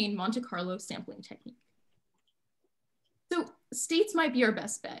Markov chain Monte Carlo sampling technique. So states might be our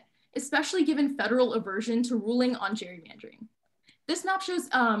best bet, especially given federal aversion to ruling on gerrymandering. This map shows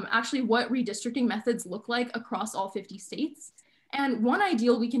actually what redistricting methods look like across all 50 states. And one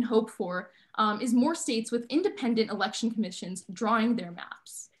ideal we can hope for is more states with independent election commissions drawing their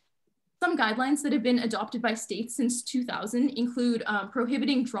maps. Some guidelines that have been adopted by states since 2000 include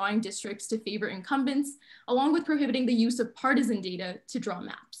prohibiting drawing districts to favor incumbents, along with prohibiting the use of partisan data to draw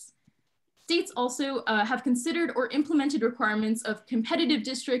maps. states also have considered or implemented requirements of competitive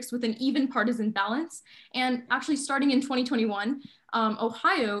districts with an even partisan balance. And actually starting in 2021,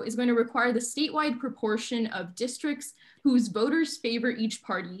 Ohio is going to require the statewide proportion of districts whose voters favor each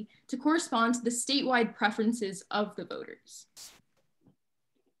party to correspond to the statewide preferences of the voters.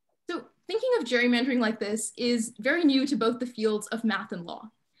 So thinking of gerrymandering like this is very new to both the fields of math and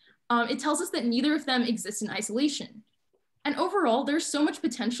law. It tells us that neither of them exist in isolation. And overall, there's so much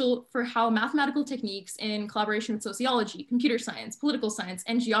potential for how mathematical techniques in collaboration with sociology, computer science, political science,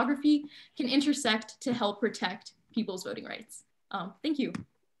 and geography can intersect to help protect people's voting rights. Thank you.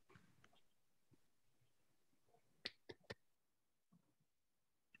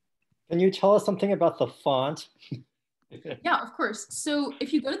 Can you tell us something about the font? Yeah, of course. So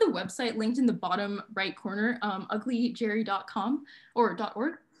if you go to the website linked in the bottom right corner, uglygerry.com or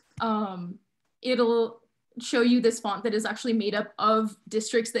 .org, it'll show you this font that is actually made up of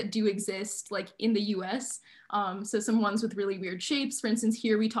districts that do exist like in the US. So some ones with really weird shapes. For instance,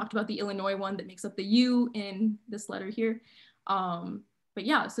 here we talked about the Illinois one that makes up the U in this letter here. But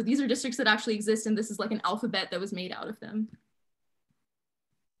yeah, so these are districts that actually exist, and this is like an alphabet that was made out of them.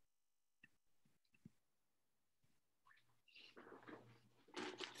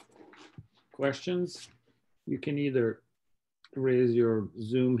 Questions? You can either raise your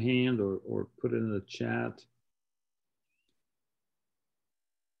Zoom hand or put it in the chat.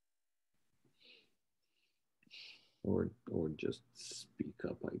 Or just speak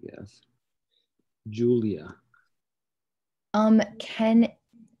up, I guess. Julia.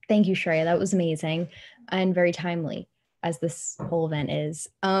 Thank you, Shreya. That was amazing and very timely, as this whole event is.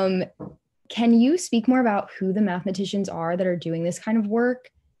 Can you speak more about who the mathematicians are that are doing this kind of work?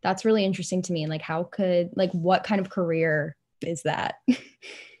 That's really interesting to me. And what kind of career is that?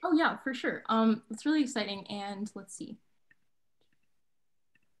 Oh yeah, for sure. It's really exciting. And let's see.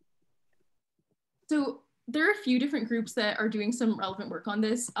 So there are a few different groups that are doing some relevant work on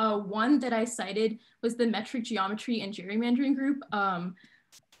this. One that I cited was the Metric Geometry and Gerrymandering group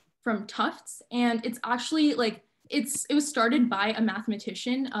from Tufts. And it's actually like, it was started by a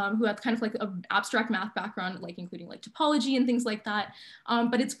mathematician who had kind of like an abstract math background, like including like topology and things like that.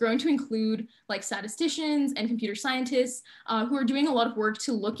 But it's grown to include like statisticians and computer scientists who are doing a lot of work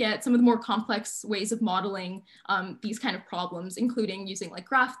to look at some of the more complex ways of modeling these kind of problems, including using like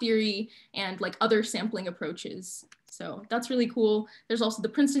graph theory and like other sampling approaches. So that's really cool. There's also the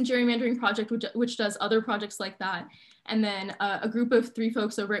Princeton Gerrymandering Project, which does other projects like that. And then a group of 3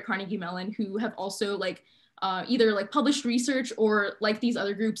 folks over at Carnegie Mellon who have also like either like published research or like these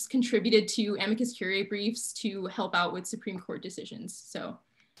other groups contributed to amicus curiae briefs to help out with Supreme Court decisions. So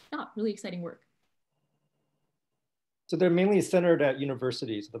yeah, really exciting work. So they're mainly centered at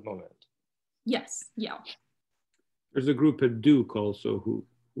universities at the moment. Yes, yeah. There's a group at Duke also who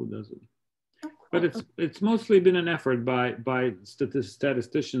does it. But it's mostly been an effort by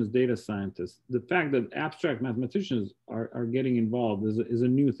statisticians, data scientists. The fact that abstract mathematicians are getting involved is a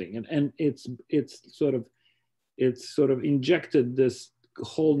new thing, and it's sort of injected this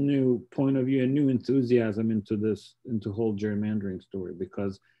whole new point of view and new enthusiasm into whole gerrymandering story,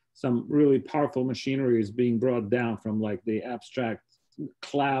 because some really powerful machinery is being brought down from like the abstract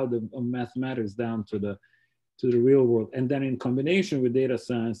cloud of mathematics down to the real world, and then in combination with data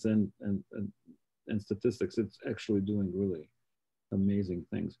science and statistics, it's actually doing really amazing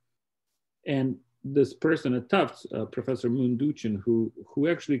things. And this person at Tufts, Professor Moon Duchin, who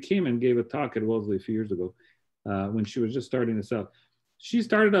actually came and gave a talk at Wellesley a few years ago when she was just starting this out. She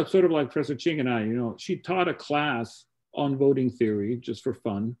started out sort of like Professor Chang and I, she taught a class on voting theory just for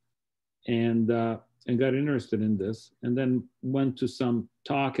fun, and got interested in this, and then went to some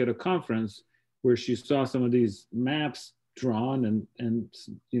talk at a conference where she saw some of these maps drawn and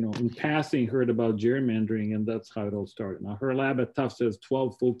in passing heard about gerrymandering, and that's how it all started. Now her lab at Tufts has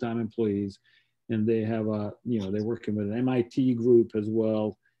 12 full-time employees, and they have they're working with an MIT group as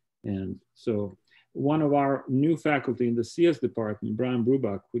well. And so one of our new faculty in the CS department, Brian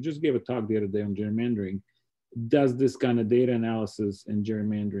Brubach, who just gave a talk the other day on gerrymandering, does this kind of data analysis and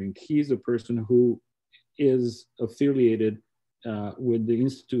gerrymandering. He's a person who is affiliated with the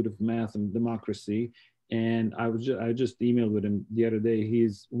Institute of Math and Democracy. And I just emailed with him the other day.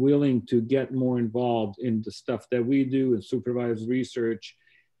 He's willing to get more involved in the stuff that we do and supervise research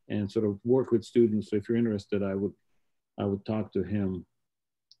and sort of work with students. So if you're interested, I would talk to him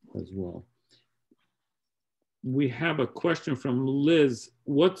as well. We have a question from Liz.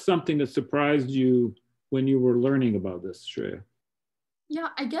 What's something that surprised you when you were learning about this, Shreya? Yeah,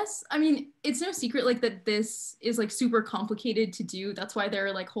 I guess, I mean, it's no secret like that this is like super complicated to do. That's why there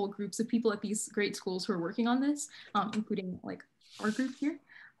are like whole groups of people at these great schools who are working on this, including like our group here.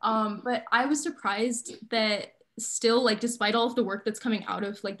 But I was surprised that still, like, despite all of the work that's coming out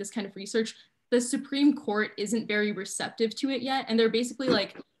of like this kind of research, the Supreme Court isn't very receptive to it yet. And they're basically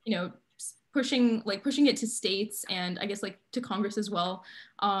like, you know, pushing it to states and I guess like to Congress as well,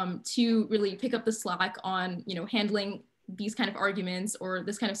 to really pick up the slack on, you know, handling these kind of arguments or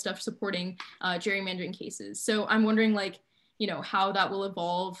this kind of stuff supporting gerrymandering cases. So I'm wondering, like, you know, how that will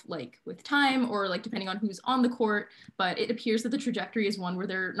evolve like with time or like depending on who's on the court, but it appears that the trajectory is one where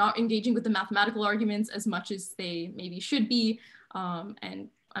they're not engaging with the mathematical arguments as much as they maybe should be. And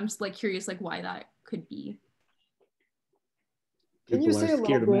I'm just like curious like why that could be. Can you say a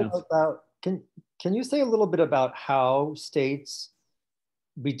little bit about, can you say a little bit about how states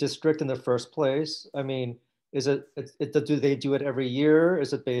redistrict in the first place? I mean, do they do it every year?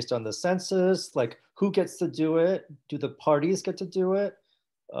 Is it based on the census? Like, who gets to do it? Do the parties get to do it?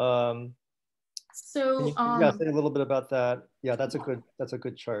 So say a little bit about that. Yeah, that's a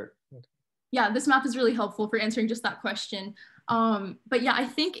good chart. Yeah, this map is really helpful for answering just that question. But yeah, I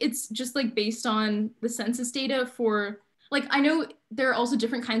think it's just like based on the census data for, like, I know there are also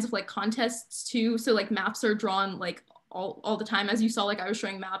different kinds of like contests too. So like maps are drawn like all the time. As you saw, like I was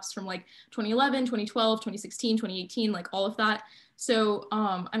showing maps from like 2011, 2012, 2016, 2018, like all of that. So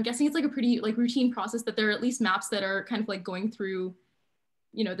I'm guessing it's like a pretty like routine process that there are at least maps that are kind of like going through,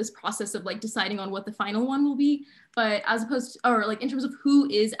 you know, this process of like deciding on what the final one will be. But as opposed to, or like in terms of who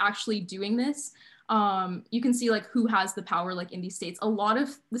is actually doing this, you can see like who has the power like in these states. A lot of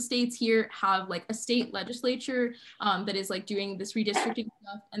the states here have like a state legislature that is like doing this redistricting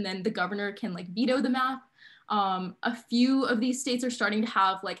stuff, and then the governor can like veto the map. A few of these states are starting to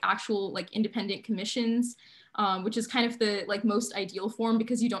have like actual like independent commissions, which is kind of the like most ideal form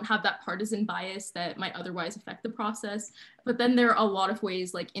because you don't have that partisan bias that might otherwise affect the process. But then there are a lot of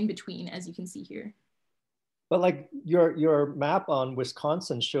ways like in between, as you can see here. But like your map on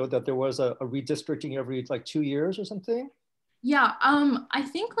Wisconsin showed that there was a redistricting every like 2 years or something? Yeah, I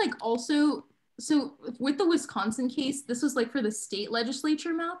think like also, so with the Wisconsin case, this was like for the state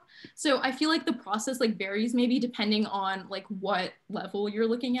legislature map. So I feel like the process like varies maybe depending on like what level you're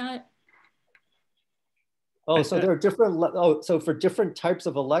looking at. Oh, so there are different, so for different types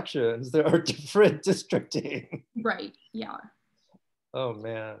of elections, there are different districting. Right, yeah. Oh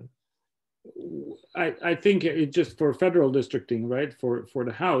man. I think it just for federal districting, right? For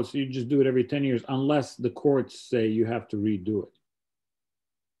the House, you just do it every 10 years unless the courts say you have to redo it.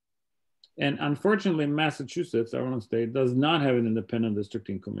 And unfortunately, Massachusetts, our own state, does not have an independent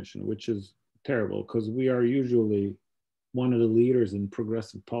districting commission, which is terrible because we are usually one of the leaders in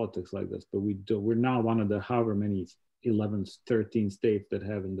progressive politics like this, but we're not one of the however many 11, 13 states that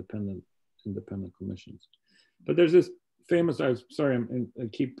have independent commissions. But there's this famous, I'm sorry, I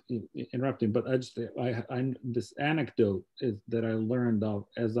keep interrupting, but this anecdote is that I learned of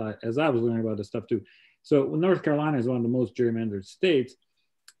as I was learning about this stuff too. So North Carolina is one of the most gerrymandered states.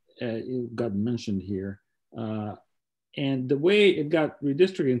 It got mentioned here. And the way it got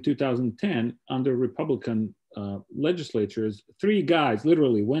redistricted in 2010 under Republican legislatures, 3 guys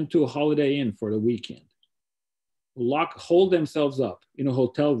literally went to a Holiday Inn for the weekend, hold themselves up in a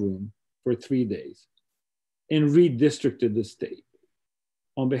hotel room for 3 days and redistricted the state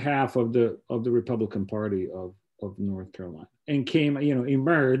on behalf of the Republican Party of North Carolina, and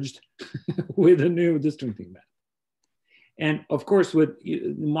emerged with a new districting map. And of course, with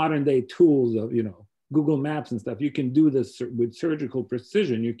modern day tools of, Google Maps and stuff, you can do this with surgical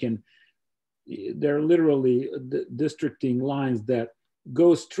precision. There are literally districting lines that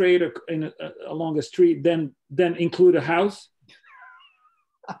go straight along a street, then include a house,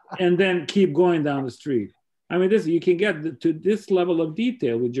 and then keep going down the street. I mean, you can get to this level of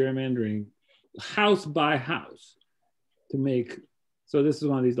detail with gerrymandering, house by house, to make. So this is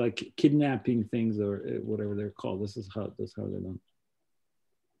one of these like kidnapping things or whatever they're called. This is how they're done.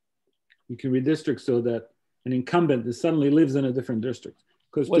 You can redistrict so that an incumbent suddenly lives in a different district.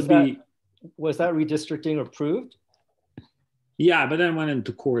 Because was that redistricting approved? Yeah, but then went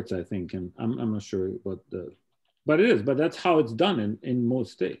into courts, I think, and I'm not sure but it is. But that's how it's done in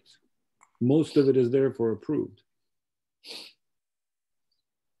most states. Most of it is therefore approved.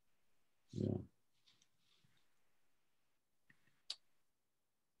 Yeah.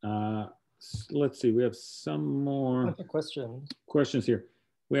 Let's see. We have some more questions here.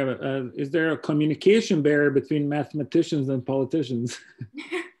 We have is there a communication barrier between mathematicians and politicians?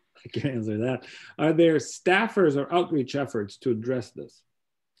 I can't answer that. Are there staffers or outreach efforts to address this?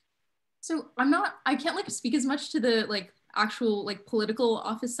 So I can't like speak as much to the like actual like political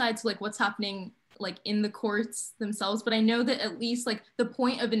office side, so like what's happening like in the courts themselves, but I know that at least like the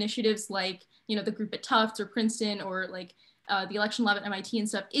point of initiatives like, the group at Tufts or Princeton or like the election lab at MIT and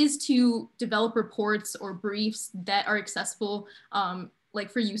stuff is to develop reports or briefs that are accessible like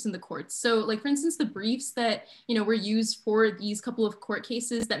for use in the courts. So like, for instance, the briefs that, were used for these couple of court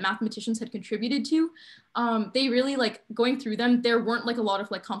cases that mathematicians had contributed to, they really like going through them, there weren't like a lot of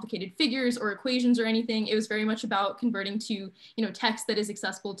like complicated figures or equations or anything. It was very much about converting to, text that is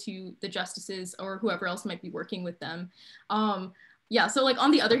accessible to the justices or whoever else might be working with them. Yeah, so like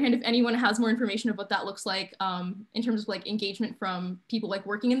on the other hand, if anyone has more information of what that looks like in terms of like engagement from people like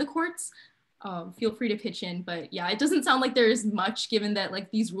working in the courts, feel free to pitch in. But yeah, it doesn't sound like there is much given that like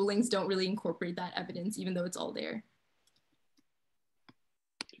these rulings don't really incorporate that evidence, even though it's all there.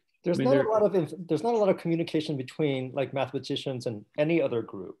 There's not a lot of communication between like mathematicians and any other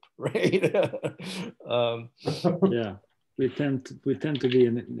group, right? Yeah, we tend to be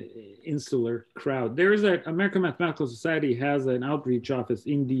an insular crowd. There is a American Mathematical Society has an outreach office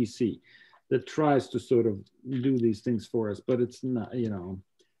in DC that tries to sort of do these things for us, but it's not,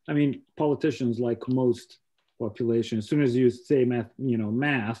 I mean, politicians, like most population, as soon as you say math,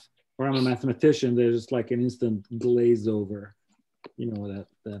 math, or I'm a mathematician, there's just like an instant glaze over, that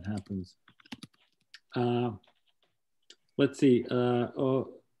happens. Let's see, of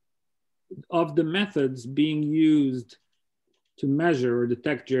the methods being used to measure or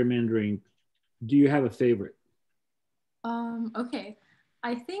detect gerrymandering, do you have a favorite? Okay.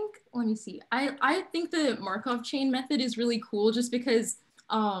 I think, let me see. I think the Markov chain method is really cool just because,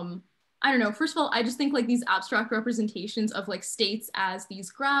 I don't know, first of all, I just think like these abstract representations of like states as these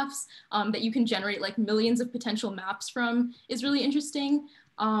graphs that you can generate like millions of potential maps from is really interesting.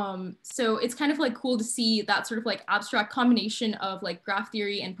 So it's kind of like cool to see that sort of like abstract combination of like graph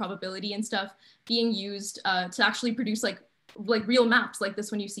theory and probability and stuff being used to actually produce like real maps like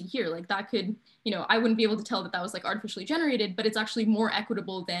this one you see here. Like that could, I wouldn't be able to tell that that was like artificially generated, but it's actually more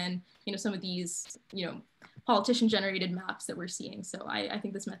equitable than, some of these, politician generated maps that we're seeing. So I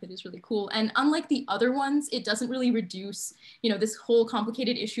think this method is really cool. And unlike the other ones, it doesn't really reduce, this whole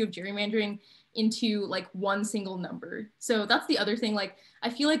complicated issue of gerrymandering into like one single number. So that's the other thing. Like, I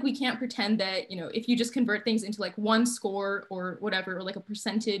feel like we can't pretend that, if you just convert things into like one score or whatever, or like a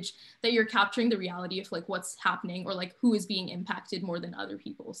percentage, that you're capturing the reality of like what's happening or like who is being impacted more than other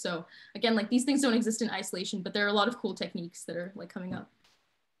people. So again, like these things don't exist in isolation, but there are a lot of cool techniques that are like coming up.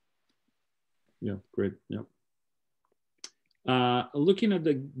 Yeah, great. Yeah. Looking at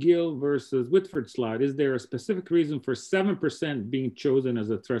the Gill versus Whitford slide, is there a specific reason for 7% being chosen as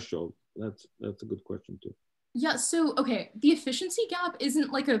a threshold? That's a good question too. Yeah, so, okay, the efficiency gap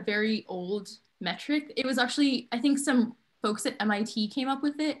isn't like a very old metric. It was actually, I think some folks at MIT came up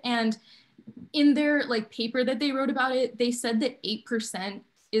with it, and in their like paper that they wrote about it, they said that 8%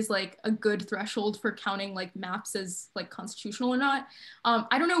 is like a good threshold for counting like maps as like constitutional or not.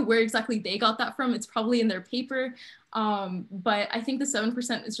 I don't know where exactly they got that from. It's probably in their paper. But I think the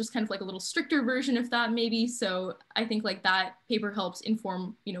 7% is just kind of like a little stricter version of that maybe. So I think like that paper helps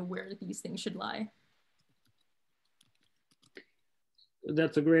inform, where these things should lie.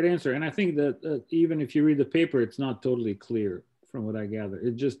 That's a great answer. And I think that even if you read the paper, it's not totally clear from what I gather.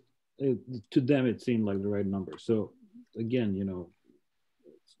 To them, it seemed like the right number. So again,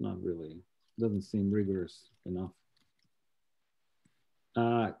 it's not really, doesn't seem rigorous enough.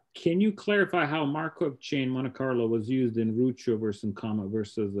 Can you clarify how Markov chain Monte Carlo was used in Rucho versus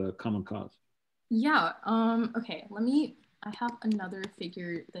Common Cause? Yeah, okay, I have another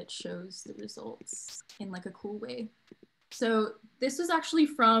figure that shows the results in like a cool way. So this was actually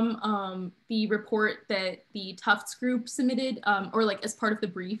from the report that the Tufts group submitted, or like as part of the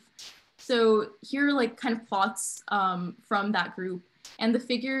brief. So here are like kind of plots from that group. And the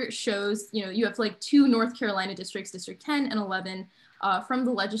figure shows, you have like two North Carolina districts, District 10 and 11, from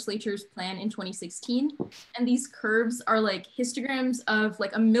the legislature's plan in 2016. And these curves are like histograms of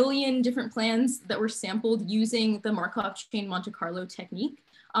like 1 million different plans that were sampled using the Markov chain Monte Carlo technique,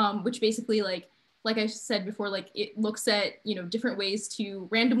 which basically like I said before, like it looks at, different ways to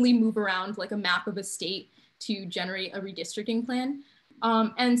randomly move around like a map of a state to generate a redistricting plan.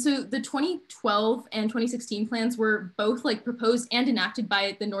 And so the 2012 and 2016 plans were both like proposed and enacted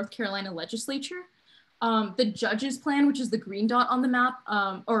by the North Carolina legislature. The judge's plan, which is the green dot on the map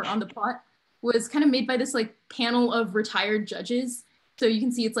or on the plot, was kind of made by this like panel of retired judges. So you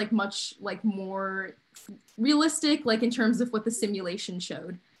can see it's like much like more realistic, like in terms of what the simulation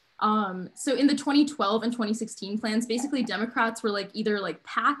showed. So in the 2012 and 2016 plans, basically Democrats were like either like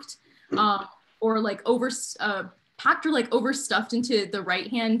packed or like packed or like overstuffed into the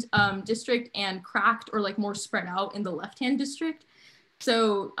right-hand district and cracked or like more spread out in the left-hand district.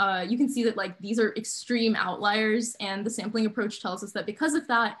 So you can see that like these are extreme outliers, and the sampling approach tells us that because of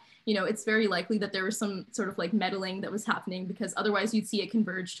that, you know, it's very likely that there was some sort of like meddling that was happening, because otherwise you'd see it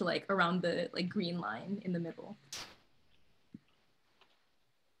converge to like around the like green line in the middle.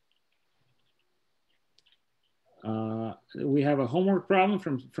 We have a homework problem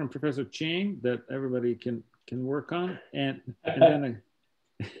from Professor Chang that everybody can work on, and then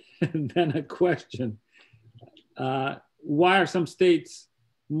and then a question. Why are some states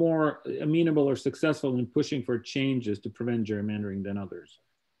more amenable or successful in pushing for changes to prevent gerrymandering than others?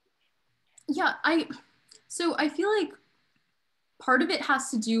 Yeah, so I feel like part of it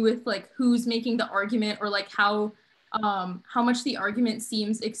has to do with like who's making the argument, or like how much the argument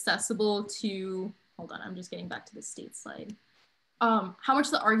seems accessible to, hold on, I'm just getting back to the state slide. How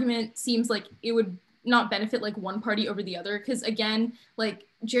much the argument seems like it would not benefit like one party over the other. Because again, like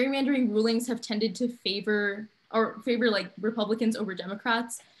gerrymandering rulings have tended to favor like Republicans over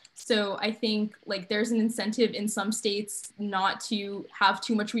Democrats. So I think like there's an incentive in some states not to have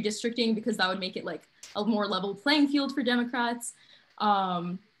too much redistricting, because that would make it like a more level playing field for Democrats.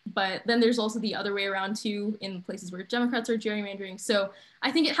 But then there's also the other way around too, in places where Democrats are gerrymandering. So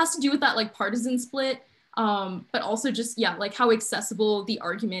I think it has to do with that like partisan split, but also just, yeah, like how accessible the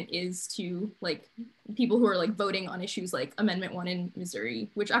argument is to like people who are like voting on issues like Amendment 1 in Missouri,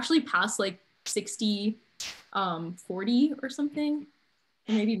 which actually passed like 60-40 or something,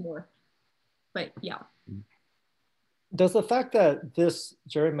 or maybe more, but yeah. Does the fact that this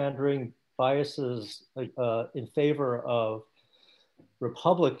gerrymandering biases in favor of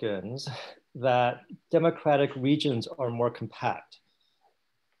Republicans, that Democratic regions are more compact?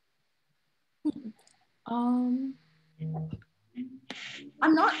 I'm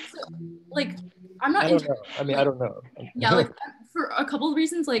not I'm not. I don't know. I mean, I don't know. Yeah, like for a couple of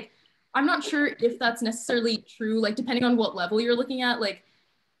reasons, like I'm not sure if that's necessarily true. Like depending on what level you're looking at, like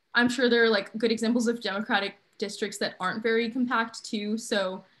I'm sure there are like good examples of Democratic districts that aren't very compact too.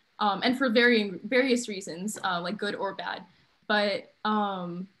 So and for various reasons, like good or bad. But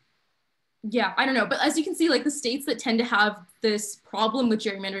yeah, I don't know. But as you can see, like the states that tend to have this problem with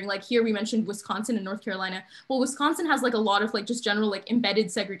gerrymandering, like here we mentioned Wisconsin and North Carolina. Well, Wisconsin has like a lot of like just general like embedded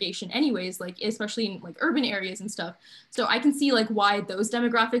segregation anyways, like especially in like urban areas and stuff. So I can see like why those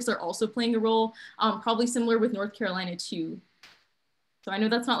demographics are also playing a role, probably similar with North Carolina too. So I know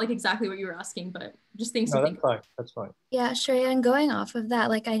that's not like exactly what you were asking, but just things to think about. That's fine. That's fine. Yeah, Shreya, and going off of that,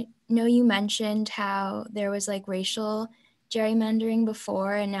 like I know you mentioned how there was like racial gerrymandering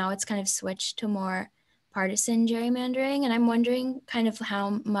before, and now it's kind of switched to more partisan gerrymandering. And I'm wondering kind of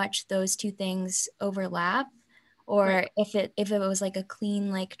how much those two things overlap, or right. if it was like a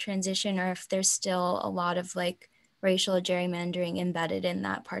clean like transition, or if there's still a lot of like racial gerrymandering embedded in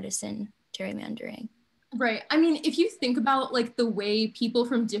that partisan gerrymandering. Right. I mean, if you think about like the way people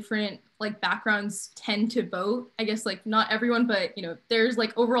from different like backgrounds tend to vote, I guess like not everyone, but you know, there's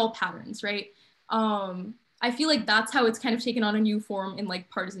like overall patterns, right? I feel like that's how it's kind of taken on a new form in like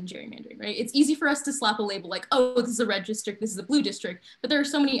partisan gerrymandering, right? It's easy for us to slap a label like, oh, this is a red district, this is a blue district, but there are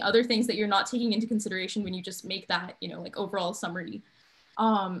so many other things that you're not taking into consideration when you just make that, you know, like overall summary.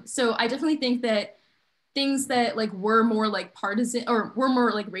 So I definitely think that things that like were more like partisan or were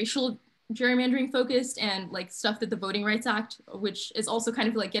more like racial gerrymandering focused, and like stuff that the Voting Rights Act, which is also kind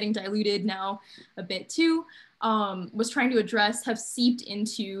of like getting diluted now a bit too, was trying to address, have seeped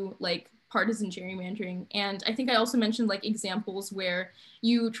into like partisan gerrymandering. And I think I also mentioned like examples where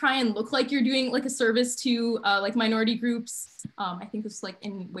you try and look like you're doing like a service to like minority groups. I think this is like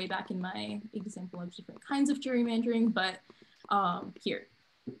way back in my example of different kinds of gerrymandering, but here,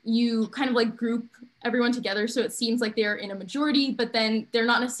 you kind of like group everyone together so it seems like they're in a majority, but then they're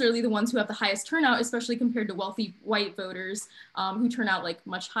not necessarily the ones who have the highest turnout, especially compared to wealthy white voters who turn out like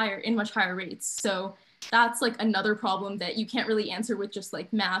much higher rates. So that's like another problem that you can't really answer with just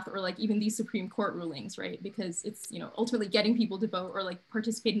like math or like even these Supreme Court rulings, right? Because it's, you know, ultimately getting people to vote or like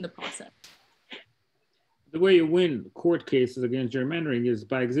participate in the process. The way you win court cases against gerrymandering is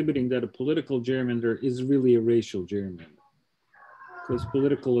by exhibiting that a political gerrymander is really a racial gerrymander. Because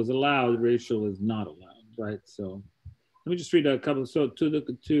political is allowed, racial is not allowed, right? So let me just read a couple. So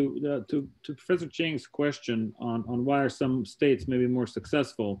to Professor Chang's question on why are some states maybe more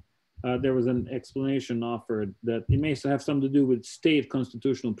successful, there was an explanation offered that it may have something to do with state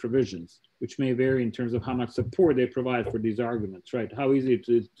constitutional provisions, which may vary in terms of how much support they provide for these arguments, right? How easy it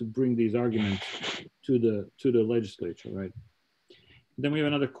is to bring these arguments to the legislature, right? Then we have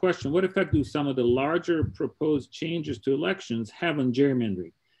another question. What effect do some of the larger proposed changes to elections have on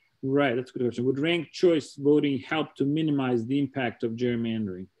gerrymandering? Right, that's a good question. Would ranked choice voting help to minimize the impact of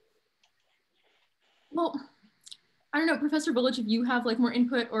gerrymandering? Well, I don't know, Professor Bullich, if you have like more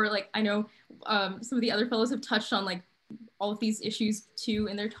input, or like I know some of the other fellows have touched on like all of these issues too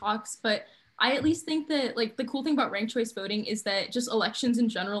in their talks, but I at least think that like the cool thing about ranked choice voting is that just elections in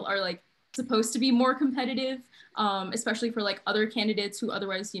general are like supposed to be more competitive, especially for like other candidates who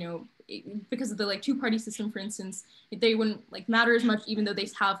otherwise, you know, because of the like two-party system, for instance, they wouldn't like matter as much, even though they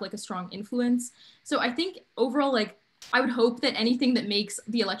have like a strong influence. So I think overall, like I would hope that anything that makes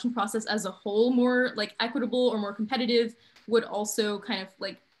the election process as a whole more like equitable or more competitive would also kind of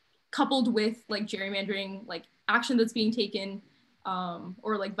like coupled with like gerrymandering, like action that's being taken,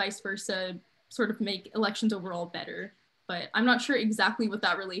 or like vice versa, sort of make elections overall better. But I'm not sure exactly what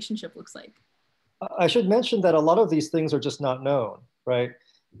that relationship looks like. I should mention that a lot of these things are just not known, right?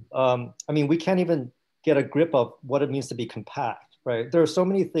 I mean, we can't even get a grip of what it means to be compact, right? There are so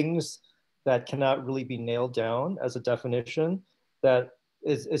many things that cannot really be nailed down as a definition that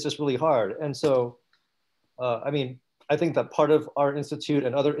it's just really hard. And so, I mean, I think that part of our institute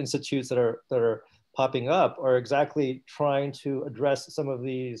and other institutes that are popping up are exactly trying to address some of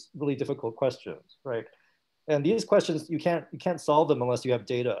these really difficult questions, right? And these questions, you can't solve them unless you have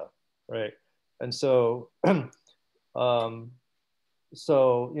data, right? And so,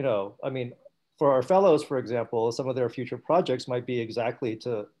 so, you know, I mean, for our fellows, for example, some of their future projects might be exactly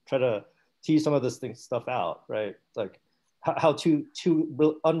to try to tease some of this stuff out, right? Like how two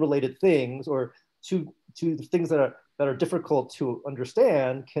unrelated things or two things that are difficult to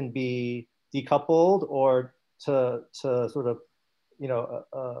understand can be decoupled, or to sort of, you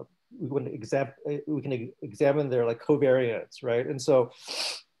know, we can examine their like covariance, right? And so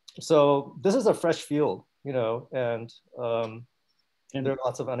this is a fresh field, you know, and there are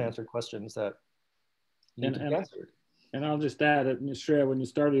lots of unanswered questions that need to be answered. And I'll just add, Shreya, when you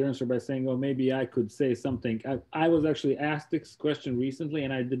started your answer by saying, oh, maybe I could say something. I was actually asked this question recently,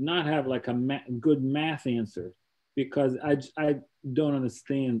 and I did not have like a good math answer, because I don't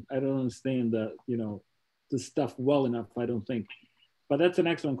understand. I don't understand the, you know, the stuff well enough, I don't think. But that's an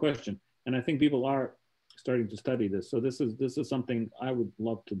excellent question. And I think people are starting to study this. So this is something I would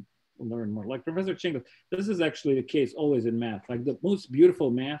love to learn more. Like Professor Chang, this is actually the case always in math. Like the most beautiful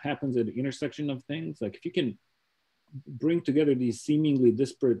math happens at the intersection of things. Like if you can bring together these seemingly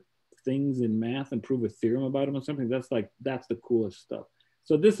disparate things in math and prove a theorem about them or something, that's the coolest stuff.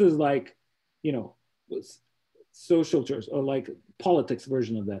 So this is like, you know, social church or like politics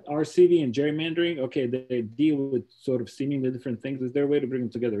version of that. RCV and gerrymandering, okay, they deal with sort of seemingly different things. Is there a way to bring them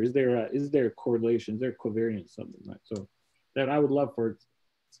together? Is there a correlation? Is there covariance, something, right? So that I would love for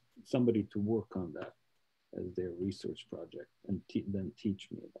somebody to work on that as their research project and then teach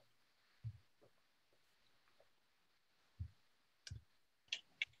me about it.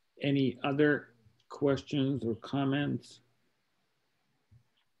 Any other questions or comments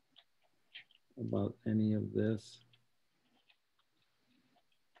about any of this?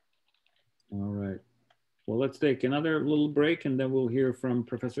 All right. Well, let's take another little break, and then we'll hear from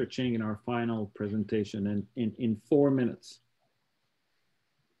Professor Chang in our final presentation in 4 minutes.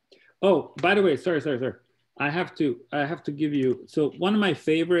 Oh, by the way, sorry. I have to give you, so one of my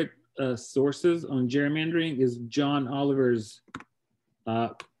favorite sources on gerrymandering is John Oliver's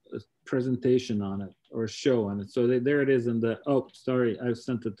presentation on it, or show on it. So there it is in the, oh, sorry, I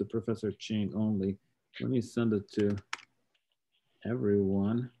sent it to Professor Chang only. Let me send it to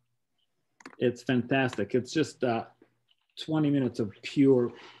everyone. It's fantastic. It's just 20 minutes of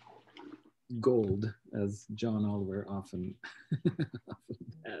pure gold, as John Oliver often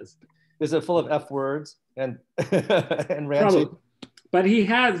has. Is it full of F words and and ranting? But he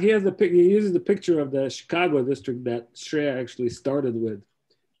uses the picture of the Chicago district that Shreya actually started with,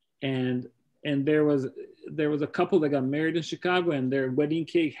 and there was a couple that got married in Chicago, and their wedding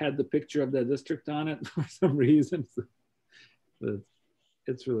cake had the picture of the district on it for some reason. But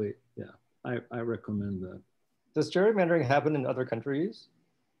it's really, yeah, I recommend that. Does gerrymandering happen in other countries?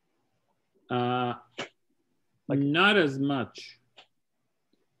 Not as much.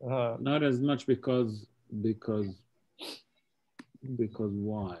 Not as much because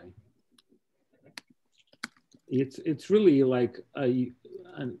why? It's really like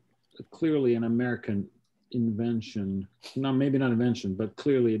clearly an American invention. No, maybe not invention, but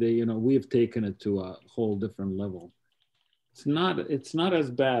clearly we've taken it to a whole different level. It's not as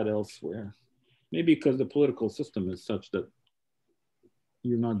bad elsewhere. Maybe because the political system is such that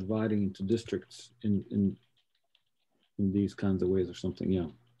you're not dividing into districts in these kinds of ways or something. Yeah.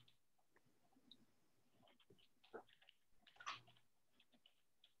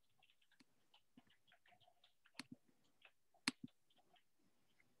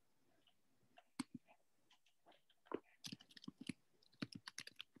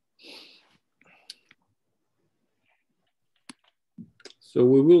 So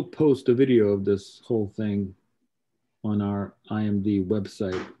we will post a video of this whole thing on our IMD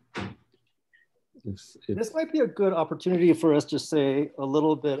website. This might be a good opportunity for us to say a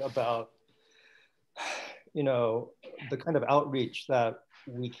little bit about, you know, the kind of outreach that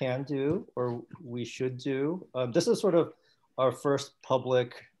we can do or we should do. This is sort of our first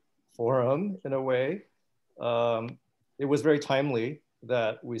public forum in a way. It was very timely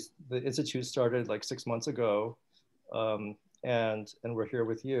that the Institute started like 6 months ago, and we're here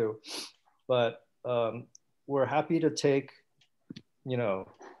with you. But we're happy to take, you know,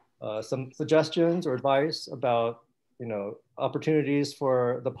 some suggestions or advice about, you know, opportunities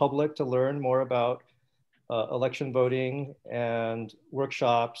for the public to learn more about election voting and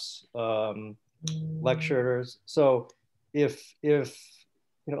workshops, lectures. So if you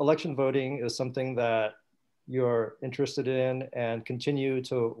know, election voting is something that you're interested in and continue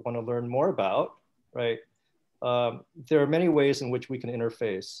to want to learn more about, right? There are many ways in which we can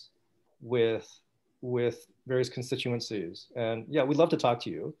interface with various constituencies. And yeah, we'd love to talk to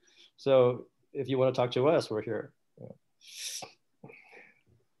you. So if you want to talk to us, we're here. Yeah.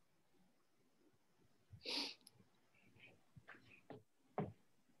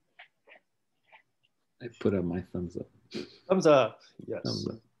 I put up my thumbs up. Thumbs up, yes. Thumbs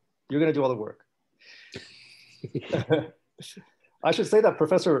up. You're gonna do all the work. I should say that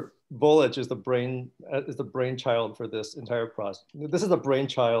Professor Volich is the brainchild for this entire process. This is the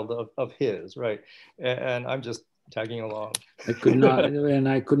brainchild of his, right? And I'm just tagging along. I could not, and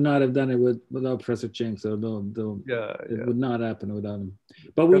I could not have done it without Professor Chang. So it would not happen without him.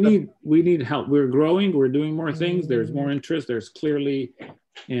 But we need help. We're growing. We're doing more things. There's more interest. There's clearly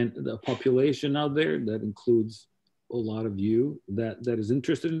and the population out there that includes a lot of you that is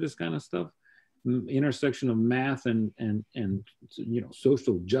interested in this kind of stuff. Intersection of math and you know,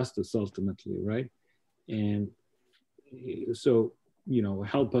 social justice ultimately, right? And so, you know,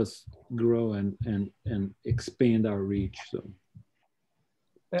 help us grow and expand our reach. So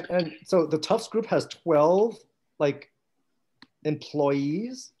and so the Tufts group has 12 like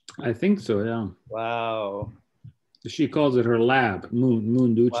employees. I think so, yeah. Wow. She calls it her lab.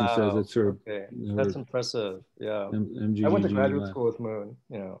 Moon Duchin says it's her. Okay, that's impressive. Yeah, MGG I went to graduate lab. school with Moon.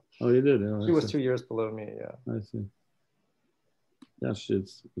 You know. Oh, you did. Oh, she was 2 years below me. Yeah. I see. Yeah,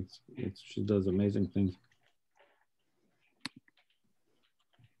 she does amazing things.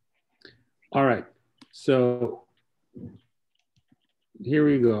 All right, so here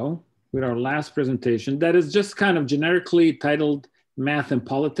we go with our last presentation. That is just kind of generically titled "Math and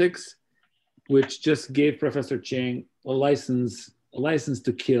Politics," which just gave Professor Chang a license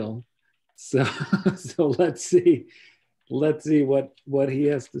to kill. So, so let's see what he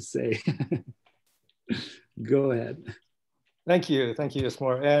has to say. Go ahead. Thank you,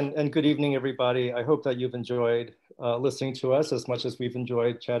 Ismor, and good evening, everybody. I hope that you've enjoyed listening to us as much as we've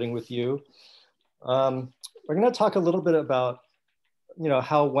enjoyed chatting with you. We're going to talk a little bit about, you know,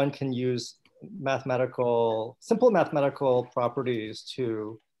 how one can use simple mathematical properties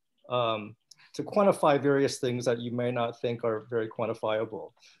to quantify various things that you may not think are very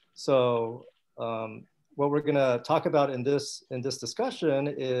quantifiable. So what we're going to talk about in this discussion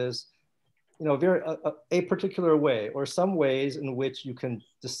is, you know, a particular way or some ways in which you can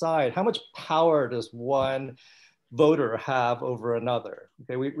decide how much power does one voter have over another.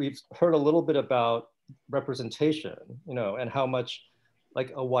 Okay, we've heard a little bit about representation, you know, and how much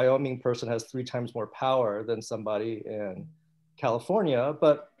like a Wyoming person has 3 times more power than somebody in California,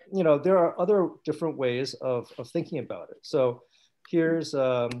 but you know, there are other different ways of thinking about it. So here's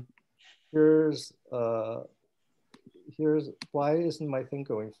why isn't my thing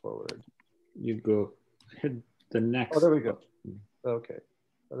going forward? You go hit the next. Oh, there we go. Okay,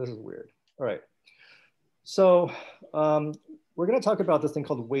 oh, this is weird. All right. So we're going to talk about this thing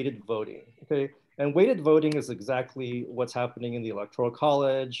called weighted voting. Okay, and weighted voting is exactly what's happening in the Electoral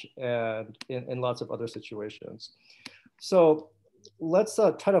College and in lots of other situations. So let's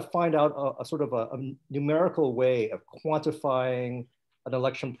try to find out a sort of a numerical way of quantifying an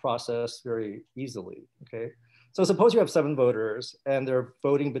election process very easily, okay? So suppose you have 7 voters and they're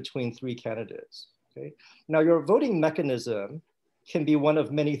voting between 3 candidates, okay? Now your voting mechanism can be one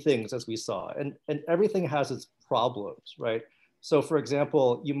of many things, as we saw, and everything has its problems, right? So for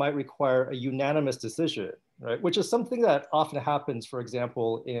example, you might require a unanimous decision, right? Which is something that often happens, for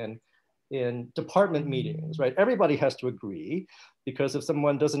example, in department meetings, right? Everybody has to agree, because if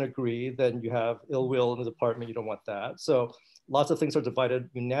someone doesn't agree, then you have ill will in the department, you don't want that. So lots of things are decided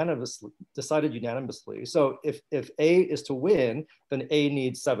unanimously. So if A is to win, then A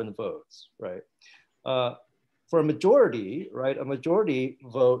needs 7 votes, right? For a majority, right? A majority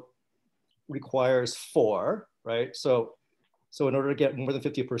vote requires 4, right? So So in order to get more than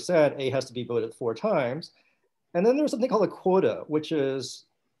 50%, A has to be voted 4 times. And then there's something called a quota, which is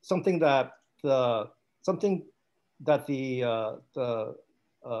something that the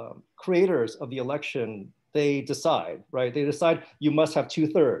creators of the election, they decide, right? They decide you must have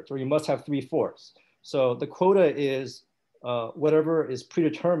 2/3 or you must have 3/4. So the quota is whatever is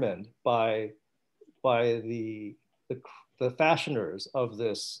predetermined by the fashioners of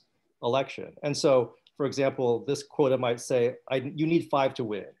this election. And so, for example, this quota might say, you need 5 to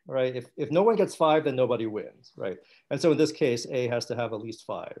win, right? If no one gets 5, then nobody wins, right? And so in this case, A has to have at least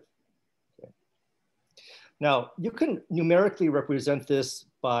 5. Okay. Now, you can numerically represent this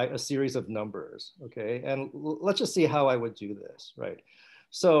by a series of numbers, okay? And let's just see how I would do this, right?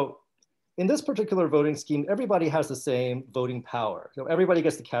 So in this particular voting scheme, everybody has the same voting power. So everybody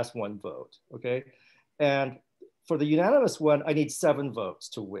gets to cast 1 vote, okay? And for the unanimous one, I need 7 votes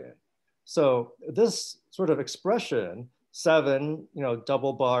to win. So this sort of expression, 7,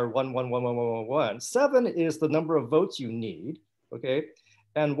 double bar 1, 1, 1, 1, 1, 1, 1, 7 is the number of votes you need, okay?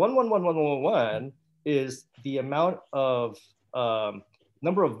 And 1, 1, 1, 1, 1, 1 is the amount of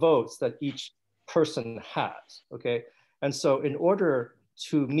number of votes that each person has, okay? And so in order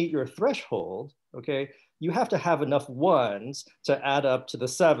to meet your threshold, okay, you have to have enough 1s to add up to the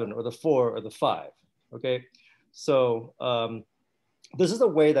 7 or the 4 or the 5, okay? So this is a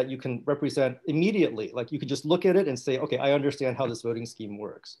way that you can represent immediately. Like you can just look at it and say, okay, I understand how this voting scheme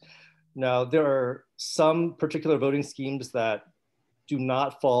works. Now, there are some particular voting schemes that do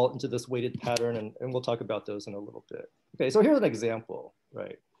not fall into this weighted pattern, and we'll talk about those in a little bit. Okay, so here's an example,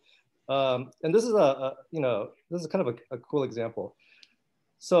 right? And this is this is kind of a cool example.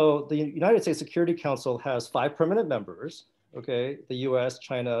 So the United States Security Council has 5 permanent members, okay? The US,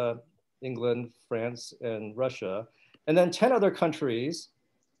 China, England, France, and Russia, and then 10 other countries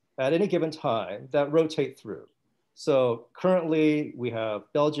at any given time that rotate through. So currently we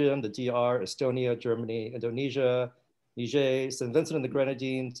have Belgium, the DR, Estonia, Germany, Indonesia, Niger, St. Vincent and the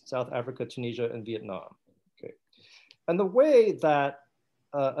Grenadines, South Africa, Tunisia, and Vietnam, okay? And the way that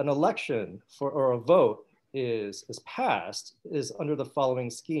an election or a vote is passed is under the following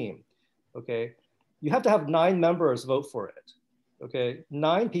scheme, okay? You have to have 9 members vote for it, okay?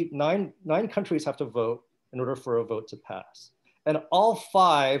 9 countries have to vote in order for a vote to pass. And all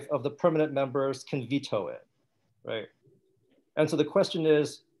 5 of the permanent members can veto it, right? And so the question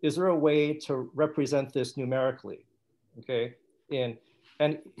is there a way to represent this numerically, okay? And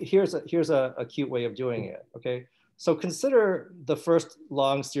here's a cute way of doing it, okay? So consider the first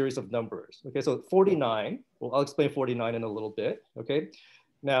long series of numbers, okay? So 49, well, I'll explain 49 in a little bit, okay?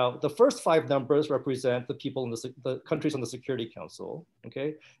 Now, the first 5 numbers represent the people in the countries on the Security Council,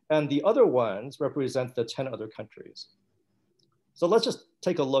 okay? And the other ones represent the 10 other countries. So let's just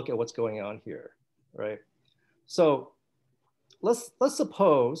take a look at what's going on here, right? So let's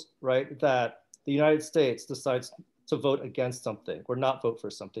suppose, right, that the United States decides to vote against something or not vote for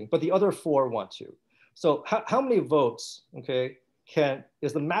something, but the other 4 want to. So how many votes, okay,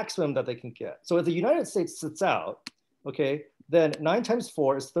 is the maximum that they can get? So if the United States sits out, okay, then 9 times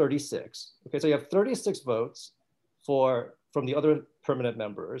 4 is 36. Okay, so you have 36 votes from the other permanent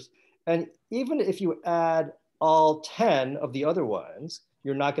members. And even if you add all 10 of the other ones,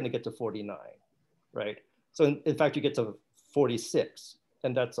 you're not going to get to 49, right? So in fact, you get to 46,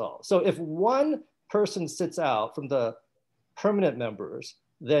 and that's all. So if one person sits out from the permanent members,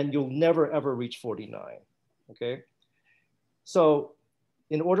 then you'll never ever reach 49, okay? So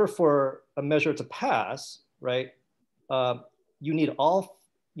in order for a measure to pass, right, you need all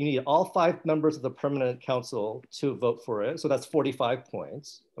 5 members of the permanent council to vote for it. So that's 45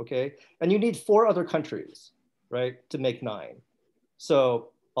 points, okay? And you need 4 other countries, right, to make 9. So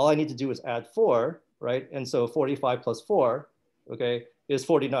all I need to do is add 4, right? And so 45 plus 4, okay, is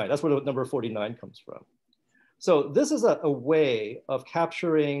 49. That's where the number 49 comes from. So this is a way of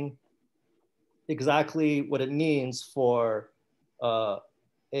capturing exactly what it means for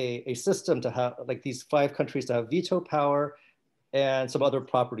a system to have, like these 5 countries to have veto power and some other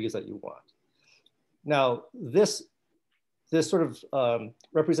properties that you want. Now, this sort of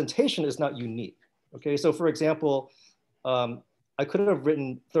representation is not unique, okay? So for example, I could have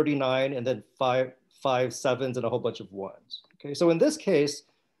written 39 and then 5 7s and a whole bunch of 1s, okay? So in this case,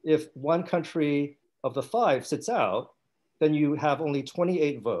 if one country of the 5 sits out, then you have only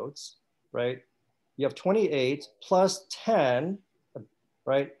 28 votes, right? You have 28 plus 10,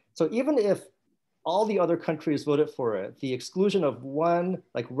 right? So even if all the other countries voted for it, the exclusion of one,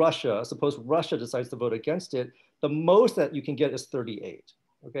 like Russia, suppose Russia decides to vote against it, the most that you can get is 38,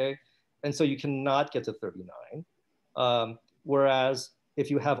 okay? And so you cannot get to 39. Whereas if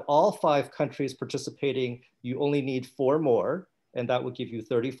you have all 5 countries participating, you only need 4 more, and that would give you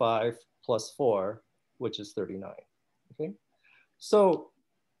 35 plus 4, which is 39, okay? So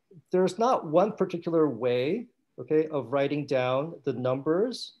there's not one particular way, okay, of writing down the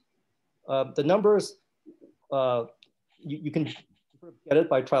numbers. You can get it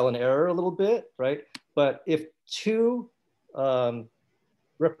by trial and error a little bit, right? But if 2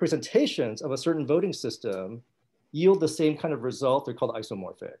 representations of a certain voting system yield the same kind of result, they're called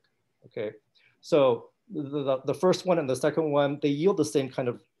isomorphic, okay? So the first one and the second one, they yield the same kind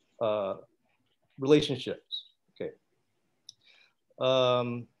of relationships, okay?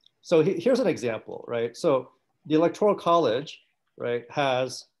 So here's an example, right? So the Electoral College, right,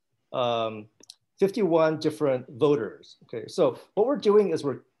 has 51 different voters, okay? So what we're doing is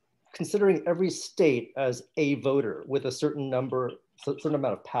we're considering every state as a voter with a certain number, certain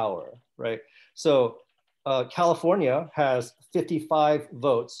amount of power, right? So California has 55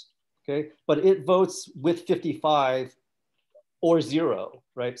 votes, okay? But it votes with 55 or 0,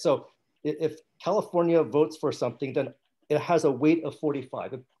 right? So if California votes for something, then it has a weight of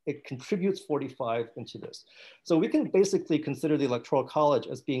 45. It contributes 45 into this. So we can basically consider the Electoral College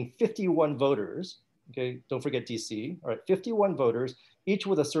as being 51 voters, okay? Don't forget DC, all right? 51 voters, each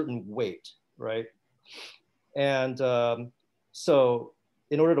with a certain weight, right? And so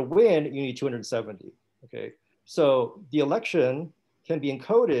in order to win, you need 270, okay? So the election can be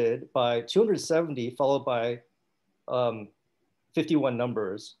encoded by 270 followed by 51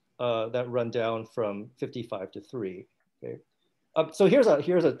 numbers that run down from 55 to 3, okay? So here's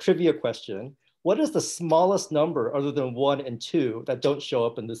a trivia question. What is the smallest number other than 1 and 2 that don't show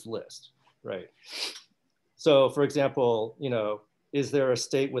up in this list, right? So for example, you know, is there a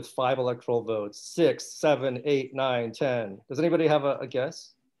state with 5 electoral votes, 6, 7, 8, 9, 10? Does anybody have a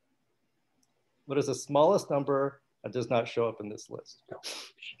guess? What is the smallest number that does not show up in this list?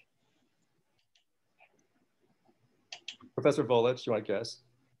 Professor Volich, you want to guess?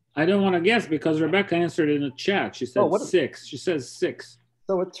 I don't want to guess because Rebecca answered in the chat. She said 6. She says 6.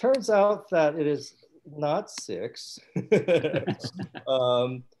 So it turns out that it is not 6.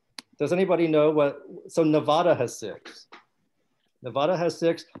 Does anybody know what? So Nevada has 6. Nevada has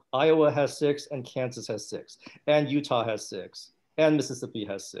 6, Iowa has 6, and Kansas has 6, and Utah has 6, and Mississippi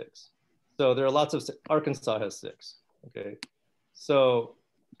has 6. So there are lots of, Arkansas has 6, okay? So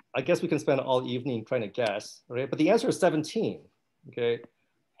I guess we can spend all evening trying to guess, right? But the answer is 17, okay?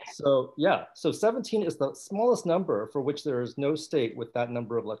 So yeah, so 17 is the smallest number for which there is no state with that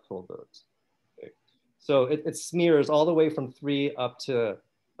number of electoral votes. Okay? So it smears all the way from 3 up to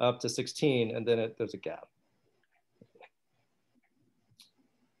 16, and then there's a gap.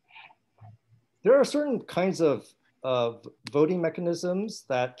 There are certain kinds of voting mechanisms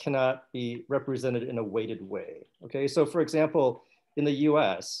that cannot be represented in a weighted way. Okay, so for example, in the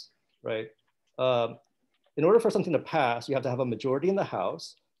US, right, in order for something to pass, you have to have a majority in the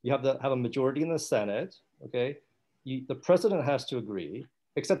House, you have to have a majority in the Senate, okay? The president has to agree,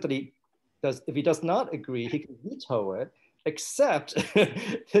 except that if he does not agree, he can veto it, except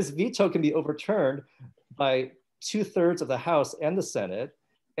his veto can be overturned by 2/3 of the House and the Senate.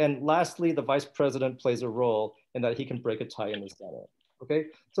 And lastly, the vice president plays a role in that he can break a tie in the Senate, okay?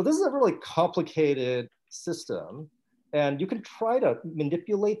 So this is a really complicated system, and you can try to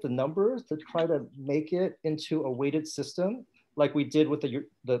manipulate the numbers to try to make it into a weighted system like we did with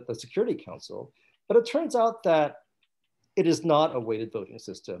the Security Council, but it turns out that it is not a weighted voting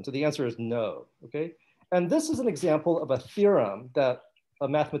system. So the answer is no, okay? And this is an example of a theorem that a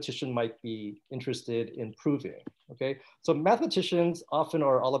mathematician might be interested in proving, okay? So mathematicians often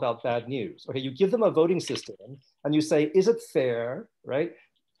are all about bad news, okay? You give them a voting system and you say, is it fair, right?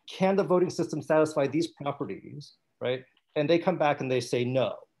 Can the voting system satisfy these properties, right? And they come back and they say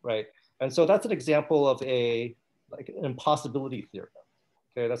no, right? And so that's an example of an impossibility theorem,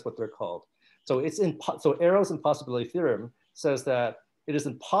 okay? That's what they're called. So so Arrow's impossibility theorem says that it is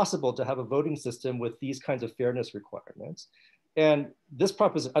impossible to have a voting system with these kinds of fairness requirements. And this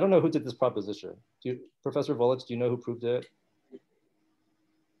proposition, I don't know who did this proposition. Professor Volich, do you know who proved it?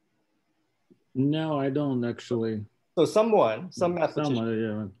 No, I don't actually. So some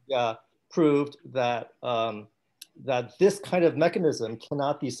mathematician, proved that that this kind of mechanism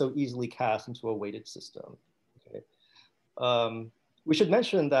cannot be so easily cast into a weighted system. Okay. We should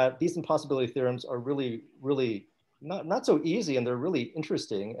mention that these impossibility theorems are really, really not so easy, and they're really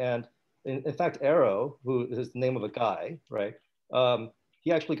interesting. And in fact, Arrow, who is the name of a guy, right?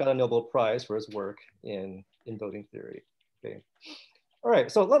 He actually got a Nobel Prize for his work in voting theory. Okay. All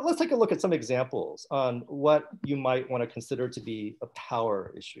right, so let's take a look at some examples on what you might want to consider to be a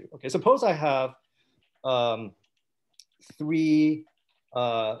power issue. Okay, suppose I have 3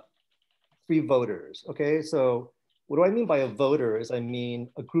 three voters, okay? So what do I mean by a voter is I mean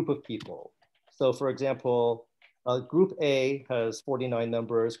a group of people. So for example, group A has 49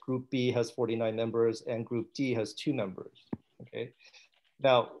 members, group B has 49 members, and group D has 2 members, okay?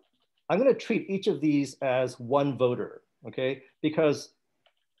 Now, I'm gonna treat each of these as one voter, okay? Because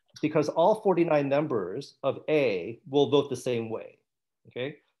all 49 members of A will vote the same way,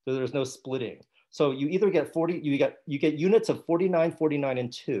 okay? So there's no splitting. So you either get you get units of 49, 49,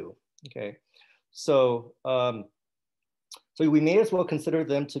 and 2, okay? So, so we may as well consider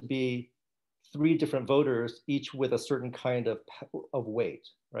them to be 3 different voters, each with a certain kind of weight,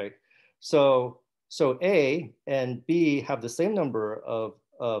 right? So A and B have the same number of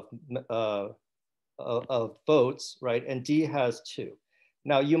votes, right? And D has 2.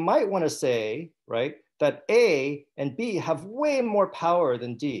 Now you might want to say, right, that A and B have way more power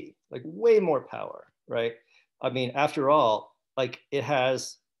than D, like way more power, right? I mean, after all, like it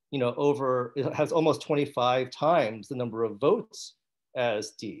has, you know, it has almost 25 times the number of votes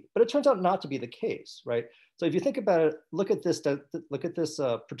as D, but it turns out not to be the case, right? So if you think about it, look at this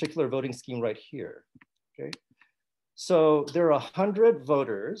particular voting scheme right here, okay? So there are 100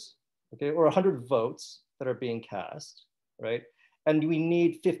 voters, okay, or 100 votes that are being cast, right? And we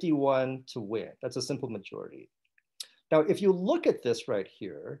need 51 to win. That's a simple majority. Now, if you look at this right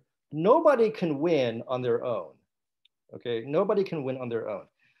here, nobody can win on their own, okay? Nobody can win on their own.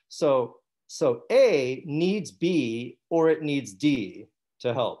 So A needs B or it needs D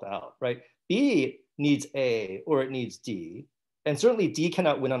to help out, right? B needs A or it needs D. And certainly D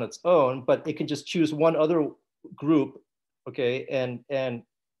cannot win on its own, but it can just choose one other group, okay, and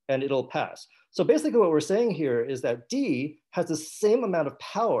it'll pass. So basically what we're saying here is that D has the same amount of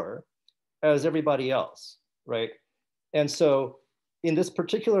power as everybody else, right? And so in this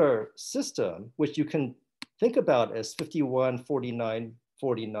particular system, which you can think about as 51, 49,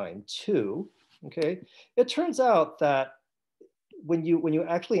 49, 2, okay? It turns out that when you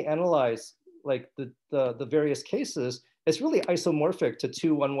actually analyze like the various cases, it's really isomorphic to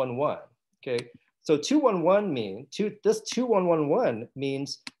 2, 1, 1, 1, okay? So 2, 1, 1 this 2, 1, 1, 1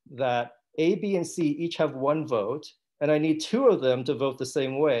 means that A, B, and C each have 1 vote, and I need 2 of them to vote the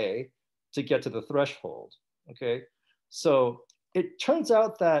same way to get to the threshold, okay? So it turns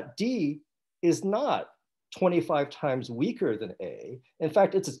out that D is not 25 times weaker than A. In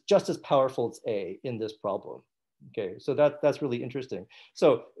fact, it's just as powerful as A in this problem, okay? So that's really interesting.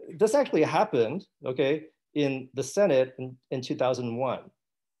 So this actually happened, okay, in the Senate in 2001.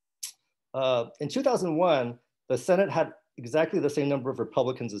 In 2001, the Senate had exactly the same number of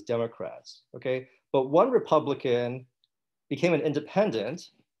Republicans as Democrats, okay? But one Republican became an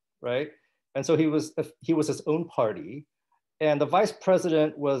independent, right? And so he was his own party, and the vice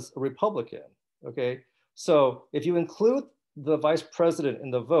president was a Republican, okay? So if you include the vice president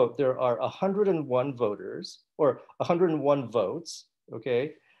in the vote, there are 101 voters, or 101 votes,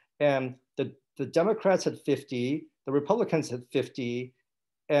 okay? And the Democrats had 50, the Republicans had 50,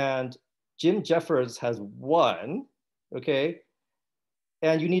 and Jim Jeffers has 1, okay?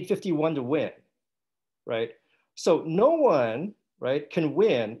 And you need 51 to win, right? So no one, right, can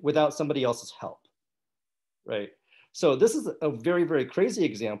win without somebody else's help, right? So this is a very, very crazy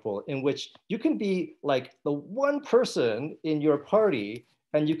example in which you can be like the one person in your party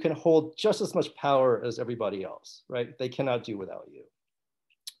and you can hold just as much power as everybody else, right? They cannot do without you,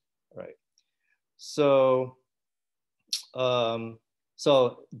 right? So,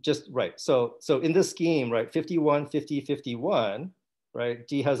 so in this scheme, right, 51, 50, 51, right,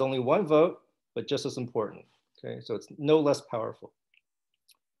 D has only 1 vote, but just as important, okay? So it's no less powerful.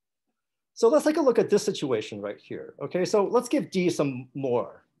 So let's take a look at this situation right here, okay? So let's give D some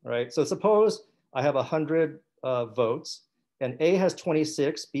more, right? So suppose I have 100 votes, and A has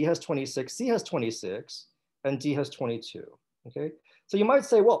 26, B has 26, C has 26, and D has 22, okay? So you might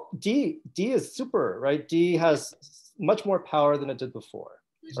say, well, D is super, right? D has much more power than it did before,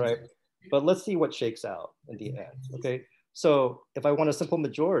 right? But let's see what shakes out in the end, okay? So if I want a simple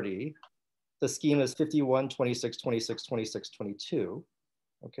majority, the scheme is 51, 26, 26, 26, 22,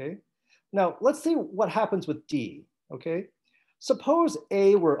 okay? Now let's see what happens with D, okay? Suppose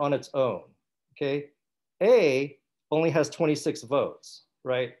A were on its own, okay? A only has 26 votes,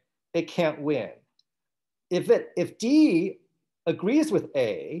 right? It can't win. If D agrees with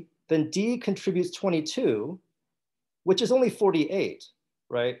A, then D contributes 22, which is only 48,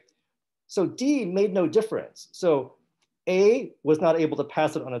 right? So D made no difference. So A was not able to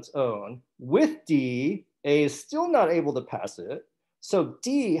pass it on its own. With D, A is still not able to pass it. So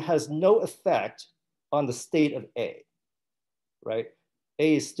D has no effect on the state of A, right?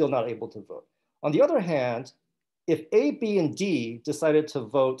 A is still not able to vote. On the other hand, if A, B, and D decided to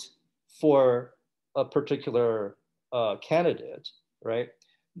vote for a particular candidate, right?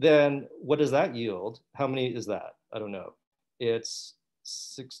 Then what does that yield? How many is that? I don't know. It's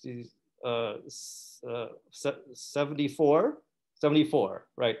 74,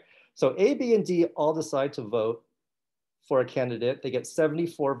 right? So A, B, and D all decide to vote for a candidate. They get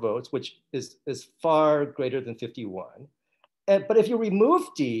 74 votes, which is far greater than 51. But if you remove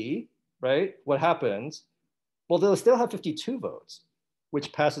D, right, what happens? Well, they'll still have 52 votes,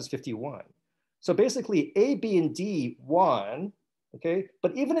 which passes 51. So basically A, B, and D won, okay?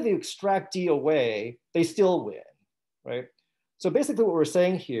 But even if you extract D away, they still win, right? So basically what we're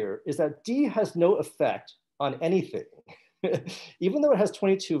saying here is that D has no effect on anything. Even though it has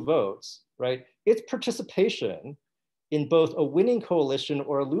 22 votes, right? Its participation in both a winning coalition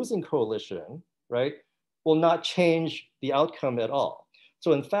or a losing coalition, right, will not change the outcome at all.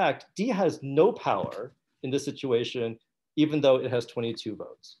 So in fact, D has no power in this situation, even though it has 22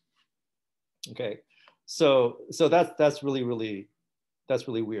 votes. Okay, so that's really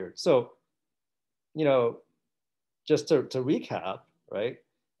weird. So, you know, just to recap, right?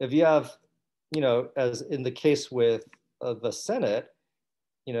 If you have, you know, as in the case with the Senate,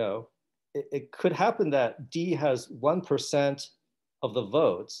 you know, it could happen that D has 1% of the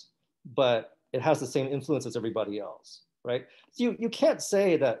votes, but it has the same influence as everybody else, right? So you can't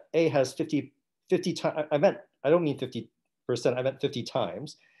say that A has 50 times, I don't mean 50%, I meant 50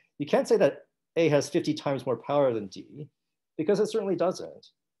 times. You can't say that A has 50 times more power than D, because it certainly doesn't,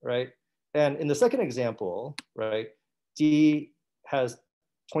 right? And in the second example, right, D has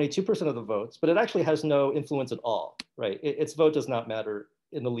 22% of the votes, but it actually has no influence at all, right? Its vote does not matter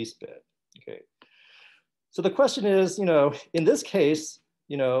in the least bit, okay? So the question is, you know, in this case,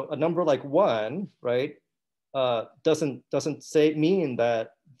 you know, a number like 1, right, doesn't mean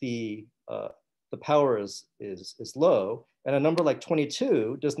that the power is low, and a number like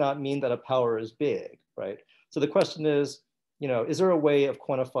 22 does not mean that a power is big, right? So the question is, you know, is there a way of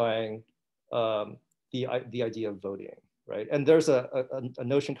quantifying the idea of voting, right? And there's a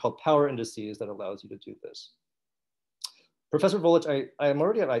notion called power indices that allows you to do this. Professor Volich, I am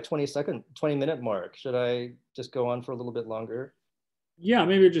already at my 20-minute mark. Should I just go on for a little bit longer? Yeah,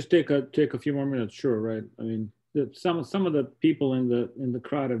 maybe just take a few more minutes. Sure, right? I mean, some of the people in the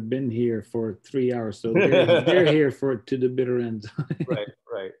crowd have been here for 3 hours, so they're here to the bitter end.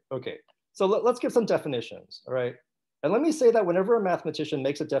 Right. Okay. So let's give some definitions. All right. And let me say that whenever a mathematician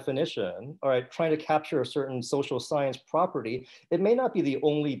makes a definition, all right, trying to capture a certain social science property, it may not be the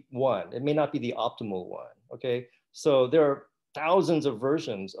only one. It may not be the optimal one. Okay. So there are thousands of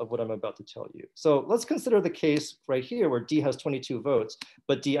versions of what I'm about to tell you. So let's consider the case right here where D has 22 votes,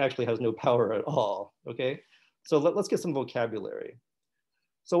 but D actually has no power at all. Okay. So let's get some vocabulary.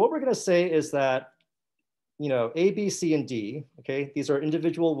 So what we're going to say is that, you know, A, B, C, and D, okay, these are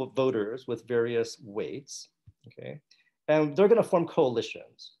individual voters with various weights, okay, and they're going to form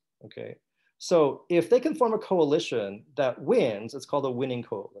coalitions, okay. So if they can form a coalition that wins, it's called a winning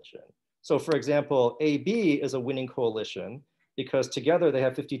coalition. So for example, AB is a winning coalition because together they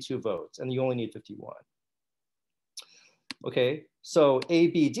have 52 votes and you only need 51. Okay, so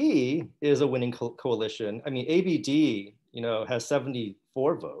ABD is a winning coalition. I mean, ABD, you know, has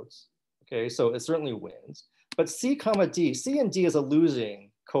 74 votes. Okay, so it certainly wins. But C, D, C and D is a losing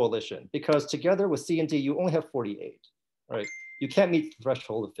coalition because together with C and D, you only have 48, right? You can't meet the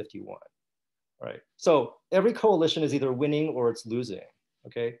threshold of 51, right? So every coalition is either winning or it's losing,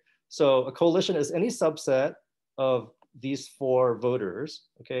 okay? So a coalition is any subset of these 4 voters,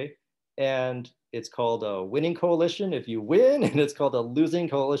 okay? And it's called a winning coalition if you win, and it's called a losing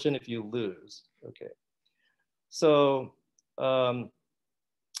coalition if you lose, okay? So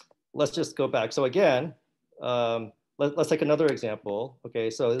let's just go back. So again, let's take another example. Okay,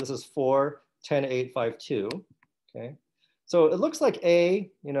 so this is 4, 10, 8, 5, 2. Okay, so it looks like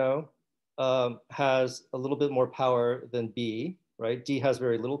A, you know, has a little bit more power than B, right? D has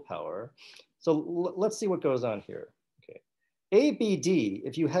very little power. So let's see what goes on here. Okay, A, B, D.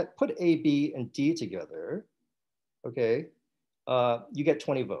 If you had put A, B, and D together, okay, you get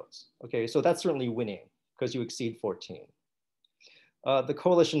 20 votes. Okay, so that's certainly winning because you exceed 14. The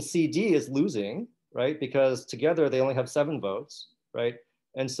coalition CD is losing, right? Because together they only have 7 votes, right?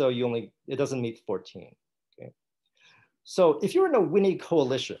 And so it doesn't meet 14, okay? So if you're in a winning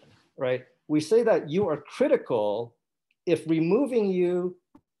coalition, right? We say that you are critical if removing you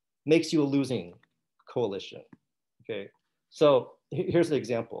makes you a losing coalition, okay? So here's an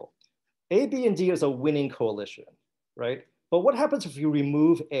example. A, B, and D is a winning coalition, right? But what happens if you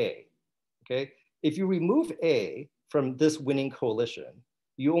remove A, okay? If you remove A from this winning coalition,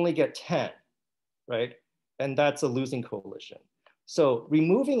 you only get 10, right? and that's a losing coalition. So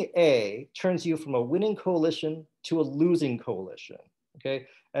removing A turns you from a winning coalition to a losing coalition, okay?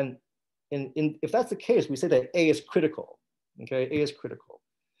 And if that's the case, we say that A is critical, okay? A is critical.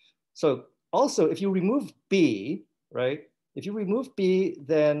 So also, if you remove B, right? If you remove B,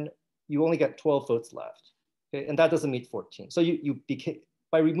 then you only get 12 votes left, okay? And that doesn't meet 14. So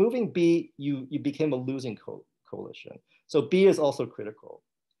by removing B, you became a losing coalition. So B is also critical.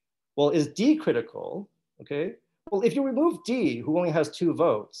 Well, is D critical, okay? Well, if you remove D, who only has 2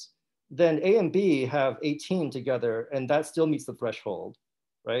 votes, then A and B have 18 together, and that still meets the threshold,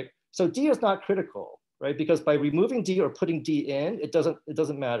 right? So D is not critical, right? Because by removing D or putting D in, it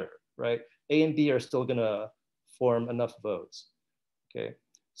doesn't matter, right? A and B are still gonna form enough votes, okay?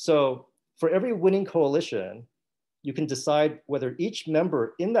 So for every winning coalition, you can decide whether each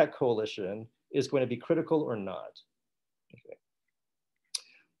member in that coalition is going to be critical or not, okay?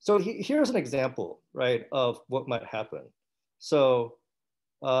 So here's an example, right, of what might happen. So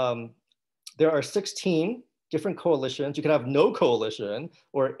there are 16 different coalitions. You can have no coalition,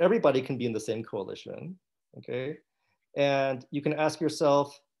 or everybody can be in the same coalition, okay? And you can ask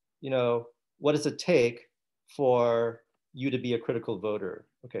yourself, you know, what does it take for you to be a critical voter?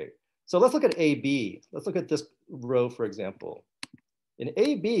 Okay, so let's look at AB. Let's look at this row, for example. In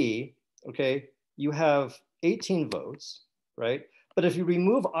AB, okay, you have 18 votes, right? But if you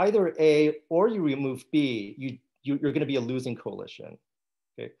remove either A or you remove B, you're gonna be a losing coalition,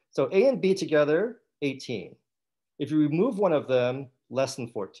 okay? So A and B together, 18. If you remove one of them, less than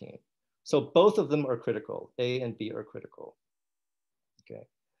 14. So both of them are critical. A and B are critical, okay?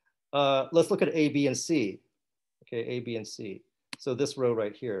 Let's look at A, B, and C. Okay, A, B, and C. So this row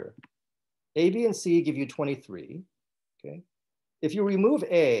right here. A, B, and C give you 23, okay? If you remove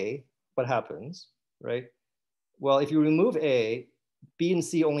A, what happens, right? Well, if you remove A, B and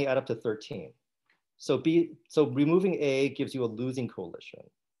C only add up to 13. So removing A gives you a losing coalition,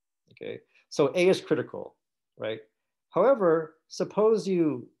 okay? So A is critical, right? However, suppose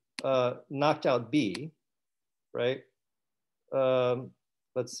you knocked out B, right?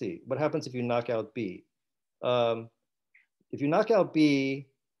 Let's see, what happens if you knock out B? If you knock out B,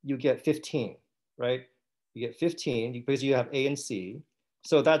 you get 15, right? You get 15 because you have A and C.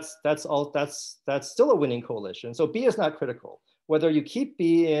 So that's still a winning coalition. So B is not critical. Whether you keep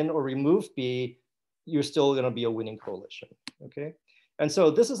B in or remove B, you're still gonna be a winning coalition, okay? And so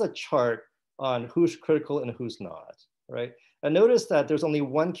this is a chart on who's critical and who's not, right? And notice that there's only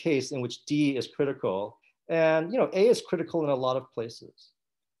one case in which D is critical, and A is critical in a lot of places.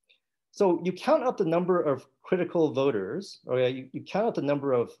 So you count up the number of critical voters, okay? You count up the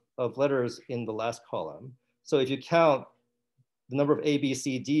number of letters in the last column. So if you count the number of A, B,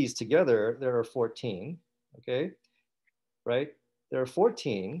 C, Ds together, there are 14, okay? Right? There are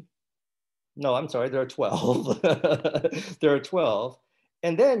 14. No, I'm sorry, there are 12. There are 12.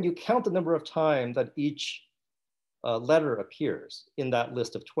 And then you count the number of times that each letter appears in that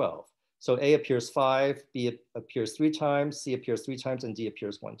list of 12. So A appears 5, B appears 3 times, C appears 3 times, and D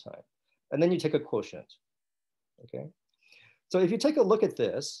appears 1 time. And then you take a quotient, okay? So if you take a look at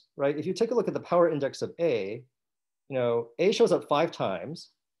this, right? If you take a look at the power index of A, A shows up 5 times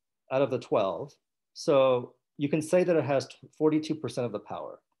out of the 12. So you can say that it has 42% of the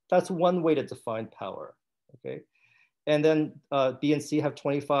power. That's one way to define power, okay? And then B and C have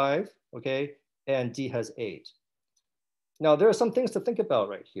 25, okay? And D has 8. Now there are some things to think about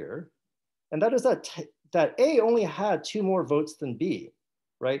right here. And that is that A only had 2 more votes than B,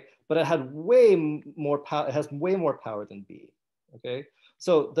 right? But it had way more power, it has way more power than B, okay?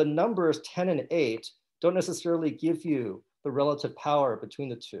 So the numbers 10 and 8 don't necessarily give you the relative power between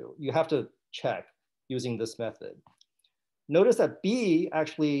the two. You have to check using this method. Notice that B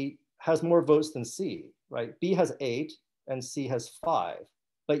actually has more votes than C, right? B has 8 and C has 5,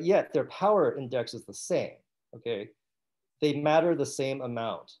 but yet their power index is the same, okay? They matter the same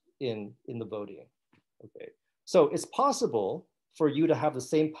amount in the voting, okay? So it's possible for you to have the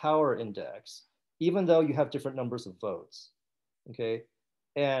same power index, even though you have different numbers of votes, okay?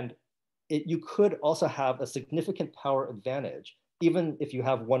 And you could also have a significant power advantage, even if you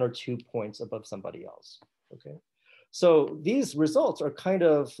have 1 or 2 points above somebody else, okay? So these results are kind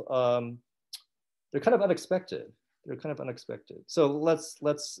of, they're kind of unexpected. They're kind of unexpected. So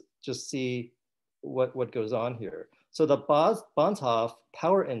let's just see what goes on here. So the Bonhoeffer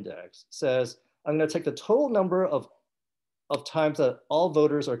power index says, I'm gonna take the total number of times that all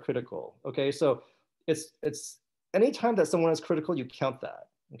voters are critical, okay? So it's any time that someone is critical, you count that,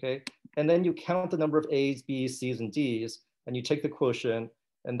 okay? And then you count the number of A's, B's, C's, and D's, and you take the quotient,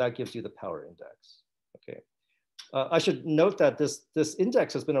 and that gives you the power index, okay? I should note that this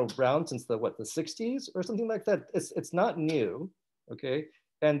index has been around since the 60s or something like that. It's not new, okay?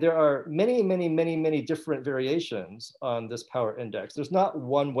 And there are many different variations on this power index. There's not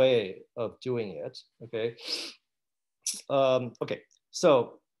one way of doing it, okay? Okay,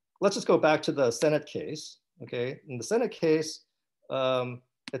 so let's just go back to the Senate case, okay? In the Senate case,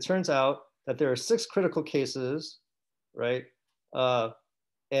 it turns out that there are 6 critical cases, right?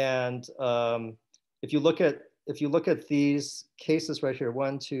 If you look at these cases right here,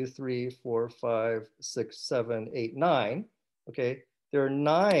 1, 2, 3, 4, 5, 6, 7, 8, 9, okay? There are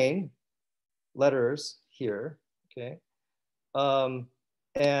 9 letters here, okay?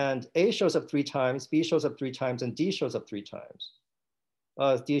 And A shows up 3 times, B shows up 3 times, and D shows up 3 times.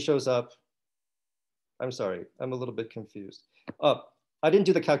 D shows up, I'm sorry, I'm a little bit confused. I didn't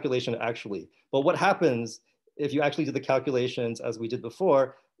do the calculation actually, but what happens if you actually do the calculations as we did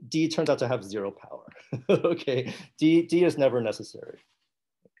before, D turns out to have 0 power, okay? D is never necessary,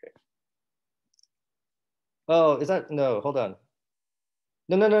 okay. Oh, is that, no, hold on.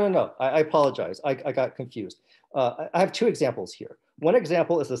 No, I apologize, I got confused. I have 2 examples here. One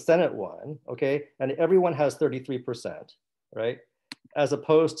example is the Senate one, okay? And everyone has 33%, right? As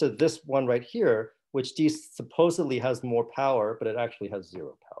opposed to this one right here, which D supposedly has more power, but it actually has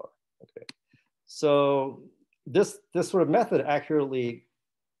 0 power, okay? So this sort of method accurately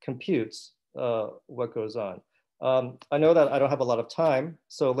computes what goes on. I know that I don't have a lot of time,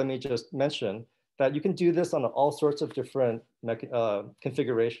 so let me just mention that you can do this on all sorts of different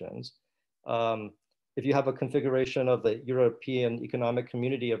configurations. If you have a configuration of the European Economic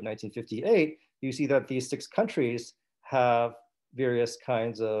Community of 1958, you see that these 6 countries have various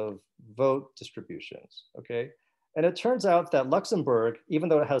kinds of vote distributions, okay? And it turns out that Luxembourg, even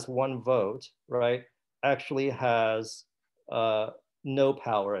though it has 1 vote, right, actually has no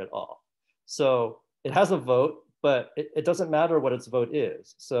power at all. So it has a vote, but it doesn't matter what its vote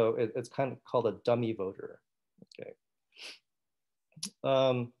is. So it's kind of called a dummy voter, okay?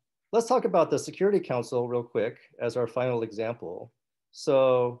 Let's talk about the Security Council real quick as our final example.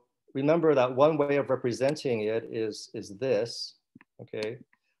 So remember that one way of representing it is this, okay?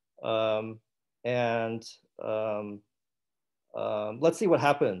 Let's see what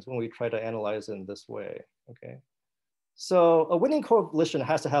happens when we try to analyze in this way, okay? So a winning coalition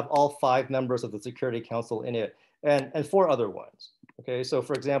has to have all 5 members of the Security Council in it and 4 other ones, okay? So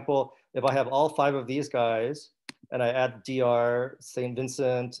for example, if I have all 5 of these guys and I add DR, St.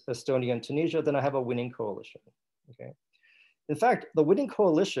 Vincent, Estonia, and Tunisia, then I have a winning coalition, okay? In fact, the winning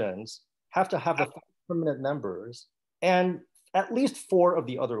coalitions have to have the 5 permanent members and at least 4 of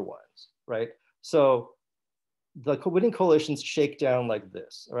the other ones, right? So the winning coalitions shake down like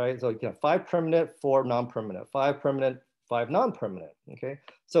this, right? So you have 5 permanent, 4 non-permanent, 5 permanent, 5 non-permanent, okay?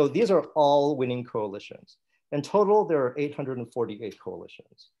 So these are all winning coalitions. In total, there are 848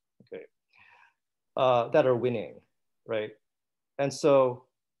 coalitions, okay, that are winning, right? And so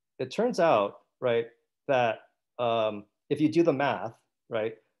it turns out, right, that if you do the math,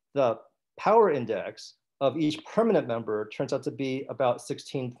 right, the power index of each permanent member turns out to be about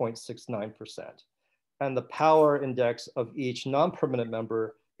 16.69%. And the power index of each non-permanent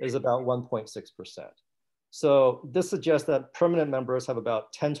member is about 1.6%. So this suggests that permanent members have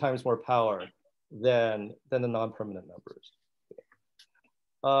about 10 times more power than the non-permanent members.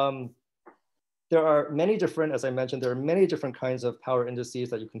 There are many different, as I mentioned, there are many different kinds of power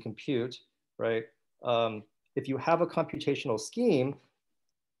indices that you can compute, right? If you have a computational scheme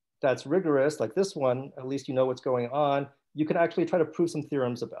that's rigorous, like this one, at least you know what's going on, you can actually try to prove some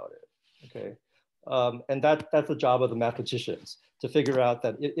theorems about it, okay? And that's the job of the mathematicians, to figure out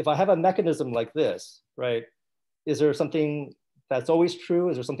that if I have a mechanism like this, right, is there something that's always true?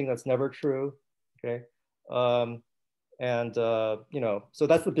 Is there something that's never true, okay? You know, so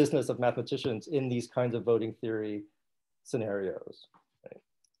that's the business of mathematicians in these kinds of voting theory scenarios, right?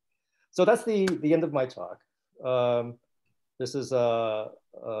 So that's the end of my talk. This is just a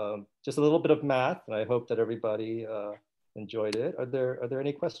little bit of math, and I hope that everybody enjoyed it. Are there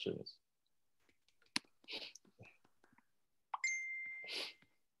any questions?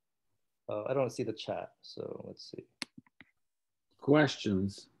 I don't see the chat, so let's see.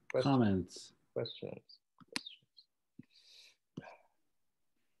 Questions, comments. Questions.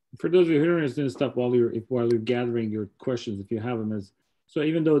 For those of you who are interested in stuff while you're gathering your questions, if you have them, so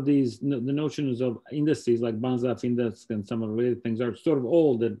even though the notions of indices like Banzhaf index and some of the related things are sort of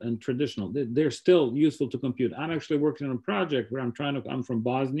old and traditional, they're still useful to compute. I'm actually working on a project where I'm from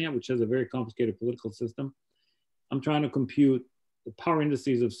Bosnia, which has a very complicated political system. I'm trying to compute the power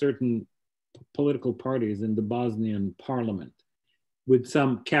indices of certain political parties in the Bosnian parliament, with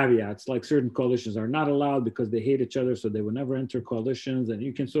some caveats, like certain coalitions are not allowed because they hate each other, so they will never enter coalitions. And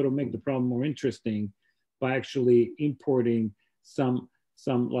you can sort of make the problem more interesting by actually importing some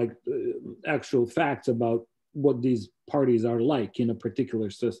like actual facts about what these parties are like in a particular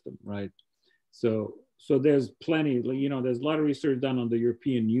system, right? So there's plenty, you know, there's a lot of research done on the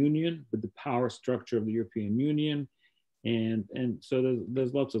European Union, with the power structure of the European Union. And so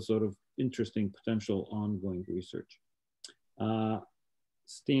there's lots of sort of interesting potential ongoing research.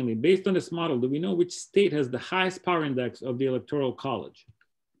 Stanley, based on this model, do we know which state has the highest power index of the Electoral College?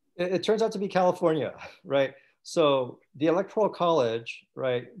 It turns out to be California, right? So the Electoral College,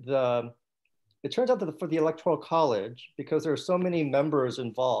 right? It turns out that for the Electoral College, because there are so many members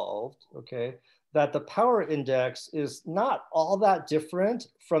involved, okay, that the power index is not all that different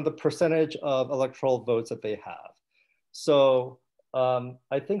from the percentage of electoral votes that they have. So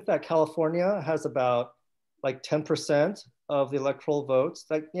I think that California has about like 10% of the electoral votes.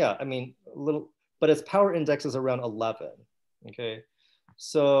 Like, yeah, I mean, a little, but its power index is around 11, okay?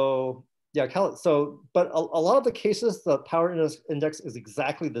 So yeah, but a lot of the cases, the power index is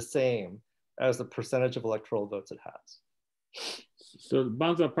exactly the same as the percentage of electoral votes it has. So the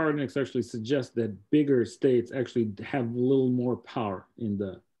Banza power index actually suggests that bigger states actually have a little more power in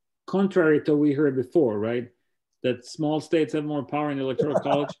the, contrary to what we heard before, right? That small states have more power in the Electoral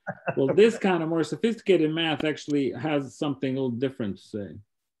College. Well, this kind of more sophisticated math actually has something a little different to say.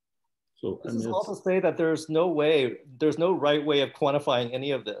 So this is also say that there's no right way of quantifying any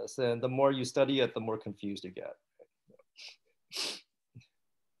of this. And the more you study it, the more confused you get.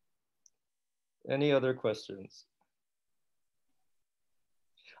 Any other questions?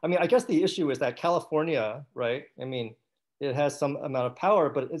 I mean, I guess the issue is that California, right? I mean, it has some amount of power,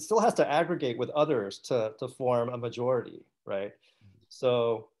 but it still has to aggregate with others to form a majority, right?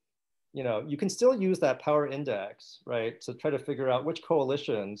 So, you know, you can still use that power index, right, to try to figure out which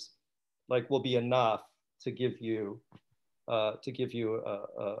coalitions like will be enough to give you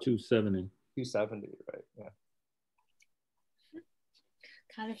 270. 270, right? Yeah.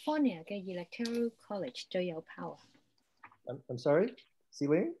 California 嘅 Electoral College 最有 power. I'm sorry,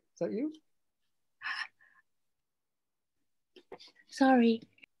 Celine, is that you? Sorry.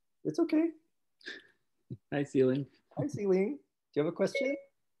 It's okay. Hi, Celine. Hi, Celine. Do you have a question?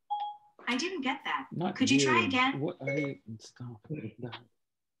 I didn't get that. Could you try again? What are you? Stop that.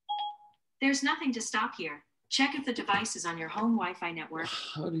 There's nothing to stop here. Check if the device is on your home Wi-Fi network.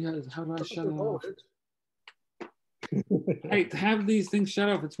 How do I shut it off? I have these things shut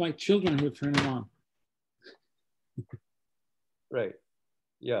off. It's my children who turn them on. Right.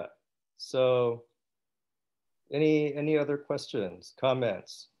 Yeah. So any other questions,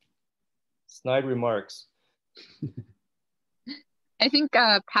 comments, snide remarks? I think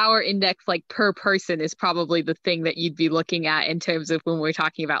power index like per person is probably the thing that you'd be looking at in terms of when we're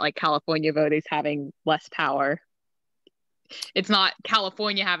talking about like California voters having less power. It's not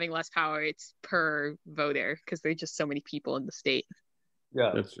California having less power, it's per voter because there's just so many people in the state.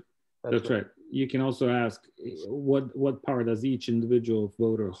 Yeah, that's right. You can also ask what power does each individual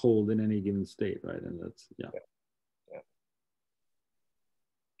voter hold in any given state, right? And that's, yeah.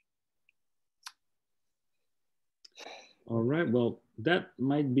 All right, well, that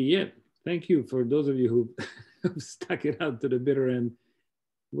might be it. Thank you for those of you who have stuck it out to the bitter end.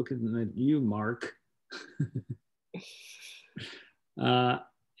 Looking at you, Mark.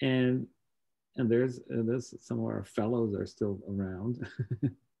 And there's some of our fellows are still around.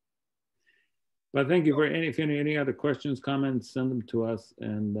 But thank you for any other questions, comments, send them to us,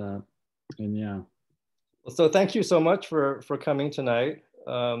 and yeah. So thank you so much for coming tonight.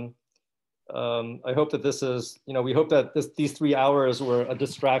 I hope that this is, we hope that these 3 hours were a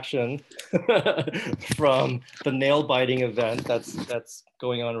distraction from the nail biting event that's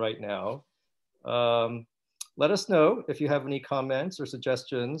going on right now. Let us know if you have any comments or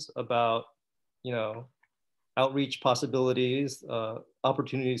suggestions about, outreach possibilities,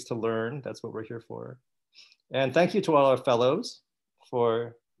 opportunities to learn. That's what we're here for. And thank you to all our fellows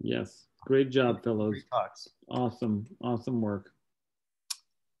for. Yes, great job, fellows. Great talks. Awesome work.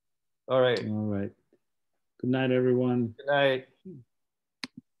 All right. All right. Good night, everyone. Good night.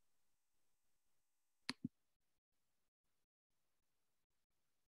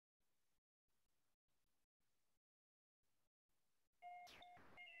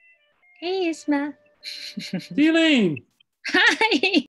 Hey, Isma. Celine. Hi.